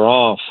far better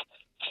off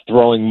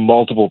throwing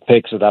multiple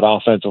picks at that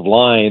offensive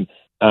line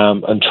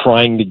and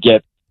trying to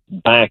get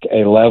back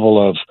a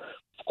level of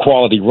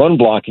quality run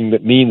blocking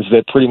that means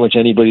that pretty much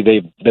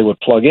anybody they would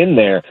plug in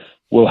there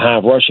will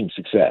have rushing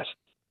success.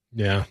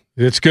 Yeah,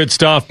 it's good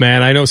stuff,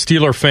 man. I know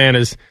Steeler fan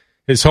is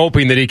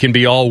hoping that he can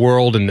be all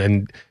world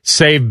and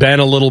save Ben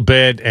a little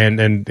bit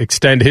and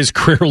extend his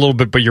career a little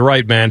bit. But you're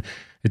right, man.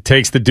 It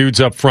takes the dudes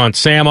up front.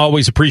 Sam,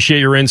 always appreciate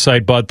your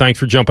insight, bud. Thanks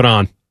for jumping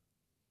on.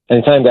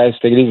 Anytime, guys.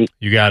 Take it easy.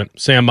 You got it.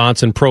 Sam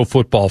Monson, Pro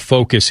Football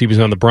Focus. He was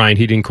on the Bryant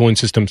Heating and Cooling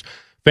Systems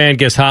Fan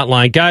Guest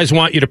Hotline. Guys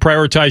want you to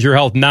prioritize your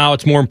health now.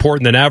 It's more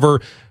important than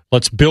ever.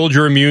 Let's build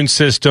your immune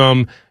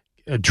system,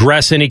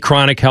 address any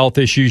chronic health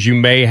issues you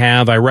may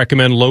have. I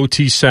recommend Low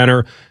T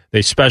Center.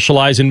 They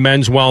specialize in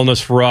men's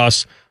wellness for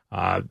us.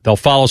 They'll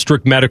follow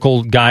strict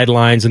medical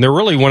guidelines, and they're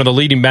really one of the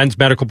leading men's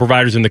medical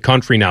providers in the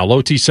country now.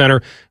 Low T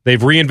Center, they've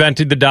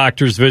reinvented the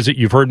doctor's visit.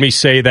 You've heard me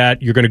say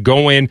that. You're going to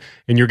go in,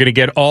 and you're going to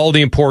get all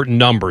the important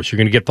numbers. You're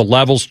going to get the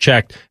levels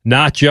checked,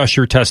 not just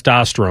your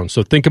testosterone.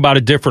 So think about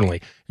it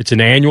differently. It's an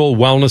annual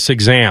wellness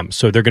exam.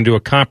 So they're going to do a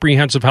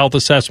comprehensive health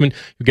assessment.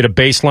 You get a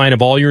baseline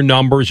of all your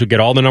numbers. You'll get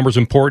all the numbers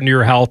important to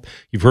your health.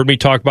 You've heard me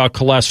talk about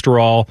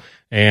cholesterol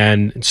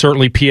and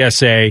certainly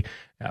PSA.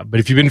 But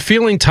if you've been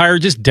feeling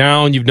tired, just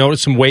down, you've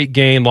noticed some weight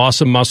gain,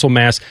 loss of muscle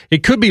mass,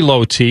 it could be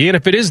low T. And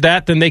if it is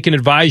that, then they can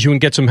advise you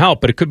and get some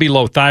help. But it could be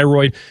low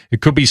thyroid.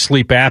 It could be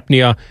sleep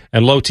apnea.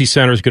 And Low T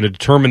Center is going to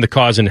determine the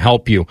cause and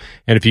help you.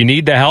 And if you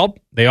need the help,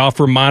 they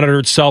offer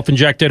monitored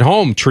self-injected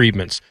home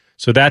treatments.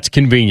 So that's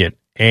convenient.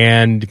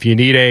 And if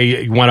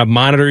you want to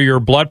monitor your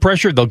blood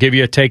pressure, they'll give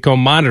you a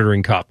take-home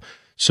monitoring cup.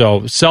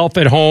 So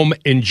self-at-home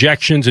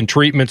injections and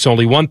treatments,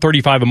 only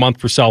 $135 a month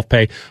for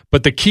self-pay.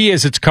 But the key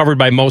is it's covered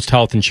by most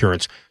health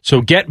insurance. So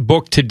get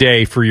booked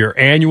today for your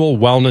annual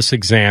wellness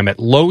exam at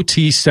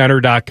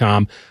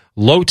lowtcenter.com.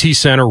 Low T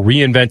Center,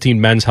 reinventing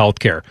men's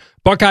healthcare.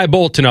 Buckeye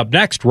Bulletin up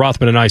next.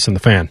 Rothman and Ice on the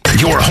Fan.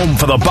 You're home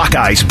for the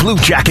Buckeyes, Blue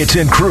Jackets,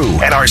 and crew,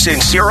 and our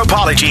sincere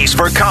apologies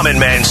for common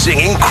men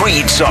singing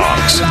Creed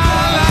songs.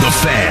 The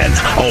Fan,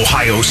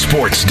 Ohio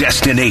sports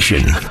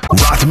destination.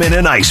 Rothman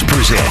and Ice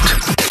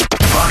present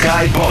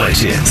Buckeye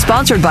Bulletin.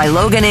 Sponsored by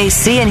Logan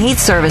AC and Heat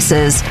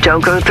Services.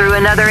 Don't go through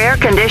another air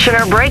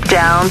conditioner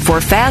breakdown. For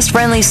fast,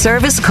 friendly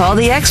service, call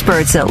the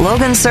experts at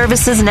Logan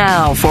Services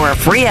now for a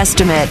free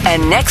estimate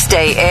and next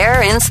day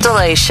air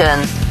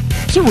installation.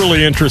 It's a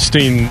really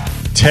interesting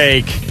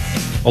take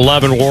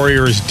 11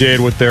 Warriors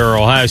did with their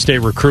Ohio State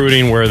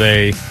recruiting, where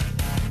they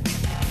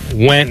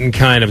went and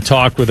kind of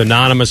talked with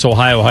anonymous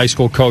Ohio high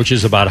school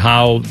coaches about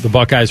how the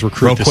Buckeyes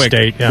recruit the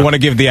state. I want to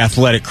give the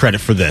Athletic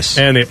credit for this.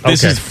 And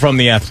This is from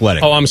the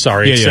Athletic. Oh, I'm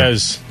sorry. It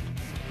says...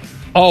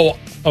 Oh,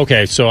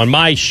 okay. So on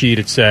my sheet,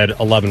 it said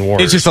 11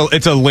 Warriors.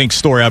 It's a linked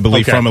story, I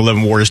believe, from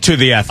 11 Warriors to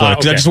the Athletic.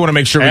 Okay. I just want to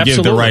make sure we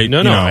give the right...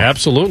 No,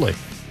 absolutely.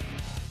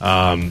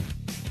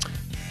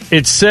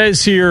 It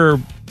says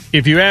here,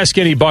 if you ask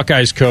any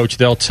Buckeyes coach,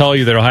 they'll tell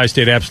you that Ohio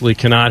State absolutely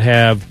cannot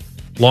have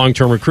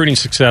long-term recruiting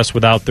success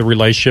without the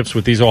relationships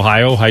with these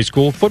Ohio high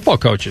school football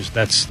coaches.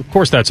 Of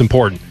course, that's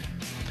important.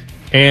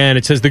 And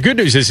it says the good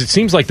news is it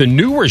seems like the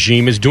new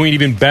regime is doing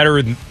even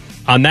better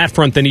on that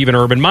front than even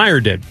Urban Meyer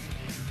did.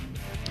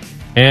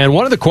 And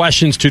one of the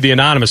questions to the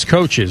anonymous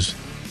coaches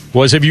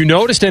was, have you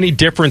noticed any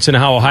difference in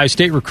how Ohio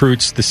State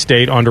recruits the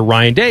state under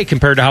Ryan Day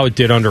compared to how it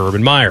did under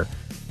Urban Meyer?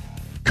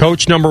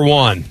 Coach number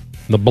one,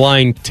 the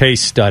blind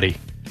taste study.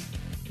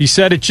 He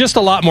said it's just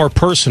a lot more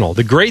personal.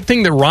 The great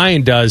thing that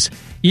Ryan does,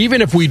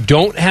 even if we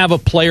don't have a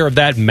player of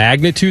that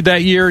magnitude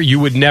that year, you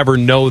would never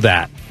know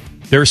that.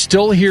 They're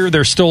still here.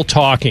 They're still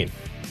talking.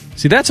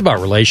 See, that's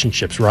about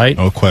relationships, right?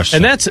 No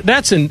question. And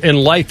that's in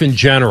life in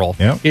general.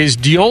 Yep.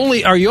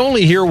 Are you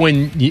only here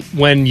when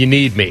you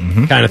need me,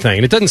 kind of thing?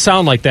 And it doesn't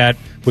sound like that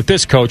with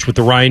this coach, with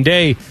the Ryan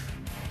Day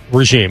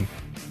regime.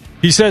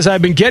 He says,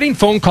 I've been getting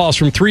phone calls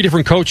from 3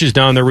 different coaches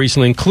down there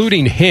recently,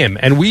 including him,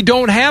 and we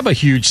don't have a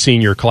huge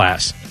senior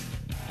class.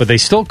 But they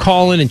still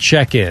call in and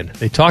check in.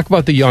 They talk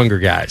about the younger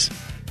guys.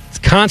 It's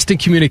constant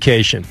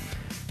communication.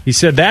 He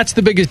said, that's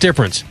the biggest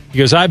difference. He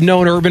goes, I've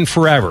known Urban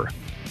forever.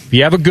 If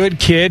you have a good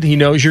kid, he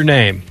knows your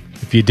name.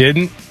 If you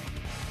didn't,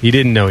 he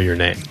didn't know your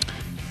name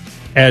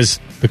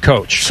as the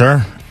coach.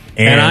 Sure.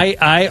 And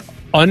I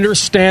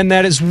understand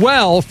that as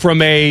well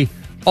from a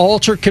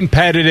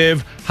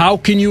ultra-competitive, how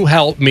can you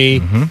help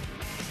me?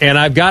 And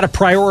I've got to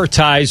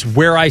prioritize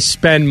where I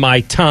spend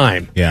my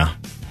time. Yeah.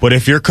 But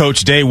if you're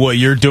Coach Day, what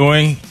you're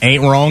doing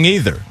ain't wrong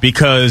either.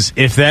 Because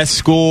if that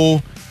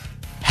school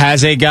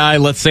has a guy,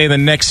 let's say the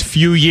next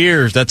few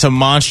years, that's a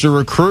monster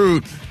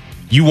recruit,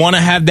 you want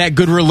to have that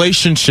good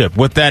relationship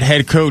with that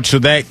head coach so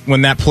that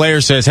when that player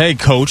says, hey,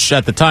 coach,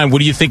 at the time, what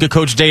do you think of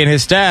Coach Day and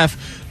his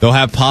staff? They'll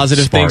have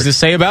positive things to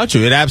say about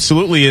you. It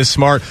absolutely is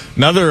smart.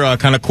 Another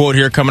kind of quote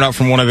here coming out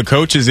from one of the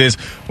coaches is,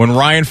 when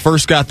Ryan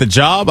first got the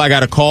job, I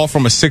got a call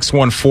from a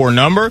 614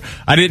 number.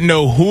 I didn't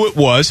know who it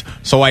was,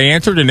 so I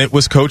answered, and it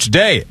was Coach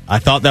Day. I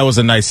thought that was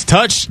a nice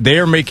touch.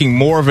 They're making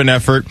more of an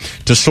effort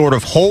to sort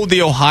of hold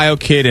the Ohio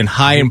kid in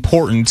high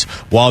importance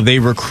while they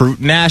recruit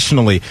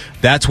nationally.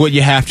 That's what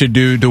you have to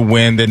do to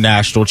win the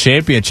national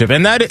championship.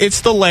 And that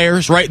it's the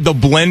layers, right? The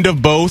blend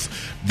of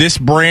both. This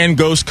brand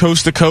goes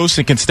coast to coast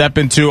and can step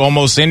into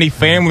almost any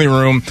family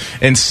room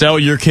and sell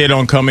your kid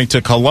on coming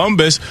to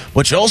Columbus,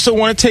 but you also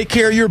want to take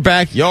care of your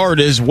backyard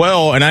as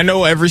well. And I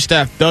know every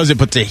staff does it,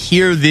 but to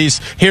hear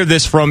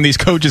this from these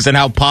coaches and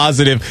how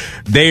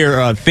positive they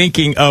are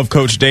thinking of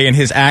Coach Day and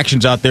his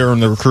actions out there on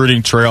the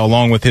recruiting trail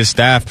along with his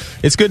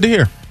staff, it's good to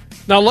hear.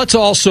 Now, let's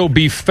also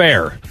be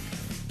fair.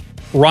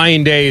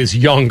 Ryan Day is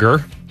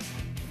younger.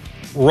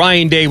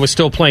 Ryan Day was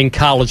still playing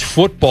college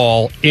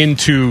football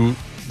into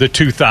the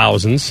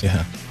 2000s.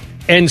 Yeah.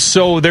 And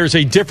so there's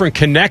a different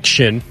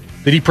connection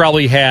that he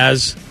probably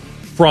has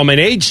from an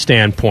age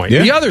standpoint.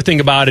 Yeah. The other thing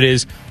about it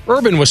is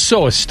Urban was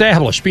so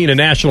established being a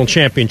national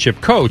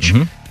championship coach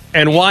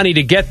and wanting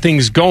to get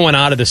things going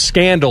out of the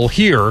scandal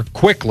here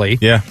quickly.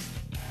 Yeah.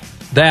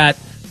 That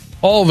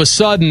all of a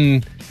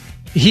sudden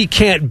he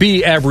can't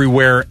be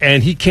everywhere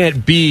and he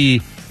can't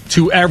be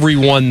to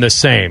everyone the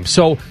same.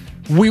 So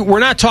we're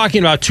not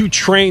talking about two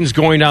trains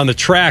going down the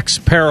tracks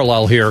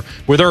parallel here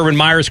with Urban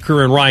Meyer's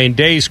career and Ryan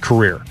Day's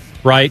career,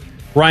 right?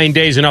 Ryan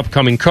Day's an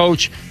upcoming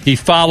coach. He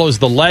follows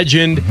the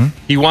legend.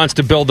 He wants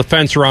to build the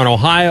fence around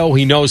Ohio.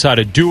 He knows how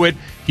to do it.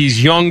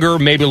 He's younger,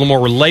 maybe a little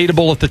more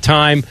relatable at the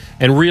time,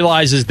 and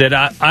realizes that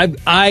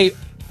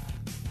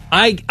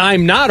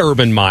I'm not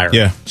Urban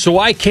Meyer, so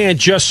I can't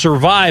just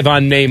survive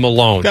on name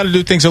alone. Got to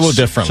do things a little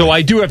differently. So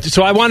I do have to.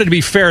 So I wanted to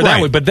be fair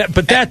that way, but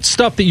that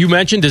stuff that you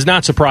mentioned does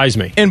not surprise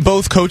me. And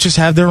both coaches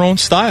have their own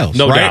styles,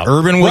 no doubt.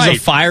 Urban was a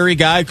fiery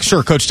guy.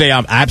 Sure, Coach Day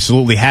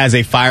absolutely has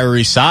a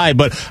fiery side,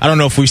 but I don't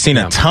know if we've seen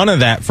a ton of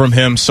that from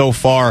him so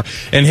far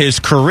in his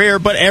career.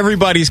 But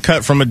everybody's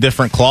cut from a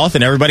different cloth,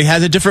 and everybody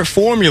has a different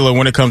formula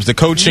when it comes to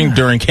coaching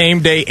during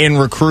game day and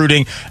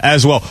recruiting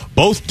as well.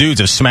 Both dudes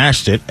have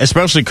smashed it,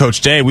 especially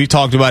Coach Day. We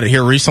talked about it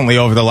here recently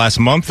over the last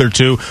month or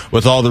two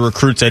with all the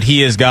recruits that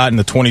he has got in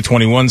the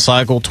 2021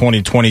 cycle,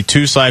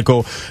 2022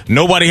 cycle.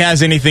 Nobody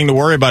has anything to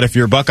worry about if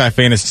you're a Buckeye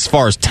fan as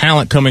far as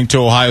talent coming to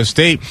Ohio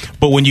State.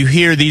 But when you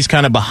hear these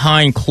kind of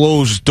behind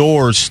closed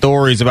doors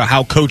stories about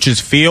how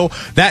coaches feel,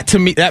 that to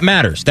me, that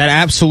matters. That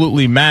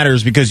absolutely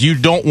matters, because you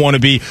don't want to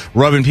be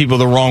rubbing people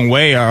the wrong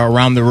way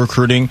around the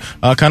recruiting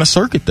kind of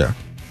circuit there.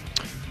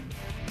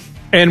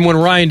 And when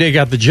Ryan Day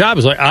got the job,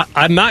 it was like,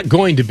 I'm not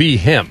going to be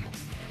him.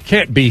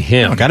 Can't be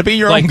him. Got to be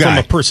your own guy.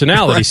 From a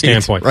personality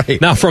standpoint.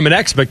 Right. Now, from an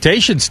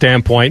expectation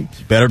standpoint,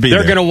 they're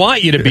going to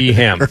want you to be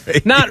him.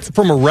 Not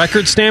from a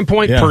record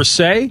standpoint per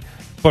se,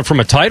 but from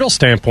a title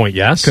standpoint,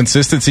 yes.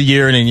 Consistency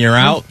year in and year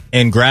out,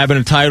 and grabbing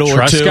a title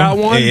Trust or two. Got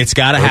one. It's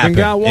got to happen.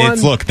 Got one.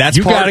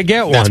 You got to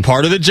get one. That's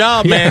part of the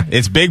job, man.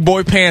 It's big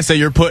boy pants that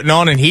you're putting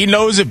on, and he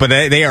knows it, but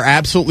they are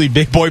absolutely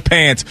big boy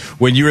pants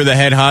when you were the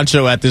head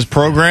honcho at this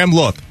program.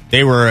 Look,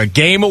 they were a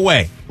game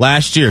away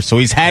last year, so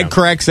he's had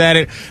cracks at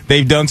it.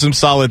 They've done some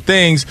solid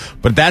things,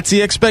 but that's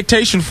the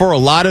expectation for a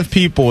lot of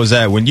people, is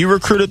that when you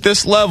recruit at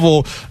this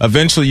level,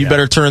 eventually you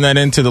better turn that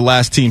into the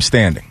last team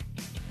standing.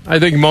 I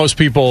think most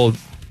people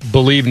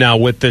believe now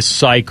with this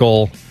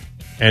cycle,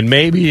 and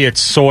maybe it's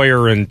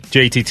Sawyer and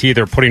JTT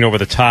they're putting over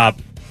the top,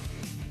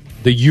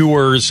 the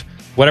Ewers,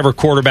 whatever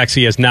quarterbacks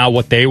he has now,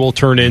 what they will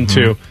turn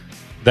into,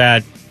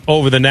 that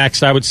over the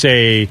next, I would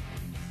say,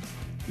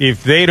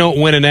 if they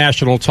don't win a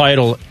national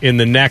title in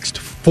the next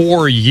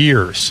 4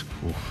 years,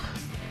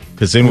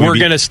 because then we're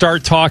going to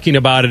start talking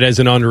about it as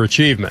an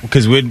underachievement.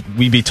 Because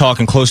we'd be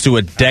talking close to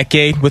a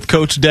decade with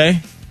Coach Day,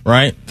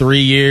 right? 3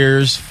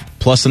 years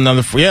plus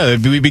another.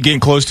 We'd be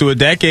getting close to a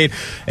decade,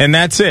 and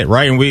that's it,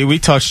 right? And we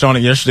touched on it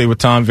yesterday with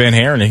Tom Van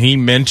Haren, and he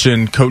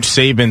mentioned Coach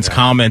Saban's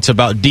comments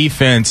about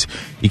defense.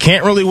 You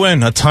can't really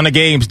win a ton of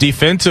games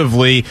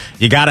defensively.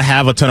 You got to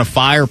have a ton of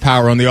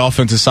firepower on the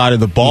offensive side of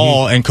the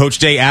ball, and Coach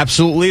Day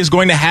absolutely is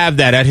going to have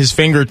that at his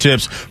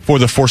fingertips for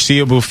the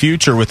foreseeable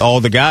future with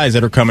all the guys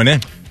that are coming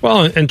in.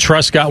 Well, and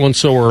Truss got one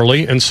so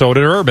early, and so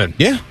did Urban.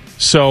 Yeah.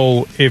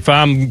 So if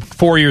I'm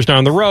 4 years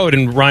down the road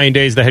and Ryan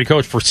Day's the head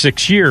coach for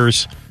 6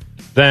 years,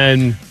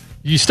 then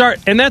you start,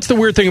 and that's the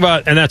weird thing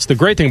about, and that's the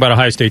great thing about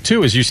Ohio State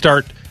too, is you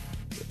start,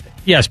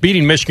 yes,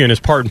 beating Michigan is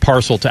part and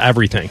parcel to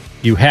everything.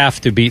 You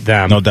have to beat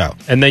them. No doubt.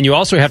 And then you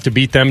also have to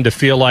beat them to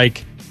feel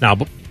like, now,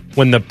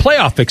 when the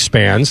playoff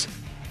expands,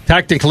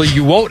 technically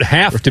you won't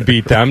have to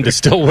beat them to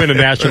still win a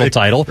national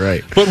title.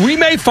 Right. But we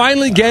may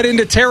finally get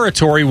into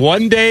territory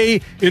one day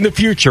in the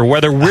future,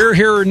 whether we're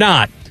here or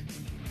not,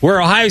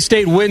 where Ohio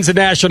State wins a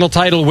national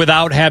title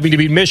without having to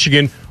beat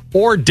Michigan,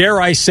 or dare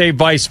I say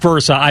vice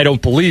versa. I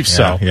don't believe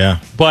so.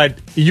 Yeah. But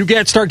you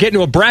start getting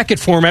to a bracket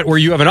format where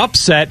you have an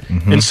upset,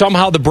 and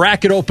somehow the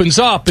bracket opens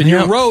up, and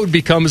your road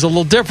becomes a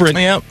little different.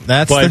 Yep,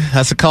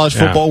 that's the college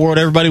football world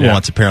everybody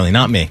wants, apparently,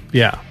 not me.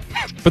 Yeah.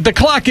 But the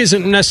clock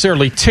isn't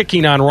necessarily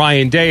ticking on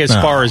Ryan Day as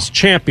far as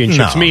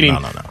championships, meaning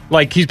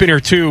like he's been here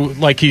too,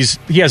 like he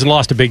hasn't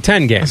lost a Big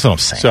Ten game. That's what I'm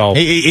saying. So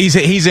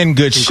he's in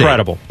good shape.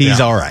 Incredible. He's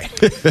all right.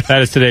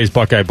 That is today's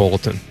Buckeye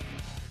Bulletin.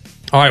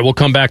 All right, we'll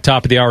come back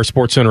top of the hour,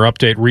 Sports Center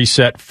update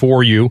reset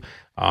for you.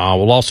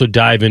 We'll also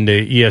dive into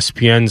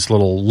ESPN's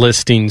little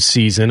listing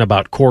season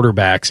about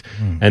quarterbacks,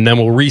 and then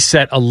we'll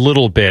reset a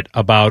little bit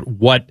about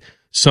what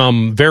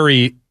some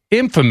very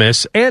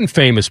infamous and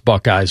famous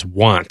Buckeyes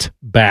want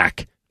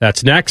back.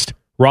 That's next.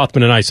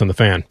 Rothman and Ice on the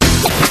Fan.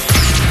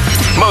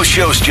 Most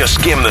shows just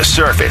skim the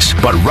surface,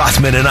 but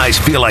Rothman and Ice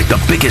feel like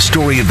the biggest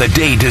story of the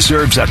day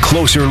deserves a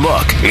closer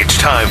look. It's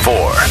time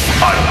for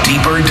A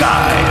Deeper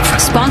Dive.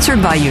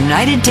 Sponsored by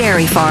United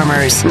Dairy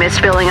Farmers. Miss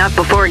filling up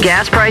before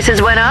gas prices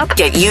went up?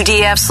 Get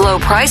UDF's low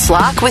price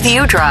lock with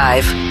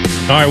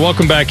UDrive. All right,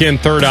 welcome back in.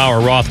 Third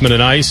hour, Rothman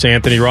and Ice.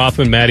 Anthony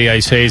Rothman, Matty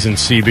Ice Hayes, and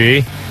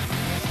CB.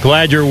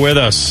 Glad you're with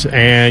us.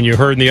 And you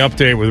heard in the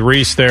update with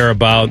Reese there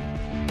about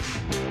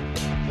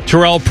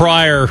Terrell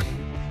Pryor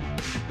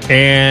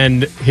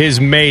and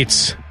his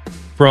mates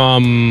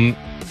from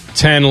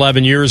 10,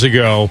 11 years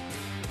ago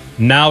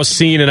now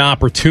seeing an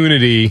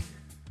opportunity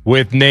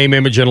with name,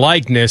 image, and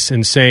likeness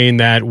and saying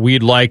that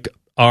we'd like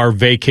our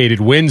vacated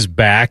wins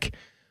back.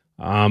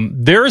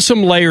 There are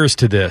some layers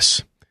to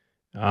this.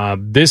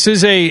 This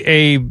is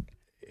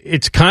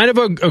it's kind of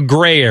a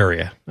gray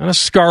area, not a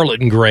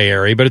scarlet and gray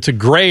area, but it's a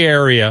gray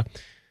area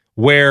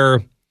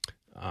where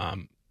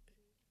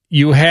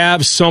you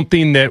have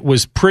something that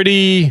was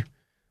pretty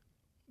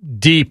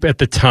deep at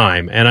the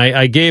time, and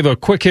I gave a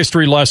quick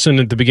history lesson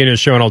at the beginning of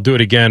the show, and I'll do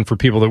it again for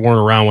people that weren't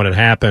around when it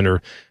happened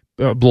or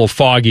a little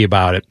foggy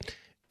about it.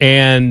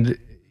 And,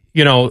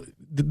 you know,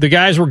 the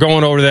guys were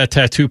going over to that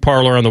tattoo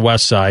parlor on the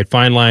west side,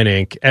 Fine Line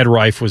Inc. Ed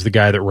Reif was the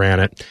guy that ran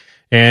it,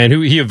 and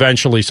he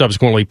eventually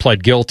subsequently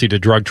pled guilty to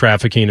drug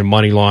trafficking and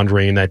money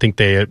laundering. I think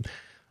they had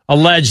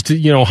alleged,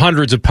 you know,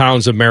 hundreds of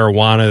pounds of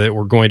marijuana that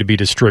were going to be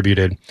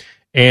distributed.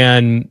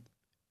 And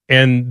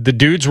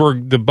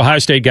the Ohio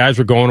State guys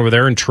were going over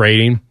there and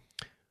trading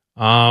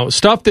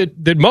stuff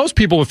that most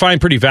people would find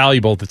pretty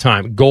valuable at the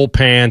time. Gold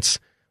pants,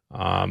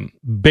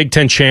 Big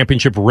Ten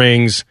championship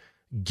rings,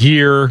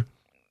 gear,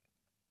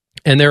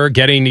 and they were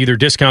getting either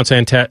discounts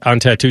on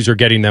tattoos or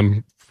getting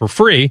them for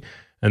free,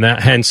 and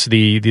that hence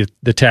the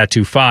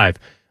Tattoo 5.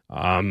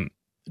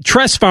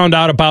 Tress found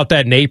out about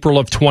that in April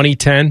of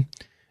 2010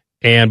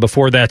 and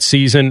before that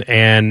season,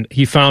 and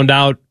he found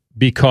out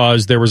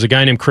because there was a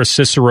guy named Chris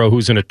Cicero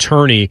who's an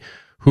attorney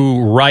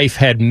who Reif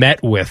had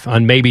met with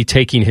on maybe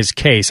taking his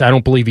case. I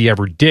don't believe he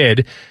ever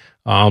did,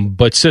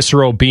 but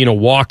Cicero, being a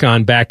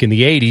walk-on back in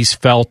the 80s,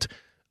 felt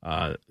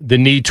the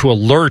need to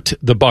alert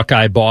the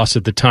Buckeye boss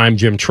at the time,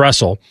 Jim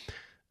Tressel.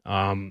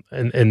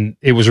 And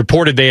it was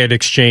reported they had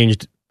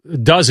exchanged a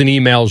dozen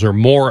emails or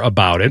more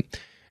about it.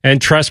 And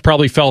Tress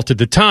probably felt at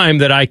the time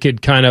that I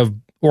could kind of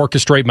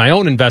orchestrate my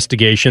own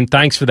investigation.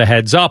 Thanks for the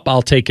heads up.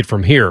 I'll take it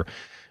from here.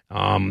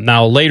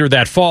 Now, later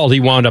that fall, he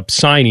wound up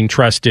signing,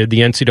 Tress did, the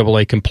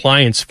NCAA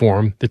compliance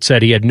form that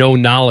said he had no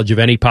knowledge of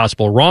any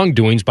possible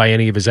wrongdoings by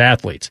any of his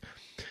athletes.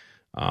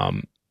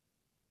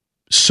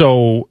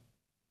 So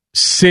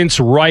since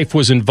Reif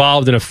was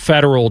involved in a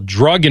federal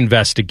drug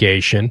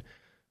investigation,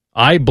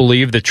 I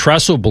believe that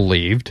Tressel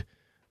believed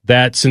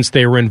that since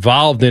they were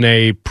involved in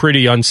a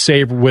pretty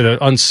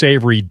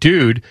unsavory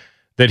dude,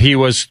 that he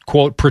was,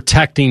 quote,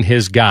 protecting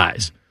his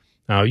guys.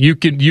 Now, you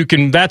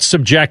can. That's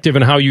subjective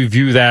in how you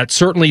view that.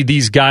 Certainly,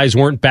 these guys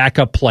weren't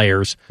backup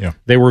players. Yeah.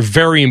 They were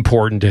very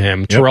important to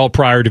him. Yep. Terrell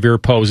Pryor, DeVere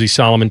Posey,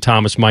 Solomon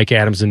Thomas, Mike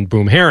Adams, and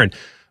Boom Herron.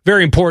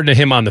 Very important to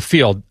him on the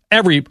field.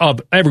 Every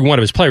one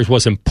of his players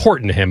was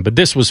important to him, but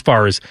this was as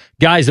far as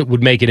guys that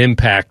would make an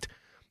impact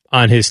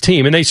on his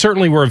team. And they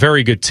certainly were a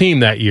very good team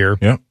that year.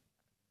 Yeah.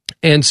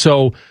 And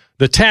so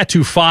the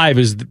Tattoo 5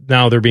 is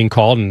now they're being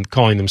called and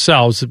calling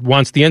themselves,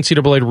 wants the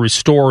NCAA to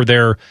restore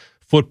their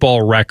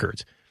football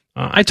records.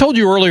 I told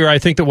you earlier, I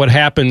think that what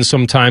happens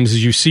sometimes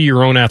is you see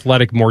your own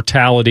athletic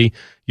mortality.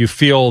 You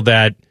feel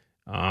that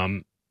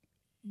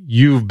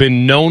you've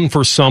been known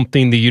for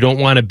something that you don't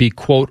want to be,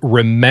 quote,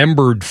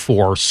 remembered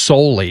for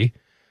solely.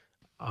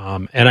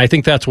 And I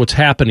think that's what's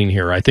happening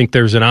here. I think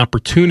there's an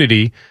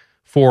opportunity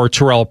for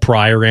Terrell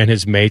Pryor and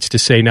his mates to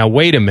say, now,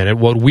 wait a minute,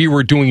 what we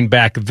were doing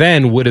back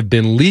then would have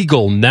been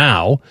legal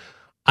now.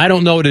 I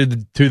don't know to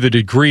the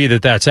degree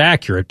that that's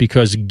accurate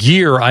because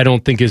gear, I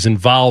don't think, is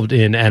involved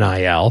in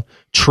NIL,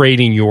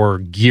 trading your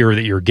gear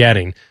that you're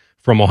getting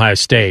from Ohio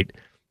State.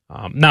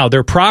 Now,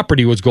 their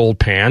property was gold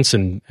pants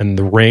and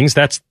the rings.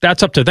 That's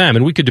up to them,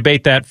 and we could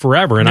debate that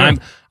forever. And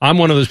yeah. I'm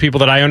one of those people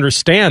that I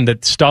understand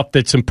that stuff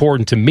that's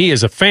important to me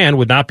as a fan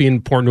would not be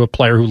important to a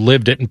player who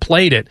lived it and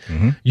played it.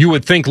 Mm-hmm. You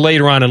would think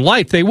later on in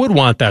life they would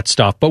want that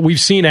stuff, but we've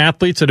seen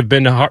athletes that have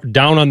been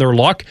down on their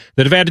luck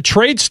that have had to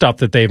trade stuff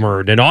that they've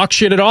earned and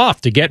auction it off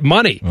to get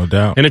money. No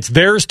doubt. And it's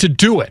theirs to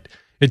do it.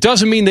 It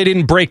doesn't mean they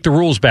didn't break the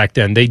rules back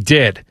then. They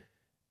did,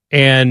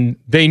 and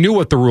they knew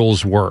what the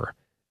rules were.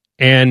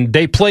 And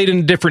they played in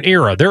a different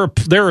era. There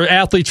are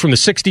athletes from the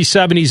 60s,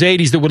 70s,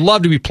 80s that would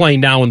love to be playing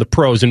now in the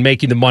pros and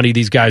making the money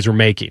these guys are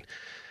making.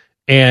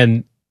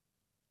 And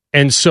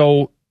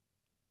so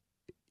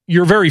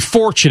you're very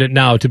fortunate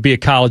now to be a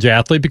college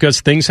athlete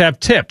because things have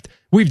tipped.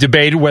 We've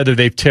debated whether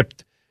they've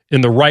tipped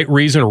in the right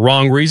reason or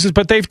wrong reasons,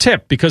 but they've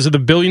tipped because of the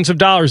billions of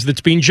dollars that's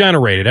being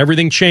generated.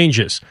 Everything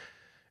changes.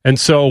 And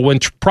so when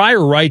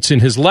Pryor writes in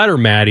his letter,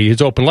 Maddie,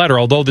 his open letter,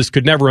 although this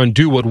could never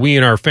undo what we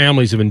and our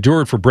families have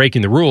endured for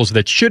breaking the rules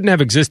that shouldn't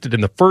have existed in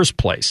the first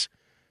place,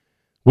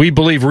 we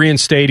believe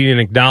reinstating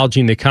and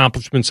acknowledging the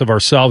accomplishments of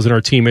ourselves and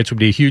our teammates would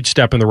be a huge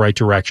step in the right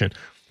direction.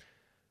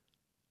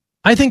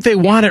 I think they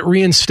want it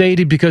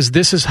reinstated because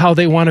this is how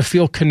they want to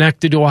feel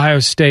connected to Ohio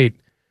State.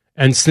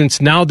 And since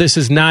now this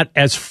is not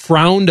as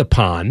frowned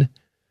upon,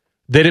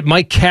 that it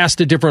might cast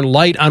a different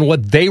light on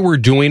what they were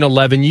doing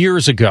 11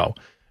 years ago.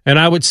 And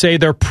I would say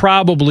they're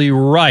probably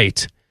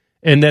right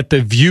in that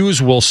the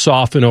views will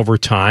soften over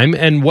time.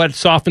 And what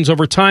softens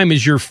over time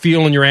is your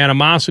feel and your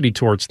animosity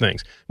towards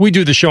things. We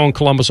do the show in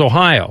Columbus,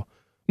 Ohio.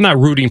 I'm not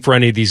rooting for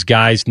any of these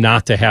guys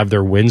not to have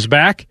their wins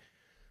back.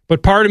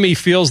 But part of me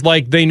feels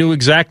like they knew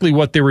exactly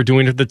what they were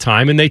doing at the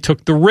time and they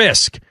took the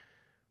risk.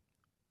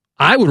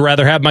 I would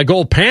rather have my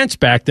gold pants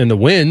back than the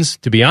wins,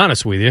 to be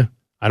honest with you.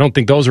 I don't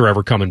think those are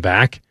ever coming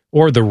back.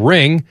 Or the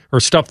ring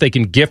or stuff they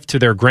can gift to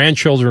their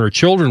grandchildren or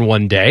children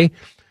one day.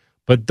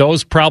 But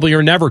those probably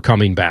are never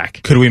coming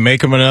back. Could we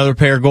make them another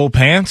pair of gold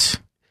pants?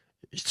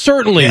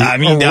 Certainly, yeah, I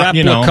mean, a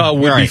replica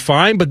would be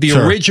fine, but the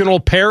original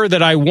pair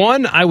that I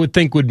won, I would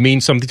think would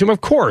mean something to them.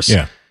 Of course,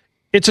 yeah.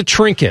 It's a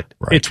trinket.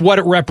 Right. It's what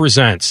it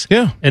represents.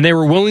 Yeah. And they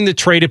were willing to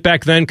trade it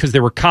back then because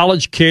they were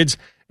college kids,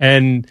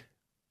 And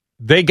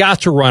they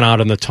got to run out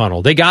in the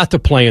tunnel. They got to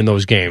play in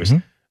those games.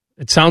 Mm-hmm.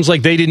 It sounds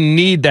like they didn't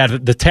need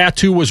that. The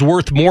tattoo was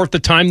worth more at the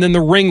time than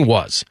the ring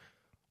was,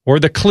 or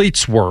the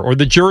cleats were, or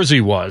the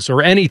jersey was,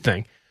 or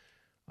anything.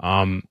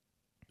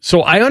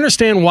 So I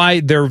understand why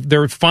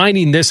they're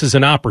finding this as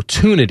an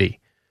opportunity.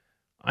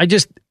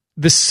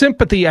 The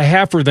sympathy I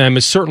have for them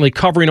is certainly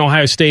covering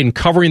Ohio State and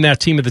covering that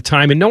team at the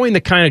time and knowing the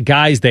kind of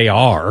guys they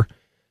are.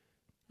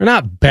 They're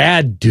not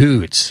bad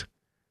dudes,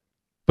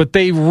 but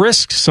they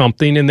risked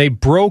something and they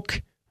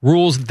broke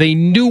rules that they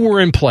knew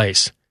were in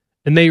place,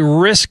 and they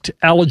risked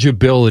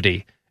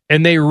eligibility,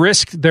 and they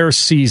risked their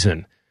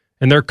season,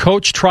 and their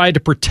coach tried to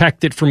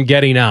protect it from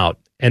getting out,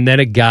 and then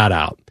it got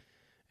out,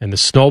 and the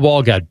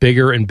snowball got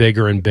bigger and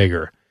bigger and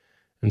bigger.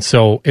 And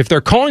so if they're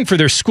calling for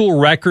their school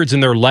records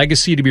and their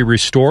legacy to be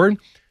restored,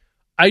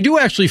 I do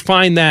actually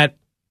find that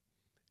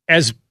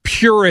as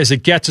pure as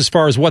it gets as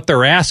far as what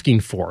they're asking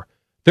for.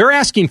 They're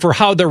asking for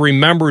how they're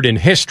remembered in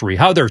history,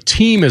 how their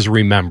team is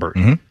remembered.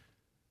 Mm-hmm.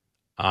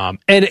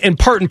 And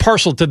part and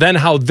parcel to then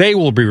how they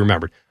will be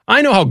remembered.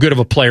 I know how good of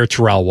a player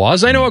Terrell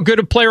was. I know how good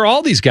a player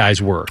all these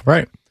guys were.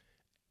 Right.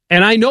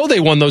 And I know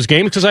they won those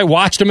games because I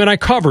watched them and I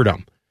covered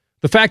them.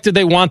 The fact that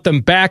they want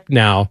them back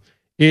now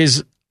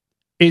is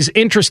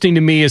interesting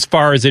to me as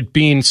far as it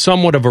being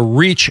somewhat of a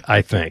reach,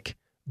 I think.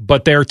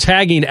 But they're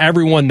tagging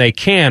everyone they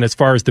can as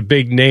far as the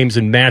big names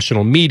in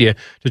national media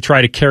to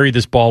try to carry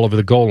this ball over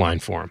the goal line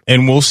for them.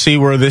 And we'll see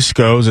where this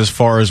goes as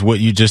far as what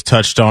you just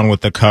touched on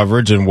with the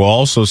coverage, and we'll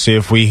also see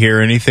if we hear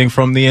anything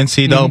from the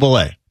NCAA.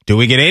 Mm-hmm. Do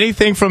we get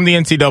anything from the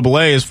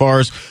NCAA as far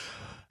as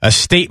a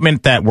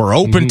statement that we're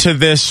open to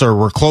this, or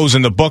we're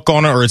closing the book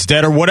on it, or it's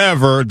dead, or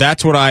whatever?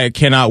 That's what I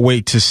cannot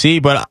wait to see.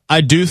 But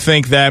I do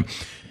think that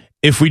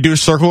if we do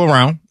circle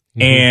around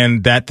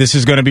and that this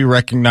is going to be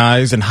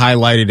recognized and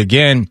highlighted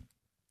again,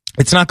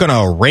 it's not going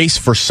to erase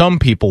for some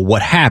people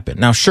what happened.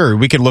 Now, sure,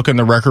 we could look in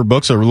the record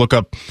books or look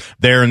up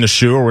there in the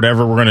shoe or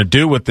whatever we're going to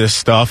do with this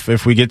stuff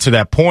if we get to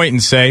that point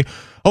and say,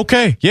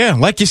 okay, yeah,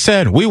 like you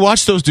said, we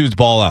watched those dudes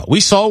ball out. We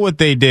saw what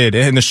they did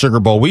in the Sugar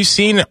Bowl. We've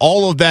seen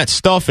all of that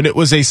stuff, and it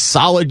was a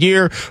solid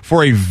year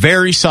for a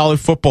very solid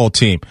football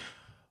team.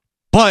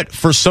 But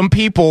for some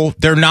people,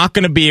 they're not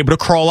going to be able to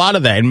crawl out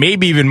of that, and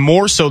maybe even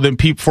more so than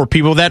for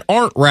people that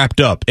aren't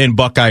wrapped up in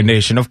Buckeye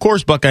Nation. Of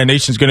course, Buckeye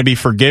Nation is going to be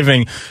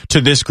forgiving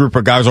to this group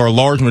of guys, or a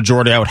large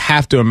majority, I would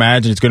have to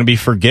imagine, it's going to be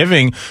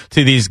forgiving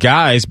to these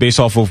guys based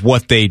off of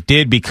what they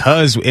did,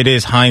 because it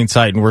is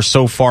hindsight, and we're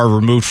so far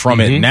removed from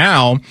it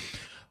now.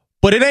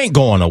 But it ain't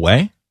going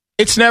away.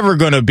 It's never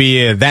going to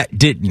be that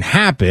didn't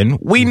happen.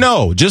 We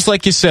know, just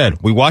like you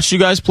said, we watched you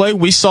guys play.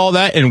 We saw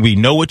that, and we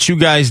know what you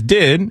guys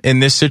did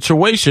in this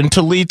situation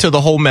to lead to the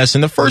whole mess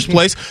in the first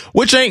place,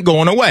 which ain't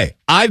going away.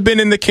 I've been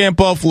in the camp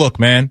of, look,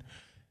 man,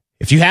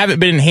 if you haven't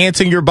been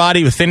enhancing your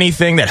body with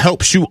anything that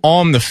helps you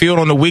on the field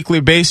on a weekly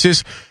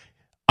basis,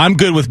 I'm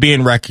good with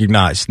being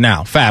recognized.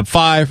 Now, Fab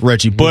Five,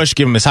 Reggie Bush,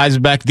 give him his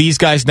Heisman back. These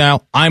guys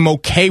now, I'm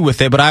okay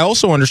with it. But I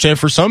also understand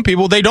for some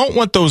people, they don't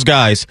want those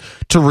guys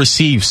to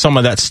receive some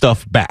of that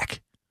stuff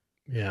back.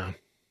 Yeah.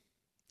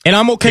 And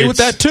I'm okay with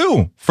that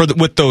too,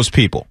 with those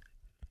people.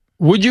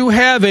 Would you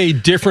have a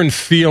different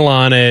feel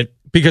on it?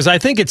 Because I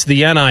think it's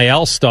the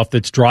NIL stuff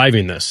that's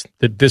driving this.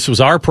 That this was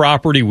our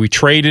property. We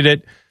traded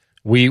it.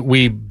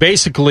 We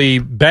basically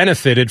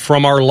benefited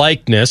from our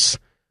likeness,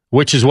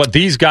 which is what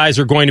these guys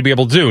are going to be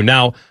able to do.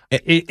 Now,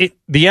 the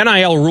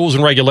NIL rules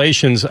and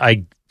regulations,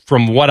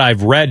 from what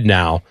I've read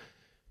now,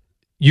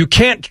 you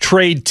can't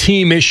trade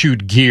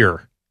team-issued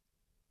gear.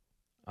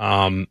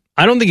 I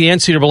don't think the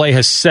NCAA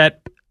has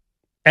set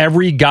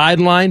every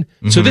guideline,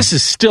 so this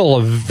is still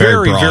a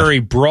very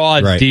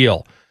broad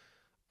deal.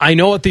 I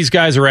know what these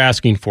guys are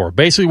asking for.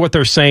 Basically, what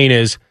they're saying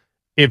is,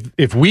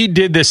 if we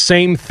did the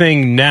same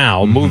thing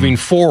now, moving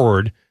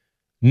forward,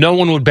 no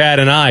one would bat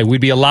an eye. We'd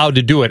be allowed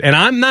to do it. And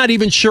I'm not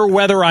even sure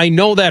whether I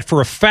know that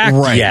for a fact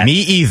yet. Me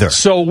either.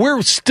 So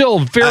we're still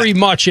very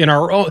much in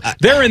our own...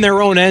 They're in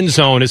their own end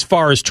zone as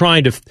far as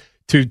trying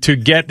to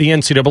get the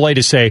NCAA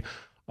to say,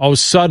 oh,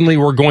 suddenly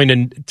we're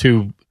going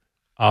to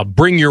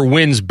bring your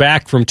wins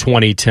back from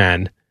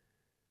 2010.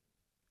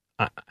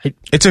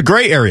 It's a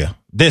gray area.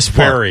 This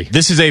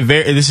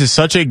is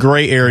such a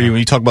gray area when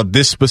you talk about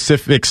this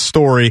specific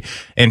story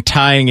and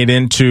tying it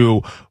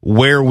into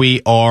where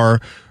we are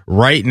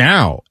right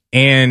now.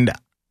 And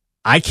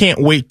I can't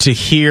wait to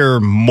hear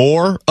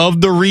more of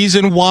the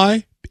reason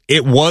why.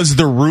 It was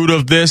the root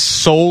of this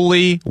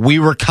solely. We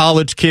were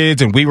college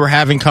kids and we were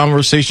having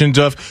conversations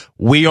of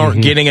we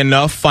aren't getting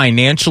enough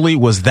financially.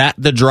 Was that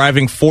the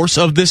driving force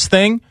of this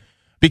thing?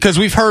 Because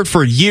we've heard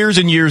for years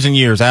and years and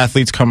years,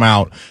 athletes come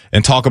out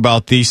and talk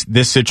about this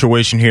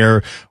situation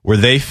here where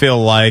they feel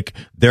like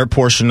their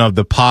portion of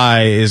the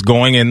pie is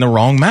going in the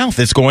wrong mouth.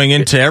 It's going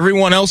into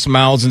everyone else's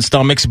mouths and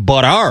stomachs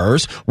but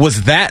ours.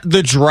 Was that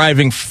the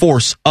driving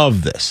force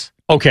of this?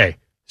 Okay.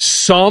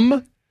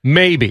 Some,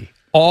 maybe.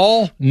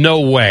 All, no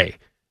way.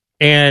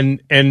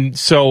 And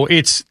so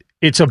it's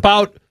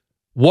about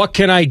what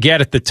can I get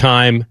at the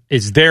time?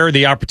 Is there,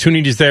 the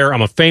opportunity is there.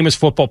 I'm a famous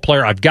football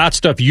player. I've got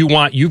stuff you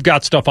want. You've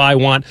got stuff I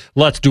want.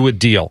 Let's do a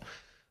deal.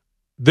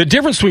 the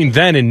difference between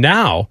then and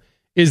now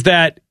is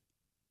that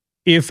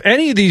if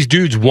any of these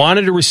dudes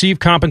wanted to receive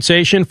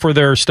compensation for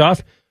their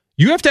stuff,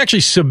 you have to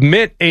actually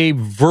submit a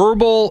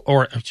verbal,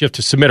 or you have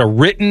to submit a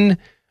written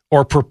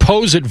or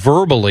propose it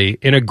verbally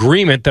in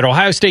agreement that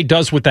Ohio State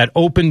does with that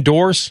open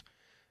doors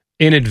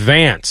in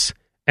advance.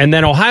 And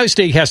then Ohio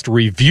State has to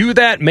review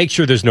that, make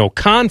sure there's no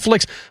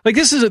conflicts. Like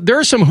there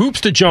are some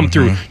hoops to jump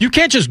through. You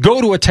can't just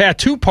go to a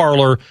tattoo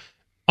parlor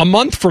a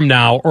month from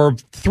now or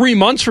 3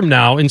 months from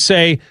now and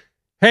say,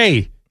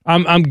 hey,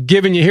 I'm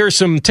giving you, here's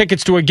some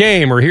tickets to a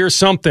game, or here's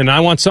something, I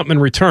want something in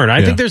return.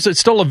 I think there's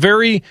still a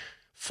very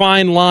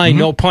fine line,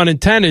 no pun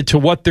intended, to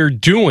what they're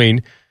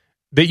doing,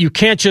 that you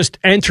can't just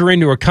enter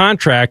into a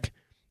contract.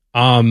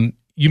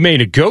 You may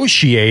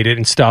negotiate it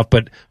and stuff,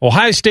 but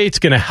Ohio State's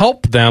going to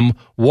help them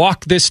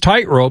walk this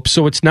tightrope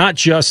so it's not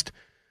just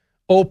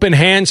open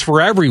hands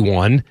for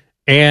everyone,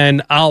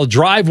 and I'll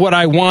drive what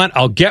I want,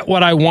 I'll get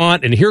what I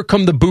want, and here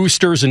come the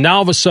boosters, and now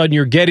all of a sudden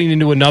you're getting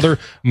into another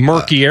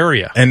murky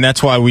area. And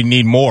that's why we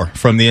need more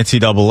from the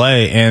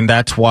NCAA, and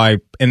that's why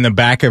in the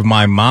back of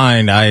my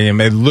mind I am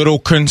a little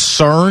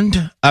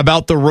concerned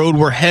about the road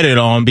we're headed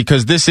on,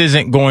 because this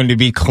isn't going to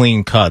be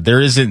clean cut.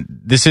 This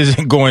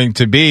isn't going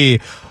to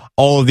be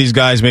all of these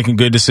guys making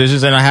good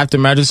decisions, and I have to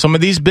imagine some of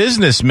these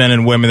businessmen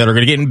and women that are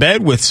going to get in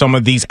bed with some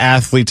of these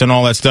athletes and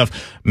all that stuff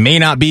may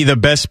not be the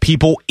best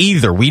people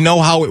either. We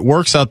know how it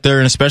works out there,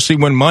 and especially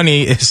when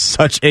money is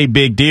such a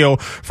big deal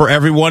for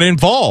everyone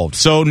involved.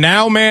 So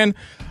now, man,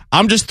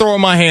 I'm just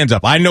throwing my hands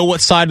up. I know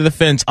what side of the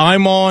fence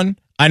I'm on.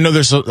 I know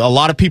there's a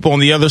lot of people on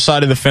the other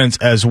side of the fence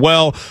as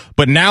well,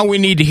 but now we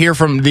need to hear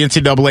from the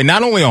NCAA,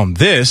 not only on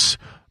this,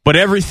 but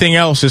everything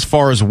else as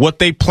far as what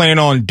they plan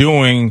on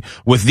doing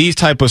with these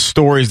type of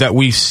stories that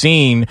we've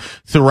seen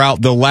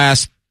throughout the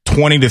last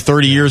 20 to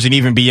 30 years and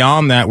even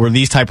beyond that, where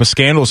these type of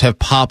scandals have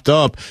popped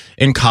up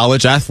in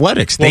college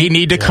athletics. They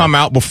need to come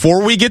out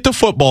before we get to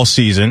football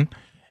season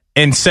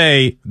and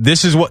say,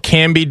 this is what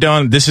can be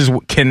done, this is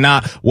what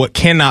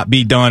cannot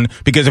be done,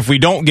 because if we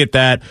don't get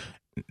that,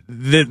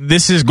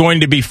 this is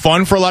going to be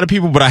fun for a lot of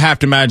people, but I have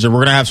to imagine we're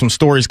going to have some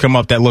stories come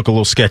up that look a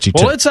little sketchy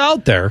too. Well, it's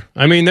out there.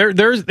 I mean,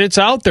 it's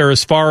out there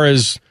as far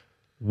as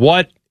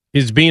what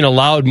is being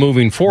allowed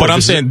moving forward. But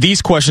I'm saying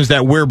these questions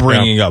that we're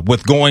bringing up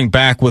with going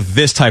back with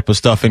this type of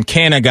stuff, and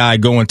can a guy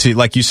go into,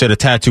 like you said, a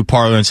tattoo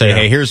parlor and say,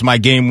 hey, here's my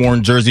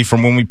game-worn jersey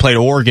from when we played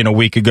Oregon a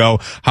week ago.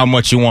 How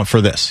much you want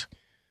for this?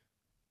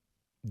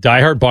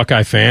 Diehard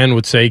Buckeye fan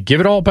would say, give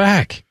it all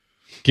back.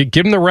 Give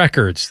them the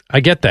records.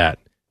 I get that.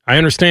 I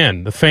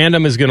understand. The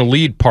fandom is going to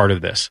lead part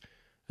of this.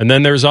 And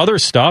then there's other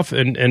stuff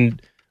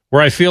and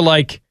where I feel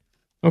like,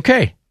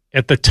 okay,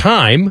 at the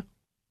time,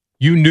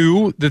 you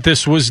knew that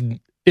this was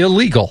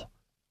illegal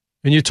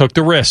and you took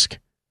the risk.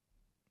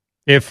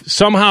 If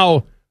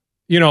somehow,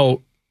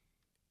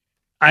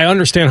 I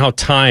understand how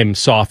time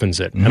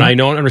softens it. And I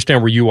don't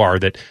understand where you are,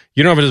 that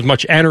you don't have as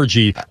much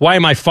energy. Why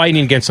am I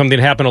fighting against something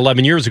that happened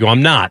 11 years ago?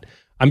 I'm not.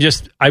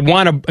 I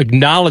want to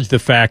acknowledge the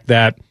fact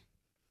that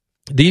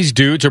these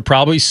dudes are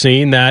probably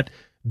seeing that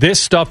this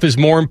stuff is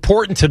more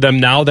important to them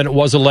now than it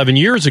was 11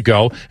 years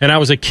ago. And I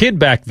was a kid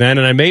back then,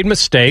 and I made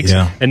mistakes.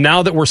 Yeah. And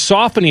now that we're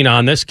softening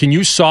on this, can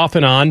you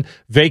soften on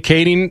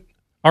vacating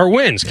our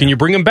wins? Can you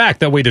bring them back?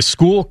 That way the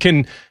school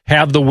can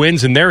have the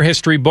wins in their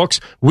history books.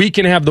 We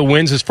can have the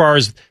wins as far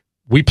as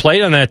we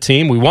played on that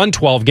team. We won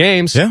 12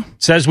 games. Yeah.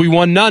 Says we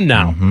won none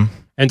now.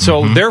 And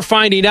so they're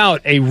finding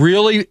out a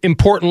really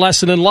important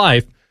lesson in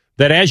life,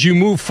 that as you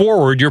move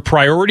forward, your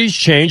priorities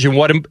change and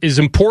what is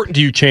important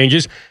to you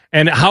changes,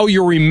 and how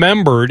you're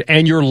remembered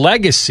and your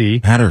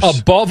legacy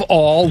above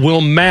all will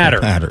matter.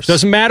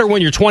 Doesn't matter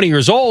when you're 20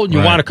 years old and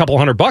you want a couple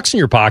 $100 in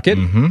your pocket.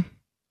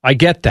 I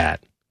get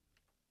that.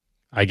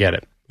 I get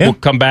it. Yeah. We'll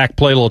come back,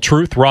 play a little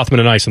truth. Rothman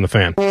and Ice on the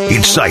Fan.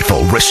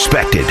 Insightful,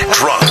 respected,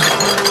 drunk.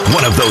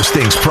 One of those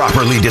things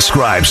properly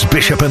describes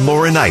Bishop and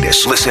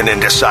Laurinaitis. Listen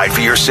and decide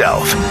for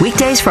yourself.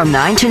 Weekdays from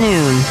 9 to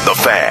noon. The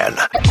Fan.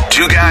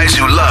 Two guys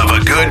who love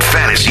a good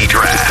fantasy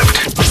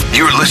draft.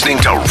 You're listening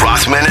to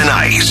Rothman and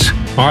Ice.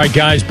 All right,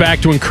 guys,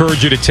 back to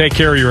encourage you to take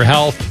care of your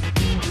health.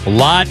 A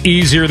lot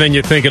easier than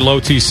you think at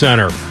Low T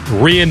Center.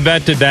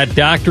 Reinvented that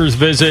doctor's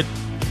visit.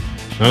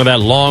 None of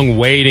that long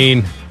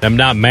waiting, them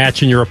not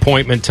matching your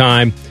appointment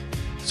time.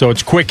 So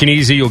it's quick and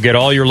easy. You'll get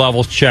all your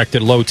levels checked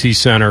at Low T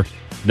Center,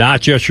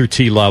 not just your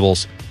T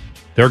levels.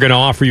 They're going to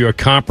offer you a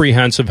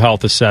comprehensive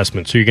health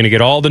assessment. So you're going to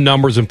get all the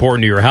numbers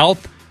important to your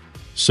health.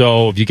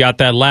 So if you got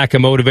that lack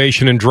of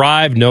motivation and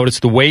drive, notice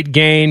the weight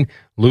gain,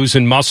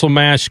 losing muscle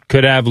mass,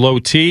 could have low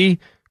T,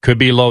 could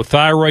be low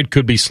thyroid,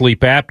 could be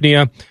sleep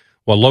apnea.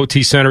 What Low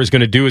T Center is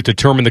going to do is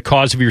determine the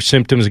cause of your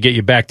symptoms and get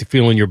you back to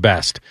feeling your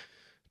best.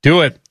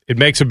 Do it. It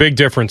makes a big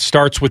difference.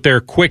 Starts with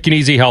their quick and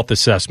easy health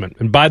assessment.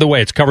 And by the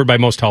way, it's covered by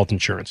most health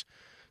insurance.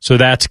 So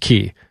that's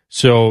key.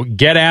 So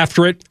get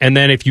after it. And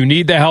then if you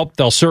need the help,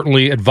 they'll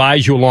certainly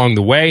advise you along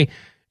the way.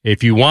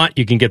 If you want,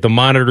 you can get the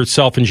monitored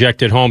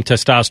self-injected home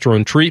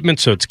testosterone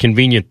treatment. So it's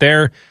convenient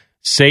there,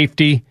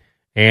 safety,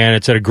 and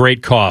it's at a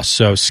great cost.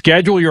 So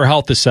schedule your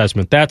health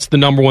assessment. That's the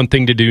number one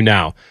thing to do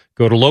now.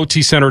 Go to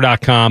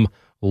lowtcenter.com,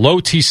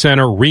 Low T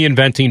Center,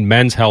 reinventing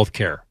men's health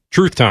care.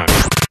 Truth time.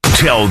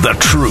 Tell the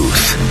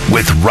truth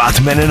with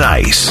Rothman and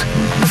Ice.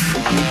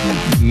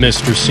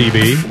 Mr.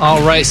 CB.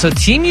 All right, so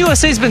Team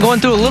USA's been going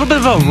through a little bit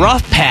of a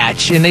rough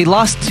patch, and they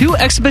lost 2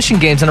 exhibition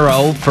games in a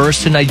row.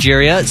 First to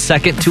Nigeria,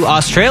 second to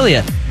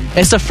Australia.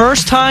 It's the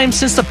first time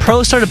since the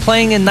pros started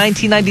playing in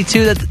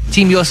 1992 that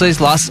Team USA's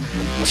lost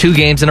 2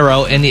 games in a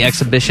row in the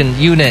exhibition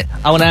unit.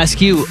 I want to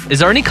ask you, is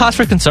there any cause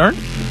for concern?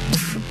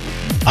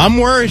 I'm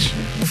worried.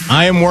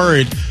 I am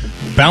worried.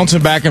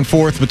 Bouncing back and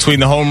forth between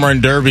the home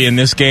run derby and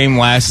this game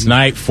last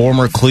night.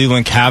 Former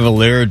Cleveland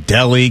Cavalier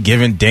Delly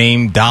giving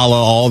Dame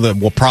Dalla all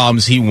the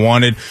problems he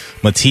wanted.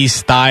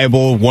 Matisse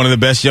Thybulle, one of the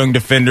best young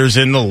defenders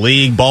in the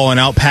league, balling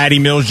out. Patty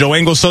Mills, Joe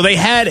Ingles. So they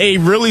had a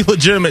really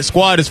legitimate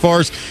squad as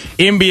far as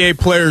NBA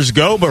players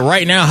go. But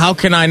right now, how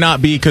can I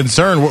not be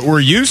concerned? What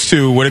we're used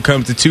to when it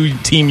comes to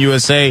Team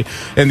USA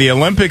in the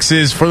Olympics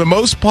is, for the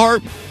most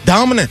part,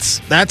 dominance.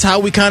 That's how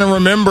we kind of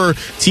remember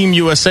Team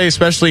USA,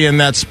 especially in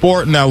that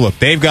sport. Now, look,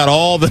 they've got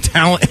all the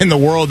talent in the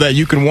world that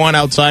you can want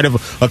outside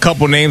of a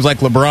couple names like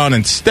LeBron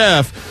and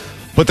Steph.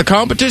 But the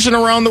competition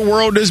around the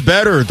world is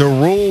better. The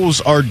rules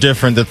are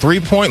different. The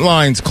three-point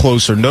line's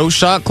closer. No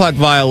shot clock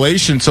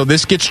violation. So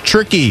this gets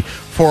tricky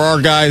for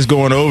our guys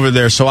going over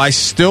there. So I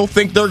still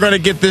think they're going to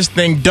get this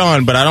thing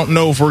done, but I don't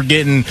know if we're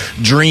getting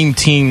dream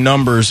team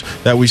numbers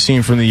that we've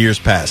seen from the years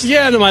past.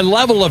 Yeah, my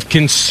level of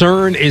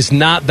concern is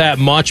not that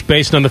much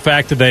based on the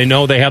fact that they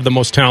know they have the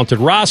most talented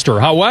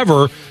roster.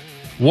 However,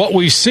 what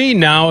we've seen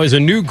now is a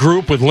new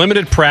group with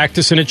limited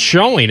practice, and it's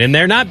showing. And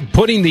they're not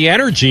putting the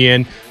energy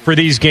in for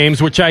these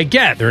games, which I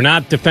get. They're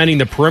not defending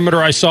the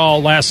perimeter I saw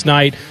last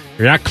night.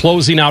 They're not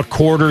closing out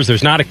quarters.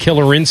 There's not a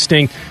killer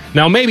instinct.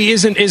 Now, maybe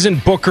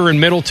isn't Booker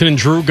and Middleton and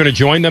Drew going to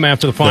join them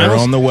after the finals? They're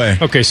on the way.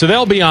 Okay, so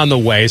they'll be on the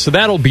way. So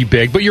that'll be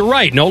big. But you're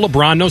right. No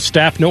LeBron, no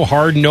Steph, no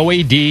Harden, no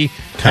AD, Kyrie.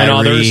 and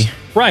others.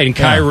 Right, and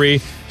Kyrie. Yeah.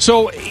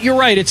 So you're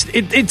right.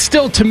 It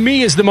still, to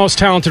me, is the most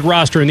talented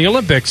roster in the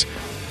Olympics.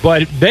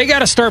 But they got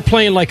to start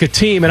playing like a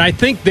team, and I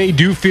think they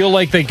do feel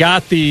like they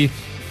got the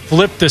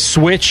flip the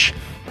switch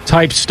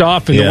type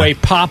stuff, and the way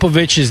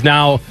Popovich is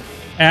now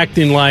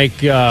acting like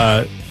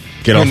get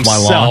himself. Off my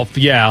lawn.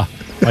 Yeah,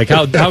 like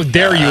how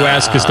dare you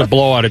ask us to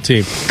blow out a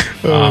team?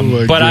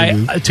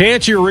 But to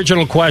answer your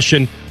original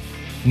question,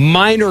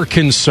 minor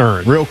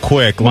concern. Real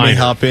quick, let me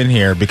hop in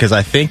here because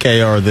I think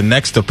AR, the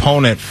next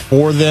opponent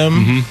for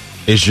them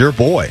is your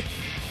boy,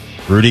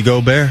 Rudy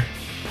Gobert.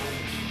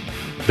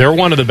 They're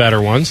one of the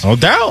better ones. No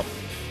doubt.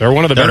 They're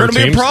one of the better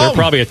teams. They're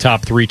probably a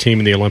top 3 team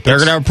in the Olympics. They're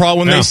going to have a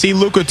problem when they see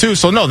Luka, too.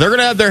 So, no, they're going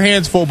to have their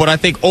hands full, but I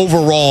think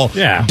overall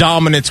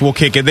dominance will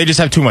kick it. They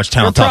just have too much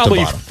talent top to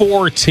bottom. Probably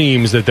 4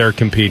 teams that they're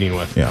competing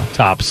with. Yeah.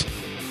 Tops.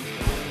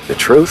 The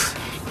truth?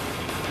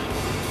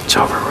 It's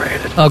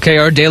overrated. Okay,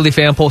 our daily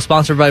fan poll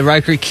sponsored by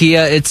Riker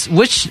Kia. It's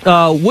which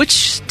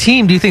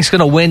team do you think is going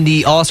to win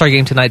the All-Star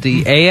game tonight,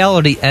 the AL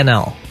or the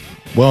NL?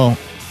 Well,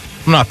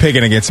 I'm not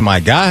picking against my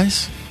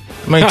guys.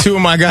 I mean, 2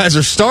 of my guys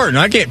are starting.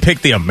 I can't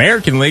pick the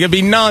American League. It'd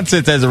be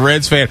nonsense as a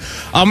Reds fan.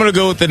 I'm going to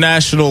go with the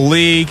National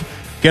League.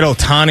 Get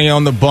Ohtani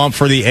on the bump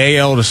for the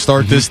AL to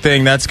start this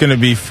thing. That's going to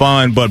be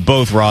fun, but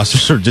both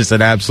rosters are just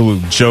an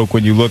absolute joke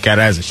when you look at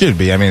it, as it should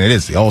be. I mean, it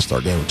is the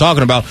All-Star game we're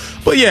talking about.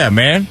 But, yeah,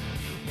 man,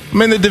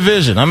 I'm in the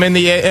division. I'm in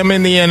the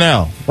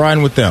NL.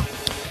 Riding with them.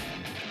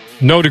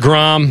 No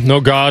DeGrom, no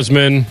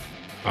Gausman.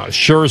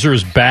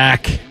 Scherzer's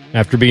back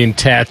after being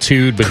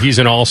tattooed, but he's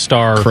an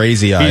all-star.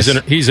 Crazy eyes.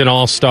 He's an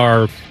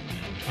all-star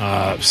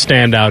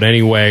standout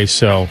anyway,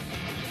 so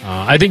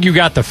I think you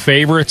got the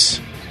favorites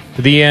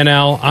for the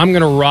NL. I'm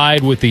going to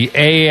ride with the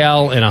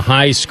AL in a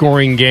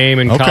high-scoring game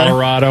in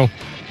Colorado.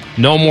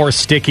 No more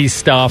sticky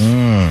stuff,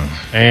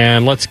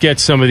 and let's get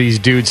some of these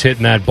dudes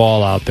hitting that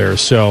ball out there.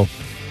 So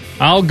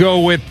I'll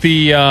go with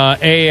the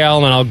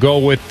AL, and I'll go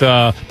with,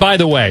 by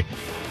the way,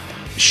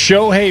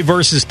 Shohei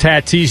versus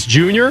Tatis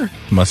Jr.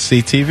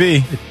 Must-see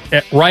TV.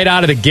 Right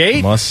out of the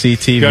gate. Must-see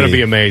TV. Going to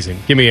be amazing.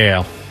 Give me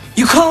AL.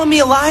 You calling me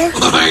a liar?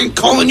 I ain't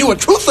calling you a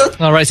truther.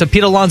 All right, so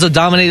Pete Alonso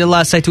dominated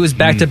last night to his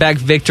back-to-back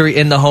victory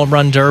in the home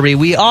run derby.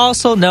 We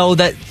also know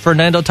that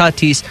Fernando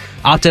Tatis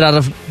opted out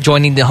of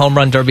joining the home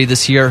run derby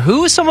this year.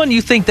 Who is someone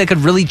you think that could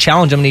really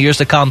challenge him in the years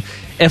to come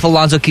if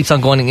Alonso keeps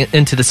on going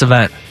into this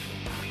event?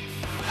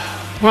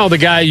 Well, the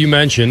guy you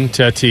mentioned,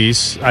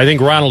 Tatis, I think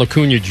Ronald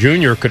Acuna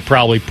Jr. could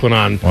probably put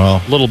on a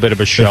little bit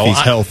of a show. If he's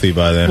healthy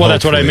by then. Well,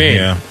 that's what I mean.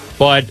 Yeah.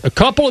 But a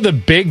couple of the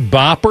big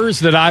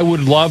boppers that I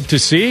would love to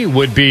see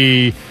would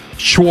be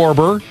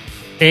Schwarber,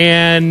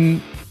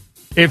 and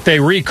if they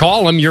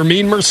recall him,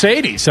 Yermin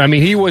Mercedes. I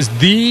mean, he was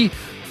the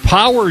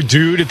power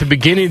dude at the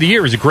beginning of the year.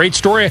 It was a great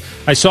story.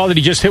 I saw that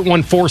he just hit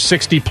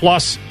 460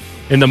 plus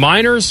in the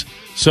minors.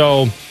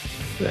 So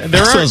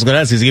there are. He's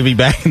going to be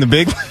back in the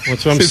big.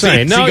 That's what I'm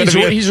saying. No,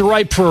 he's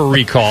ripe for a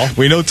recall.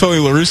 We know Tony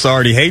La Russa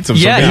already hates him.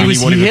 Yeah,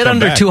 he hit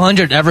under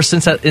 200 ever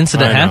since that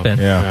incident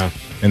happened. Yeah.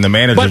 And the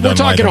manager. But we're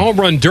talking home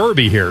run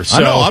derby here. So. I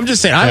know. I'm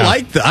just saying.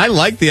 I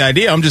like the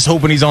idea. I'm just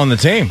hoping he's on the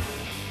team.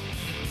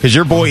 Because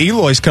your boy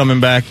Eloy's coming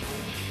back.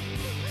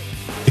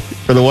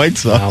 for the White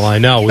Sox. Well, I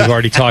know. We've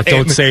already talked.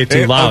 Don't say it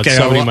too loud. Okay,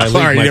 Somebody in my league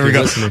all right, might there we be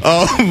go. listening.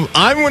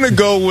 I'm going to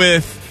go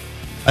with,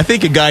 I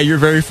think, a guy you're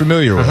very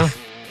familiar with.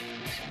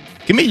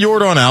 Give me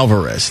Yordan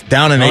Alvarez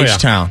down in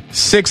H-Town.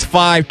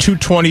 6'5",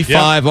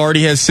 225,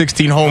 already has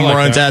 16 home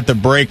runs at the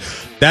break.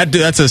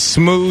 That's a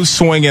smooth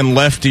swinging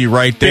lefty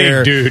right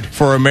there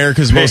for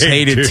America's most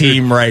hated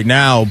team right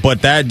now.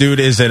 But that dude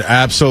is an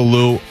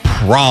absolute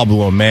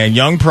problem, man.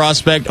 Young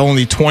prospect,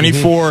 only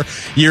 24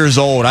 years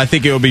old. I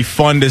think it would be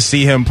fun to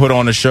see him put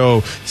on a show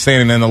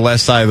standing in the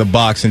left side of the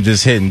box and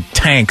just hitting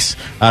tanks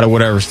out of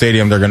whatever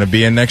stadium they're going to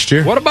be in next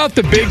year. What about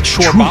the big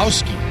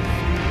Schwarbowski?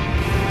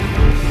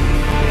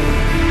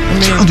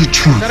 Tell the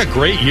truth. Had a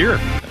great year.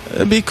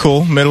 It'd be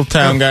cool.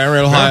 Middletown guy,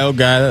 Real Ohio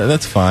guy.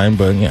 That's fine.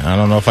 But I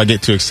don't know if I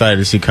get too excited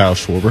to see Kyle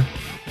Schwarber.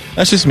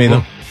 That's just me,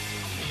 though.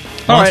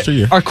 All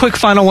right. Our quick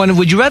final one.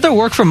 Would you rather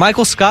work for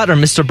Michael Scott or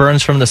Mr.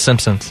 Burns from The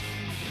Simpsons?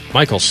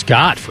 Michael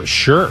Scott, for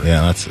sure.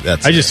 Yeah,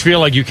 that's. I just feel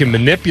like you can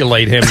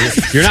manipulate him.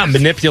 You're not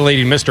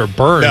manipulating Mr.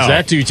 Burns. No.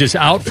 That dude's just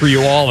out for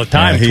you all the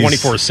time,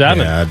 24/7.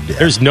 Yeah.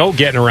 There's no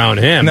getting around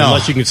him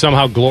unless you can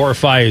somehow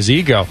glorify his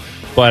ego.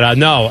 But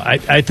no,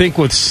 I think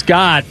with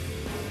Scott.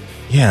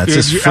 Yeah, it's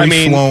just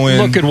free flowing.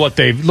 Look at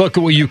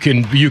what you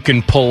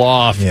can pull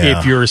off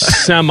if you're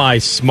semi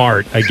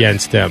smart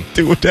against him.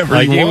 Do whatever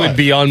you want. It would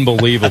be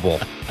unbelievable.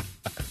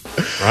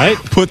 Right?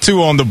 Put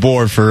 2 on the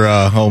board for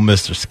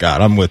Mr.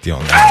 Scott. I'm with you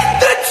on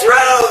that. The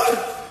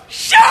truth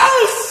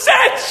shall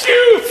set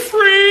you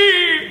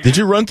free. Did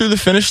you run through the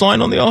finish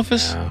line on The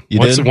Office? You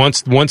did?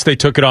 Once they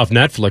took it off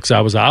Netflix,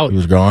 I was out. He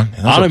was gone.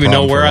 I don't even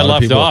know where I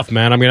left off,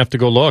 man. I'm going to have to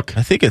go look.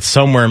 I think it's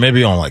somewhere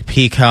maybe on like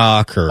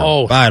Peacock or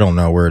I don't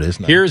know where it is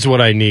now. Here's what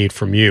I need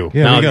from you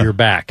now that you're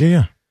back.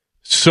 Yeah.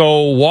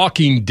 So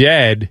Walking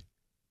Dead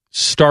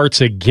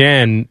starts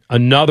again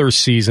another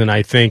season,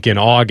 I think, in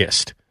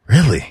August.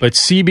 Really? But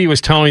CB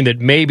was telling that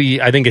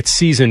maybe, I think it's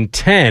season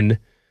 10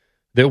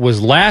 that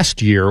was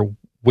last year,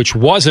 which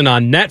wasn't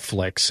on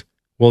Netflix,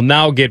 will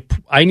now get...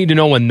 I need to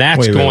know when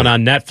that's going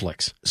on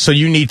Netflix. So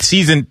you need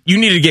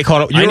to get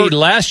caught up. I need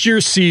last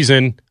year's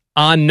season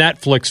on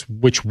Netflix,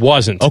 which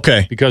wasn't.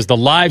 Okay. Because the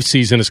live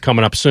season is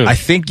coming up soon. I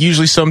think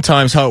usually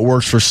sometimes how it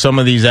works for some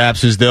of these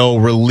apps is they'll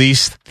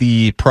release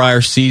the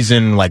prior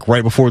season like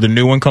right before the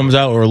new one comes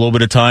out or a little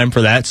bit of time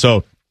for that.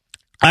 So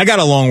I got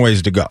a long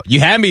ways to go. You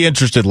had me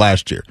interested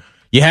last year.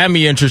 You had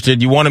me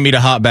interested. You wanted me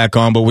to hop back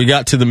on, but we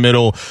got to the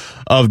middle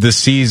of the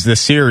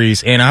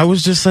series, and I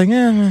was just like,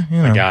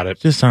 I got it.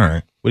 Just all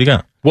right. What do you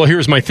got? Well,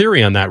 here's my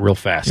theory on that real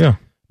fast. Yeah.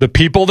 The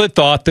people that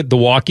thought that The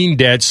Walking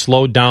Dead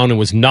slowed down and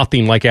was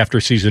nothing like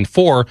after season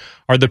 4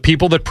 are the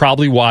people that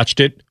probably watched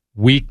it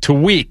week to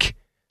week.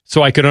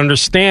 So I could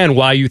understand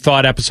why you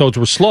thought episodes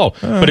were slow.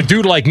 But a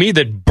dude like me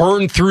that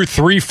burned through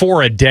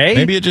 3-4 a day,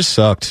 maybe it just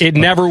sucked. It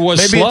never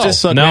was slow. It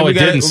just sucked. No, it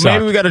didn't suck.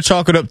 Maybe we got to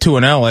chalk it up to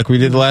an L like we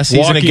did the last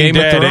season of Game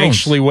of Thrones.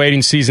 Actually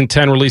waiting season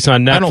 10 release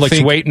on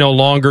Netflix. Wait no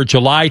longer.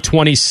 July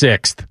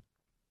 26th.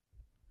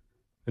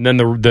 And then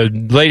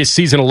the latest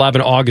season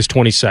 11, August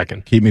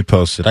 22nd. Keep me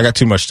posted. I got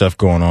too much stuff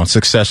going on.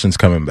 Succession's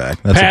coming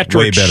back. That's Patrick a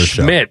way better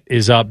show. Schmidt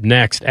is up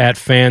next at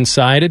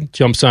Fansided.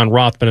 Jumps on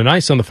Rothman and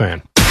Ice on the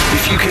Fan.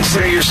 If you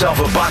consider yourself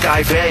a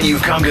Buckeye fan,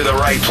 you've come to the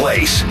right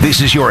place.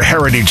 This is your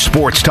heritage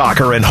sports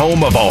talker and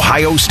home of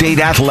Ohio State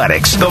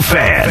Athletics, The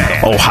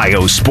Fan,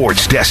 Ohio's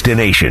sports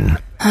destination.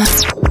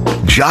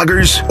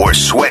 Joggers or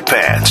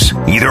sweatpants?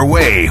 Either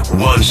way,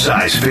 one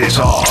size fits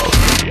all.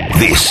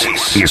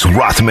 This is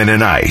Rothman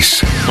and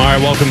Ice. All right,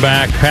 welcome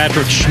back.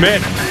 Patrick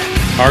Schmidt,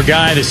 our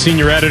guy, the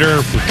senior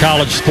editor for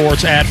college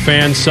sports at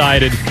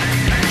Fansided,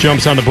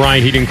 jumps on the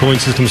Bryant Heating Cooling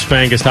Systems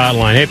Fan Guest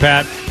Hotline. Hey,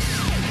 Pat.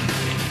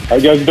 How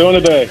you guys doing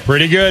today?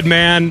 Pretty good,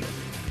 man.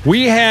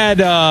 We had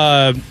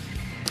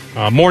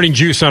Morning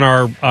Juice on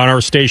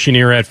our station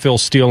here at Phil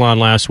Steele on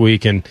last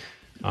week, and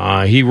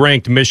he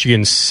ranked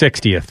Michigan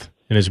 60th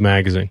in his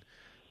magazine.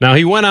 Now,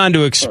 he went on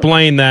to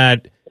explain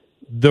that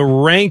the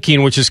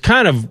ranking, which is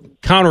kind of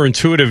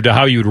counterintuitive to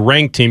how you'd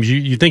rank teams,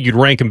 you think you'd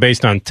rank them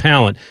based on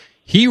talent.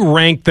 He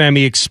ranked them,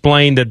 he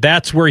explained that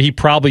that's where he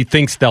probably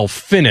thinks they'll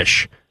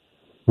finish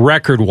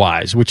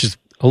record-wise, which is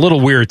a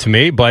little weird to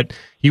me, but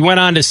he went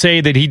on to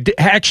say that he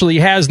actually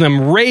has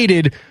them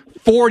rated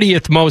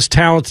 40th most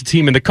talented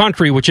team in the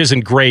country, which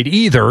isn't great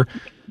either.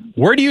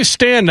 Where do you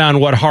stand on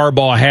what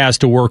Harbaugh has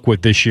to work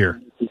with this year?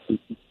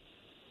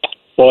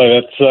 Boy,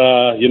 that's,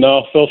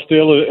 Phil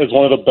Steele is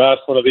one of the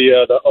best, one of the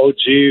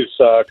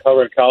OGs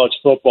covering college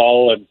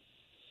football. And,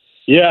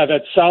 yeah,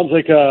 that sounds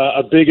like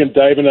a big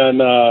indictment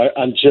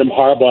on Jim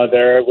Harbaugh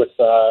there with,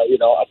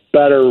 a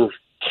better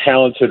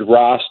talented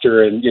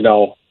roster and,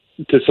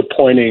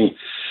 disappointing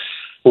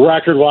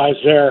record-wise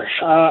there.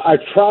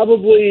 I'd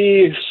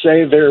probably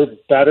say they're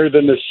better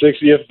than the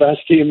 60th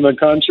best team in the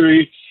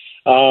country.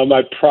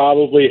 I'd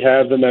probably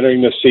have them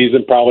entering the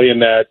season probably in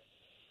that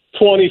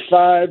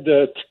 25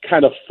 to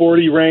kind of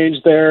 40 range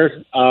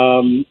there.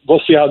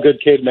 We'll see how good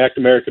Cade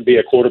McNamara can be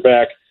at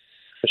quarterback.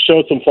 I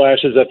showed some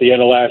flashes at the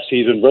end of last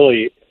season.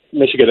 Really,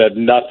 Michigan had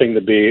nothing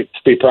to be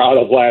proud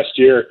of last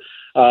year.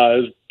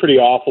 pretty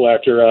awful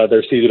after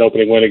their season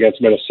opening win against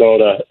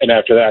Minnesota, and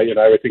after that,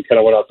 everything kind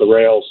of went off the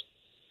rails.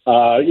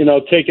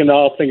 Taking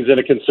all things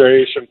into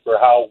consideration for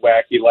how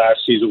wacky last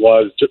season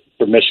was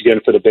for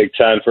Michigan, for the Big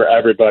Ten, for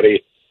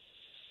everybody,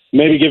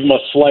 maybe give them a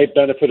slight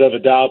benefit of the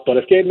doubt. But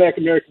if Gabe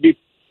McNamara could be,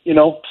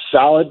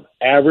 solid,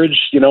 average,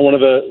 one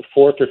of the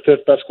fourth or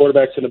fifth best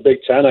quarterbacks in the Big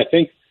Ten, I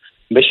think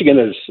Michigan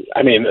is,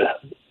 I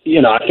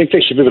think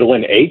they should be able to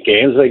win 8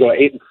 games. They go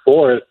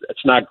 8-4.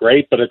 It's not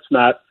great, but it's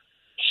not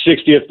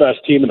 60th best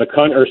team in the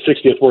country or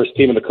 60th worst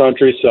team in the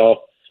country.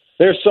 So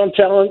there's some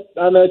talent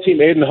on that team.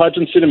 Aiden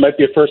Hutchinson, it might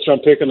be a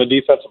first-round pick on the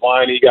defensive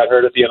line. He got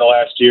hurt at the end of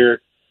last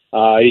year.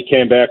 He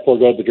came back,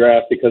 foregoed the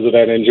draft because of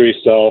that injury.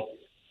 So,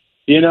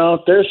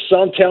 there's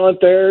some talent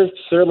there.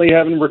 Certainly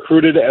haven't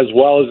recruited as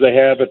well as they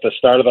have at the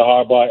start of the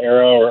Harbaugh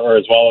era or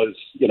as well as,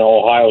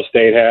 Ohio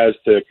State has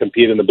to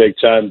compete in the Big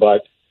Ten.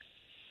 But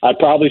I'd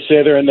probably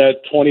say they're in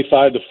that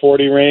 25 to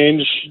 40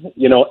 range,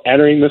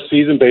 entering this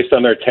season based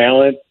on their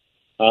talent.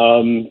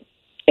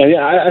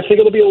 I think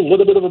it'll be a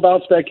little bit of a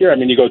bounce back year.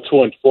 You go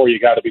 2-4, you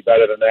got to be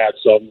better than that.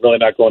 So I'm really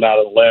not going out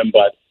on a limb,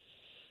 but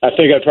I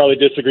think I'd probably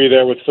disagree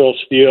there with Phil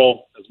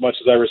Steele. As much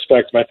as I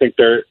respect him, I think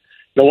they're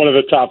one of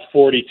the top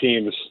 40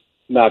 teams,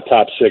 not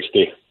top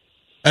 60.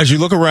 As you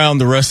look around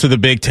the rest of the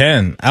Big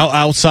Ten,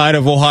 outside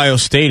of Ohio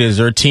State, is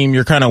there a team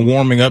you're kind of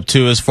warming up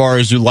to as far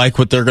as you like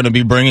what they're going to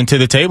be bringing to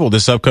the table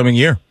this upcoming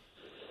year?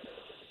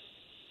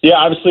 Yeah,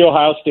 obviously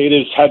Ohio State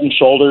is head and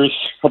shoulders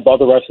above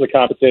the rest of the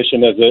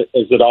competition, as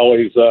it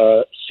always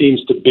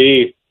seems to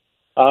be.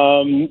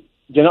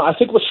 I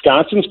think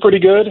Wisconsin's pretty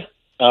good.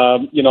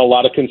 A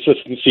lot of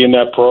consistency in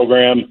that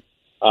program,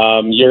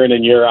 year in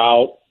and year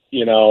out.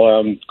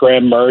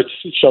 Graham Mertz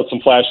showed some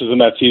flashes in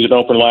that season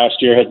opener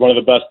last year, had one of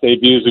the best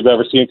debuts we've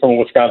ever seen from a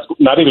Wisconsin,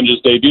 not even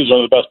just debuts,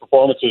 one of the best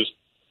performances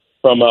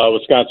from a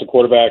Wisconsin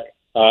quarterback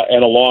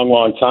in a long,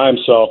 long time.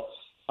 So,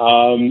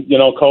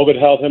 COVID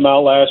held him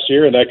out last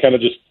year, and that kind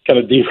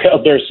of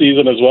derailed their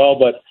season as well.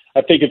 But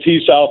I think if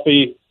he's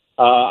healthy,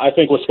 I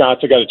think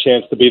Wisconsin got a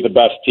chance to be the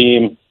best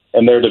team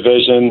in their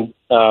division.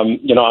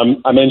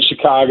 I'm in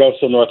Chicago,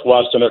 so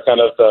Northwestern are kind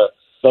of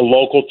the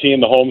local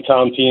team, the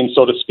hometown team,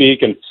 so to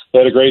speak, and they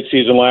had a great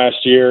season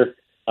last year.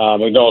 A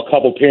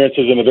couple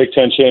appearances in the Big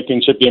Ten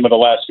championship game in the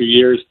last few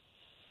years.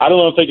 I don't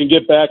know if they can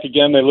get back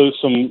again. They lose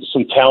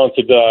some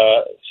talented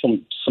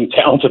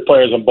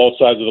players on both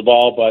sides of the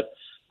ball, but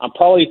I'm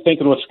probably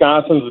thinking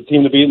Wisconsin's the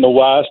team to beat in the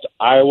West.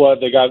 Iowa,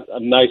 they got a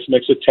nice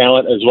mix of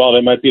talent as well.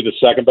 They might be the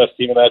second best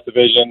team in that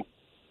division.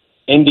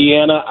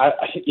 Indiana,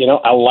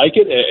 I like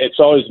it. It's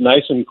always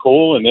nice and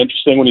cool and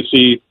interesting when you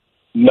see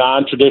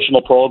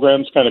non-traditional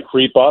programs kind of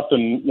creep up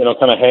and,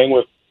 kind of hang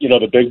with,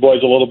 the big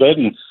boys a little bit.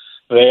 And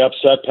they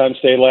upset Penn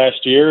State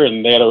last year,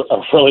 and they had a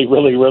really,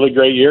 really, really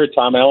great year.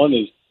 Tom Allen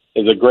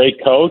is a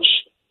great coach.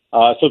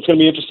 So it's going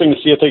to be interesting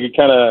to see if they could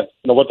kind of,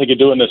 what they could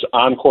do in this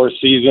encore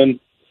season.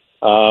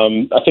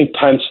 I think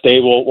Penn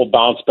State will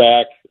bounce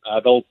back.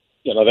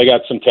 They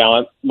got some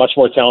talent, much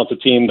more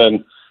talented team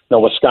than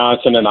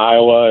Wisconsin and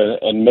Iowa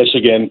and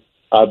Michigan,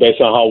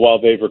 based on how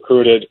well they've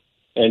recruited.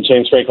 And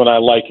James Franklin, I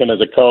like him as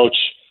a coach.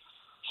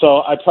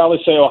 So I'd probably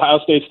say Ohio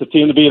State's the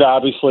team to beat,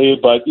 obviously,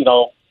 but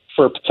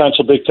for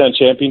potential Big Ten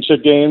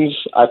championship games,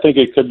 I think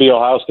it could be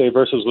Ohio State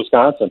versus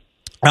Wisconsin.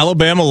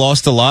 Alabama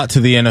lost a lot to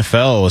the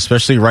NFL,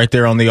 especially right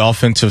there on the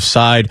offensive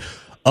side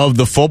of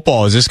the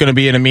football. Is this going to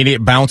be an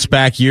immediate bounce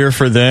back year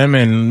for them,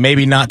 and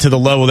maybe not to the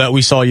level that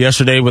we saw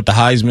yesterday with the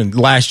Heisman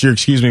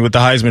with the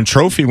Heisman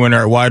Trophy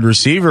winner at wide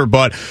receiver?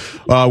 But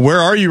where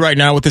are you right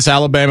now with this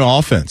Alabama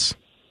offense?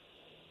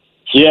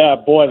 Yeah,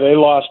 boy, they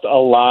lost a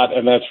lot,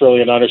 and that's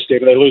really an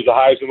understatement. They lose the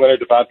Heisman winner,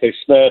 Devontae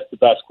Smith, the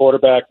best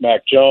quarterback,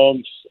 Mac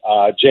Jones,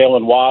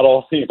 Jalen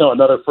Waddle,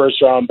 another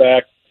first-round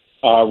back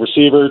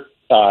receiver,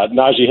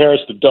 Najee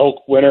Harris, the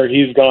Doak winner,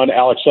 he's gone.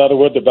 Alex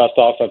Leatherwood, the best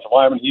offensive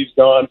lineman, he's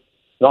gone.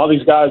 And all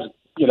these guys,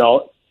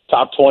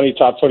 top 20,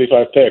 top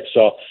 25 picks.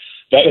 So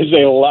that is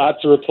a lot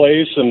to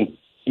replace. And,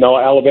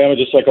 Alabama,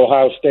 just like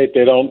Ohio State,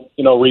 they don't,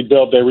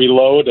 rebuild, they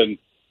reload. And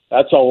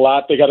that's a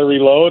lot they got to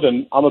reload.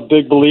 And I'm a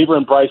big believer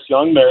in Bryce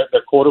Young, their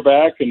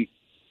quarterback. And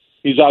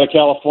he's out of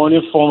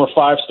California, former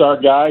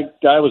five-star guy.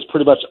 Guy was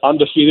pretty much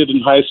undefeated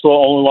in high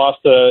school, only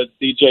lost to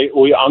DJ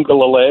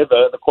Uiagalelei,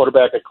 the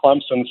quarterback at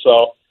Clemson.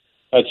 So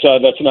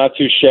that's not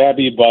too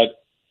shabby,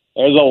 but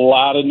there's a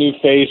lot of new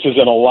faces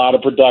and a lot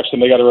of production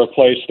they got to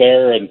replace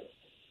there. And,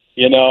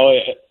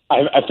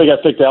 I think I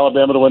picked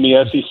Alabama to win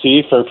the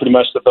SEC for pretty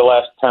much the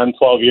last 10,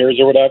 12 years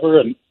or whatever.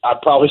 And I'm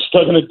probably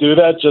still going to do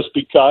that just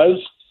because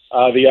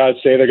the odds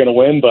say they're going to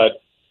win.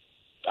 But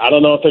I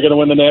don't know if they're going to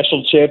win the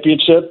national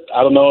championship.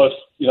 I don't know if,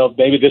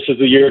 maybe this is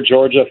the year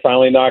Georgia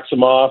finally knocks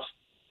them off.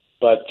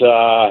 But,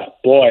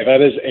 boy,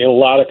 that is a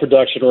lot of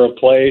production to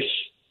replace.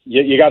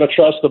 You got to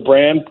trust the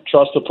brand,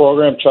 trust the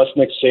program, trust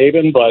Nick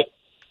Saban. But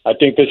I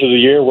think this is a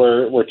year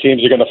where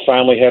teams are going to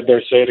finally have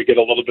their say to get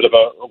a little bit of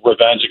a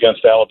revenge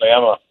against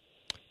Alabama.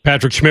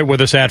 Patrick Schmidt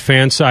with us at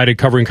Fansided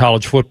covering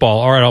college football.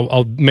 All right,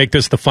 I'll make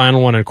this the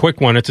final one and a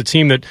quick one. It's a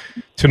team that,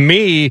 to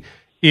me,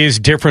 is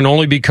different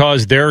only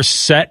because they're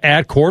set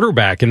at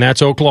quarterback, and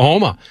that's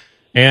Oklahoma.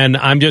 And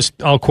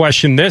I'll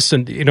question this.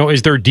 And,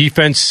 is their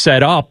defense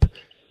set up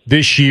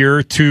this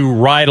year to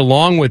ride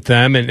along with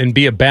them and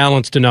be a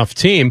balanced enough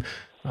team?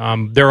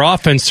 Their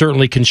offense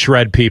certainly can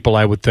shred people,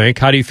 I would think.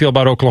 How do you feel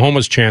about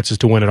Oklahoma's chances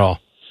to win it all?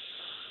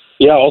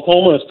 Yeah,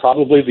 Oklahoma is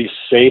probably the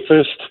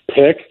safest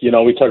pick.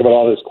 We talk about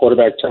all this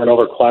quarterback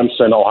turnover,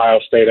 Clemson, Ohio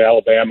State,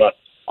 Alabama,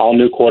 all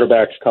new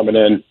quarterbacks coming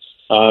in.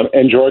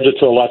 And Georgia,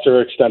 to a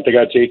lesser extent, they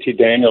got JT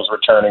Daniels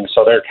returning.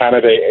 So they're kind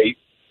of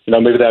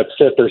maybe that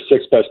fifth or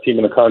sixth best team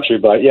in the country.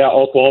 But, yeah,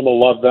 Oklahoma,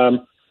 love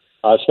them.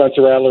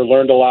 Spencer Rattler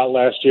learned a lot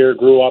last year,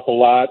 grew up a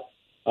lot.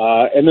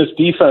 And this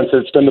defense,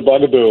 it's been the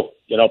bugaboo,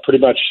 pretty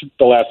much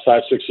the last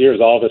 5-6 years,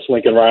 all of this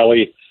Lincoln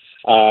Riley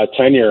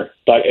tenure.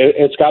 But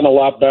it's gotten a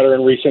lot better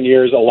in recent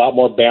years, a lot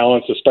more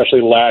balanced,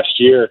 especially last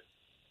year.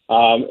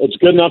 It's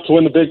good enough to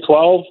win the Big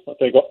 12. I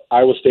think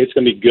Iowa State's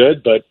going to be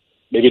good, but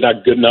maybe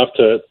not good enough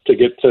to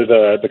get to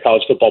the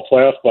college football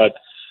playoff. But,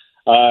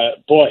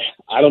 boy,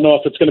 I don't know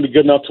if it's going to be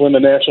good enough to win the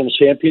national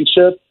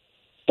championship.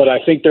 But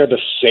I think they're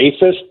the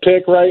safest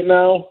pick right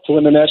now to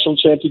win the national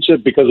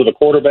championship because of the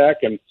quarterback.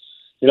 And,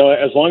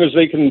 as long as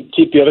they can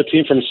keep the other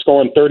team from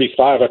scoring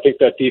 35, I think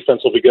that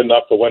defense will be good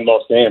enough to win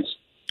most games.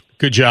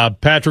 Good job.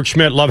 Patrick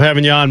Schmidt, love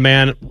having you on,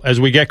 man. As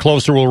we get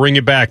closer, we'll ring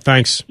you back.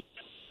 Thanks.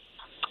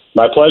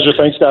 My pleasure.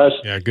 Thanks, guys.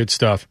 Yeah, good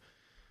stuff.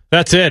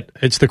 That's it.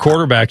 It's the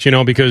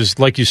quarterbacks, because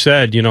like you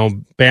said,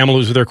 Bama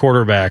loses their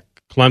quarterback.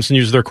 Clemson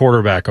uses their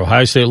quarterback.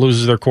 Ohio State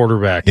loses their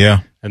quarterback. Yeah.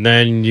 And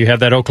then you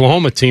have that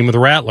Oklahoma team with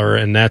Rattler,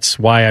 and that's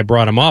why I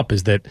brought him up,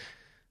 is that,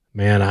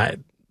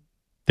 man,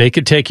 they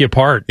could take you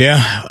apart.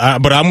 Yeah,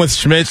 but I'm with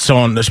Schmidt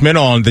on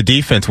the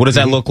defense. What does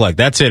that look like?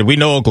 That's it. We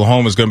know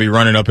Oklahoma's going to be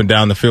running up and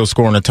down the field,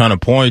 scoring a ton of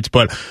points.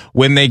 But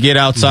when they get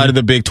outside of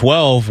the Big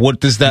 12,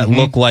 what does that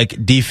look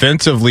like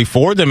defensively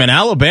for them? And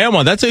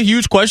Alabama, that's a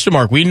huge question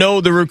mark. We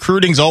know the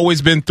recruiting's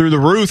always been through the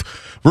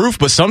roof,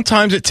 but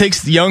sometimes it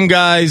takes the young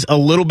guys a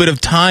little bit of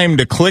time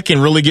to click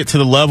and really get to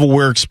the level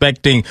we're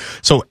expecting.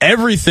 So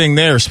everything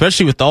there,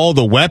 especially with all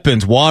the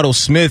weapons, Waddle,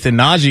 Smith, and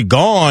Najee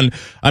gone,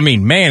 I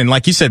mean, man, and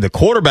like you said, the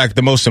quarterback,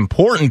 the most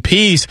important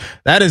piece,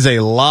 that is a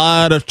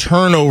lot of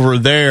turnover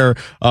there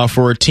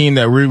for a team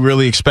that we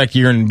really expect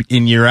year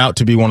in year out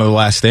to be one of the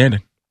last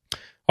standing.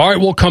 All right,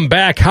 we'll come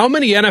back. How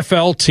many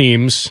NFL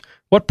teams,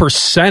 what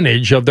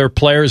percentage of their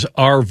players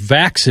are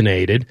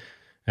vaccinated,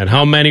 and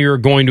how many are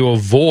going to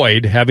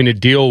avoid having to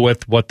deal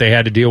with what they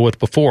had to deal with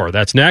before?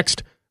 That's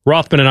next.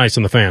 Rothman and Ice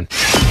on the Fan.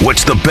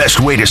 What's the best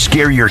way to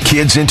scare your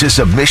kids into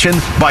submission?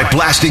 By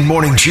blasting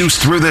Morning Juice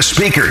through the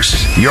speakers.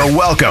 You're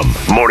welcome,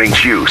 Morning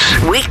Juice.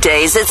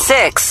 Weekdays at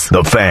 6.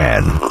 The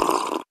Fan.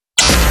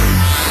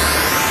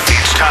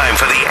 It's time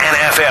for the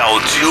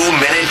NFL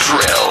 2-minute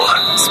drill.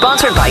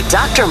 Sponsored by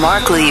Dr.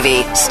 Mark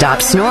Levy.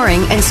 Stop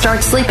snoring and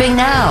start sleeping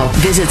now.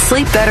 Visit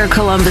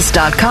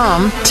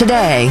sleepbettercolumbus.com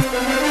today.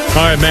 All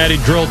right, Maddie,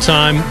 drill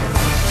time.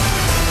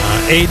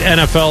 8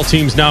 NFL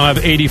teams now have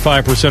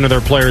 85% of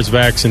their players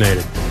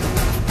vaccinated.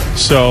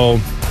 So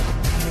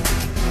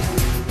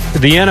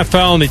the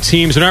NFL and the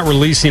teams are not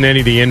releasing any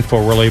of the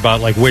info really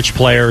about like which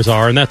players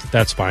are, and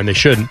that's fine. They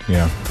shouldn't.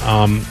 Yeah.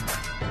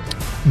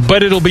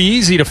 But it'll be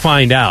easy to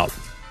find out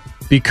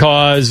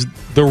because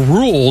the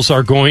rules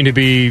are going to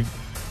be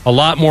a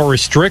lot more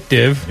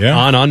restrictive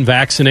on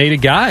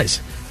unvaccinated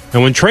guys.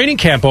 And when training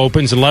camp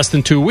opens in less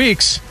than 2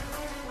 weeks,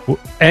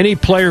 any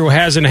player who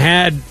hasn't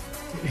had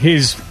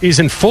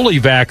isn't fully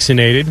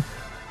vaccinated,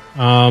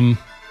 then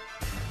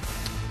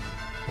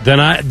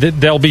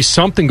there'll be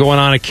something going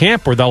on at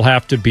camp where they'll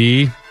have to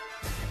be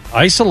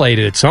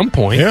isolated at some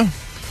point. Yeah.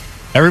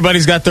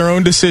 Everybody's got their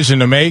own decision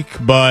to make,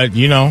 but,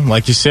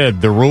 like you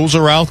said, the rules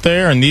are out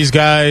there, and these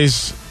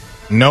guys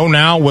know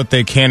now what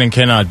they can and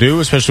cannot do,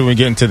 especially when we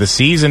get into the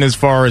season as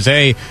far as,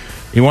 hey,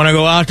 you want to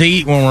go out to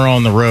eat when we're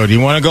on the road.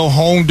 You want to go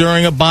home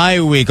during a bye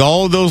week.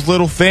 All of those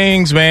little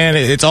things, man,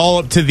 it's all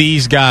up to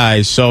these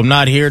guys. So I'm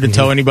not here to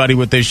tell anybody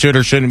what they should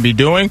or shouldn't be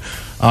doing.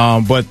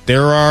 But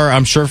there are,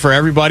 I'm sure for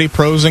everybody,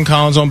 pros and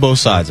cons on both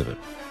sides of it.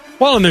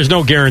 Well, and there's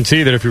no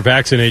guarantee that if you're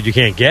vaccinated, you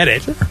can't get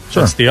it. Sure.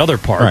 That's the other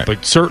part. Right.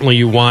 But certainly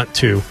you want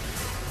to.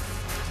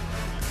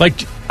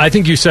 Like, I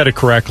think you said it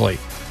correctly.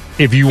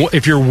 If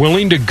you're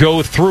willing to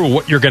go through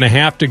what you're going to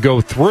have to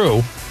go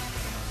through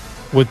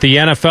with the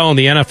NFL and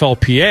the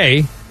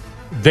NFLPA,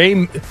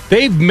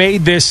 they've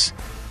made this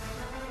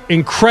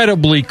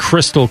incredibly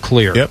crystal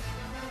clear. Yep.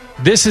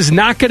 This is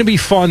not going to be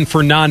fun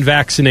for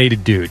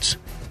non-vaccinated dudes.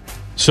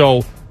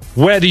 So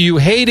whether you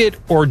hate it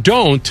or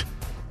don't,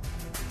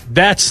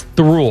 that's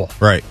the rule.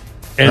 Right.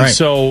 And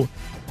so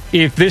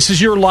if this is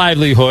your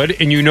livelihood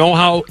and you know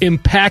how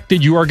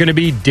impacted you are going to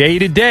be day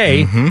to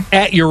day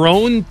at your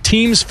own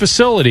team's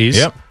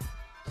facilities,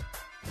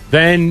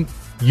 then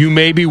you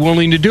may be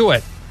willing to do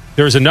it.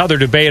 There's another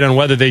debate on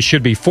whether they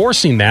should be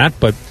forcing that,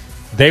 but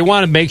they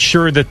want to make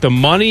sure that the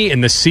money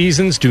and the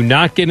seasons do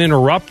not get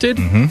interrupted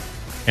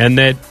and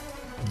that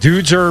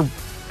dudes are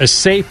as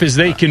safe as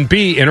they can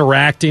be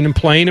interacting and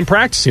playing and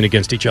practicing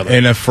against each other.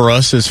 And if for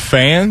us as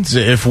fans,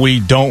 if we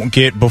don't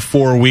get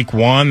before week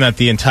 1 that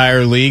the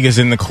entire league is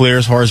in the clear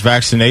as far as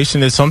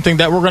vaccination, it's something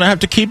that we're going to have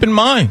to keep in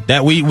mind.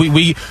 That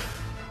we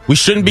We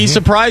shouldn't be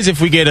surprised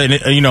if we get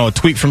a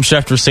tweet from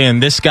Schefter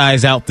saying this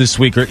guy's out this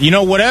week, or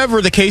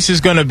whatever the case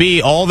is going to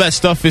be. All that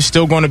stuff is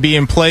still going to be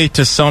in play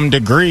to some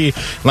degree.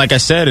 Like I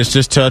said, it's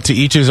just to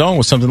each his own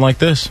with something like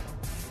this.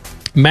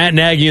 Matt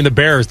Nagy and the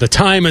Bears. The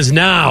time is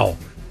now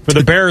for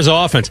the Bears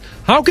offense.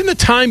 How can the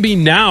time be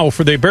now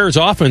for the Bears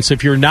offense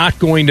if you're not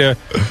going to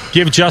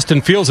give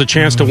Justin Fields a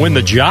chance to win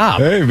the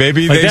job? Hey,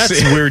 maybe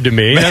that's weird to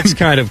me. That's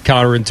kind of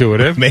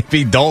counterintuitive.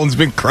 Maybe Dalton's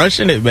been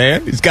crushing it,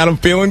 man. He's got him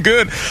feeling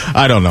good.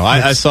 I don't know.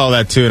 I saw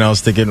that too, and I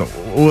was thinking,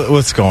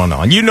 what's going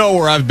on? You know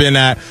where I've been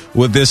at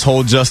with this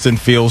whole Justin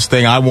Fields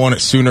thing. I want it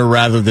sooner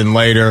rather than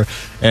later,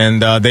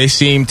 and they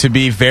seem to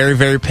be very,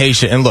 very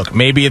patient. And look,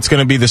 maybe it's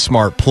going to be the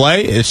smart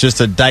play. It's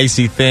just a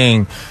dicey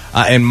thing,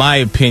 in my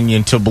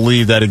opinion, to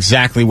believe that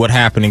exactly what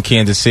happened in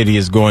Kansas City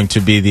is going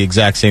to be the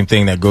exact same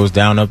thing that goes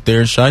down up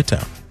there in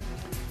Chi-Town.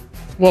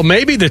 Well,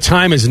 maybe the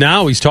time is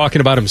now. He's talking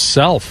about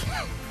himself.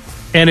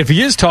 And if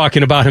he is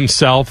talking about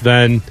himself,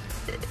 then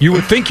you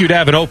would think you'd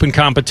have an open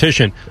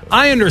competition.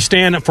 I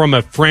understand from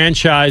a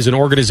franchise and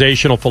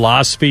organizational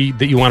philosophy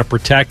that you want to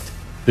protect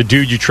the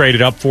dude you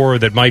traded up for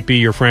that might be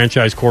your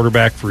franchise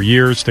quarterback for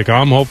years to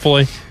come,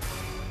 hopefully.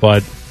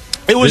 But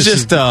it was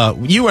just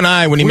you and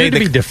I when he made to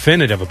be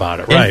definitive about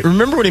it, right?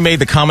 Remember when he made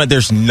the comment,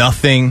 "There's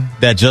nothing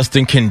that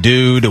Justin can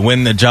do to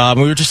win the job."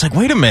 And we were just like,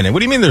 "Wait a minute, what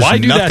do you mean? There's why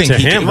do nothing that to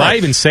he him? can?" Why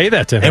even say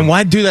that to him? And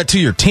why do that to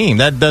your team?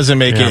 That doesn't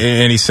make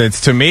any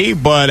sense to me.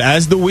 But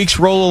as the weeks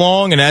roll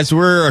along, and as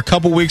we're a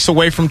couple weeks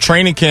away from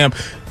training camp,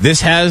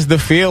 this has the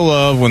feel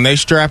of when they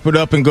strap it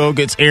up and go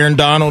against Aaron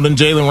Donald and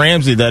Jalen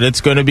Ramsey that it's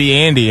going to be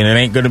Andy and it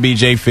ain't going to be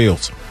Jay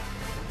Fields.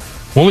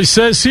 Well, he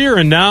says here,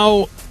 and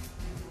now,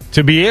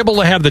 to be able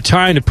to have the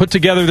time to put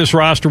together this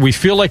roster, we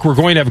feel like we're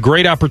going to have a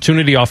great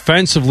opportunity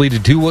offensively to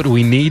do what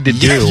we need to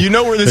do. Yeah, you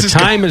know where this is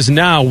going. The time is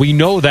now. We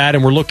know that,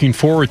 and we're looking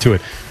forward to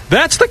it.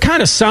 That's the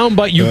kind of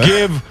soundbite you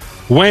give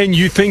when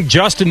you think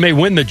Justin may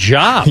win the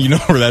job. You know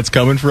where that's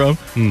coming from?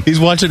 He's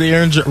watching the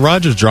Aaron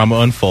Rodgers drama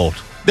unfold.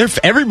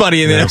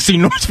 Everybody in the NFC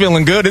North's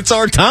feeling good. It's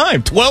our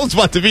time. 12's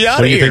about to be out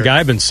of here. What do you think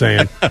I've been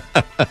saying?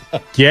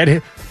 Get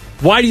it?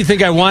 Why do you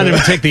think I wanted him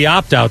to take the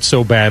opt-out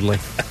so badly?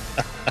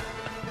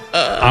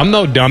 I'm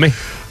no dummy.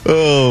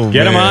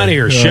 Get him out of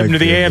here. Ship him to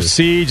the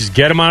AFC. Just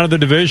get him out of the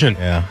division.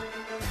 Yeah.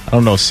 I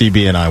don't know if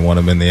CB and I want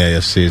him in the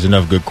AFC. There's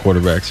enough good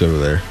quarterbacks over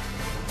there.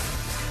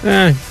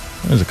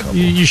 There's a couple.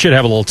 You should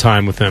have a little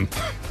time with him.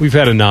 We've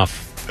had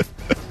enough.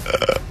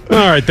 All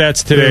right,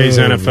 that's today's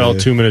NFL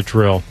 2-minute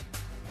drill.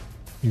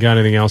 You got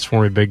anything else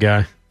for me, big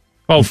guy?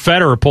 Oh,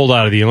 Federer pulled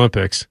out of the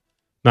Olympics.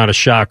 Not a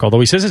shock, although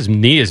he says his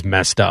knee is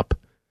messed up.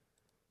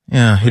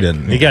 Yeah, he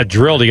didn't. He got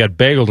drilled. He got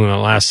bageled in the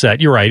last set.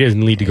 You're right. He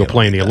doesn't need to go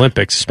play in the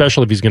Olympics,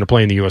 especially if he's going to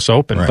play in the U.S.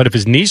 Open. Right. But if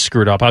his knee's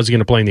screwed up, how's he going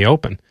to play in the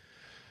Open?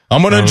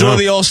 I'm going to enjoy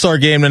the All-Star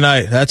game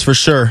tonight. That's for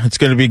sure. It's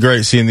going to be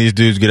great seeing these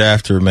dudes get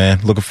after it,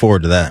 man. Looking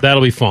forward to that.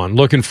 That'll be fun.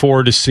 Looking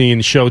forward to seeing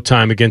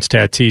Showtime against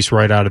Tatis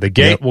right out of the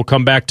gate. Yep. We'll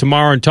come back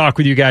tomorrow and talk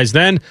with you guys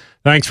then.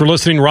 Thanks for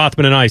listening.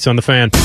 Rothman and Ice on The Fan.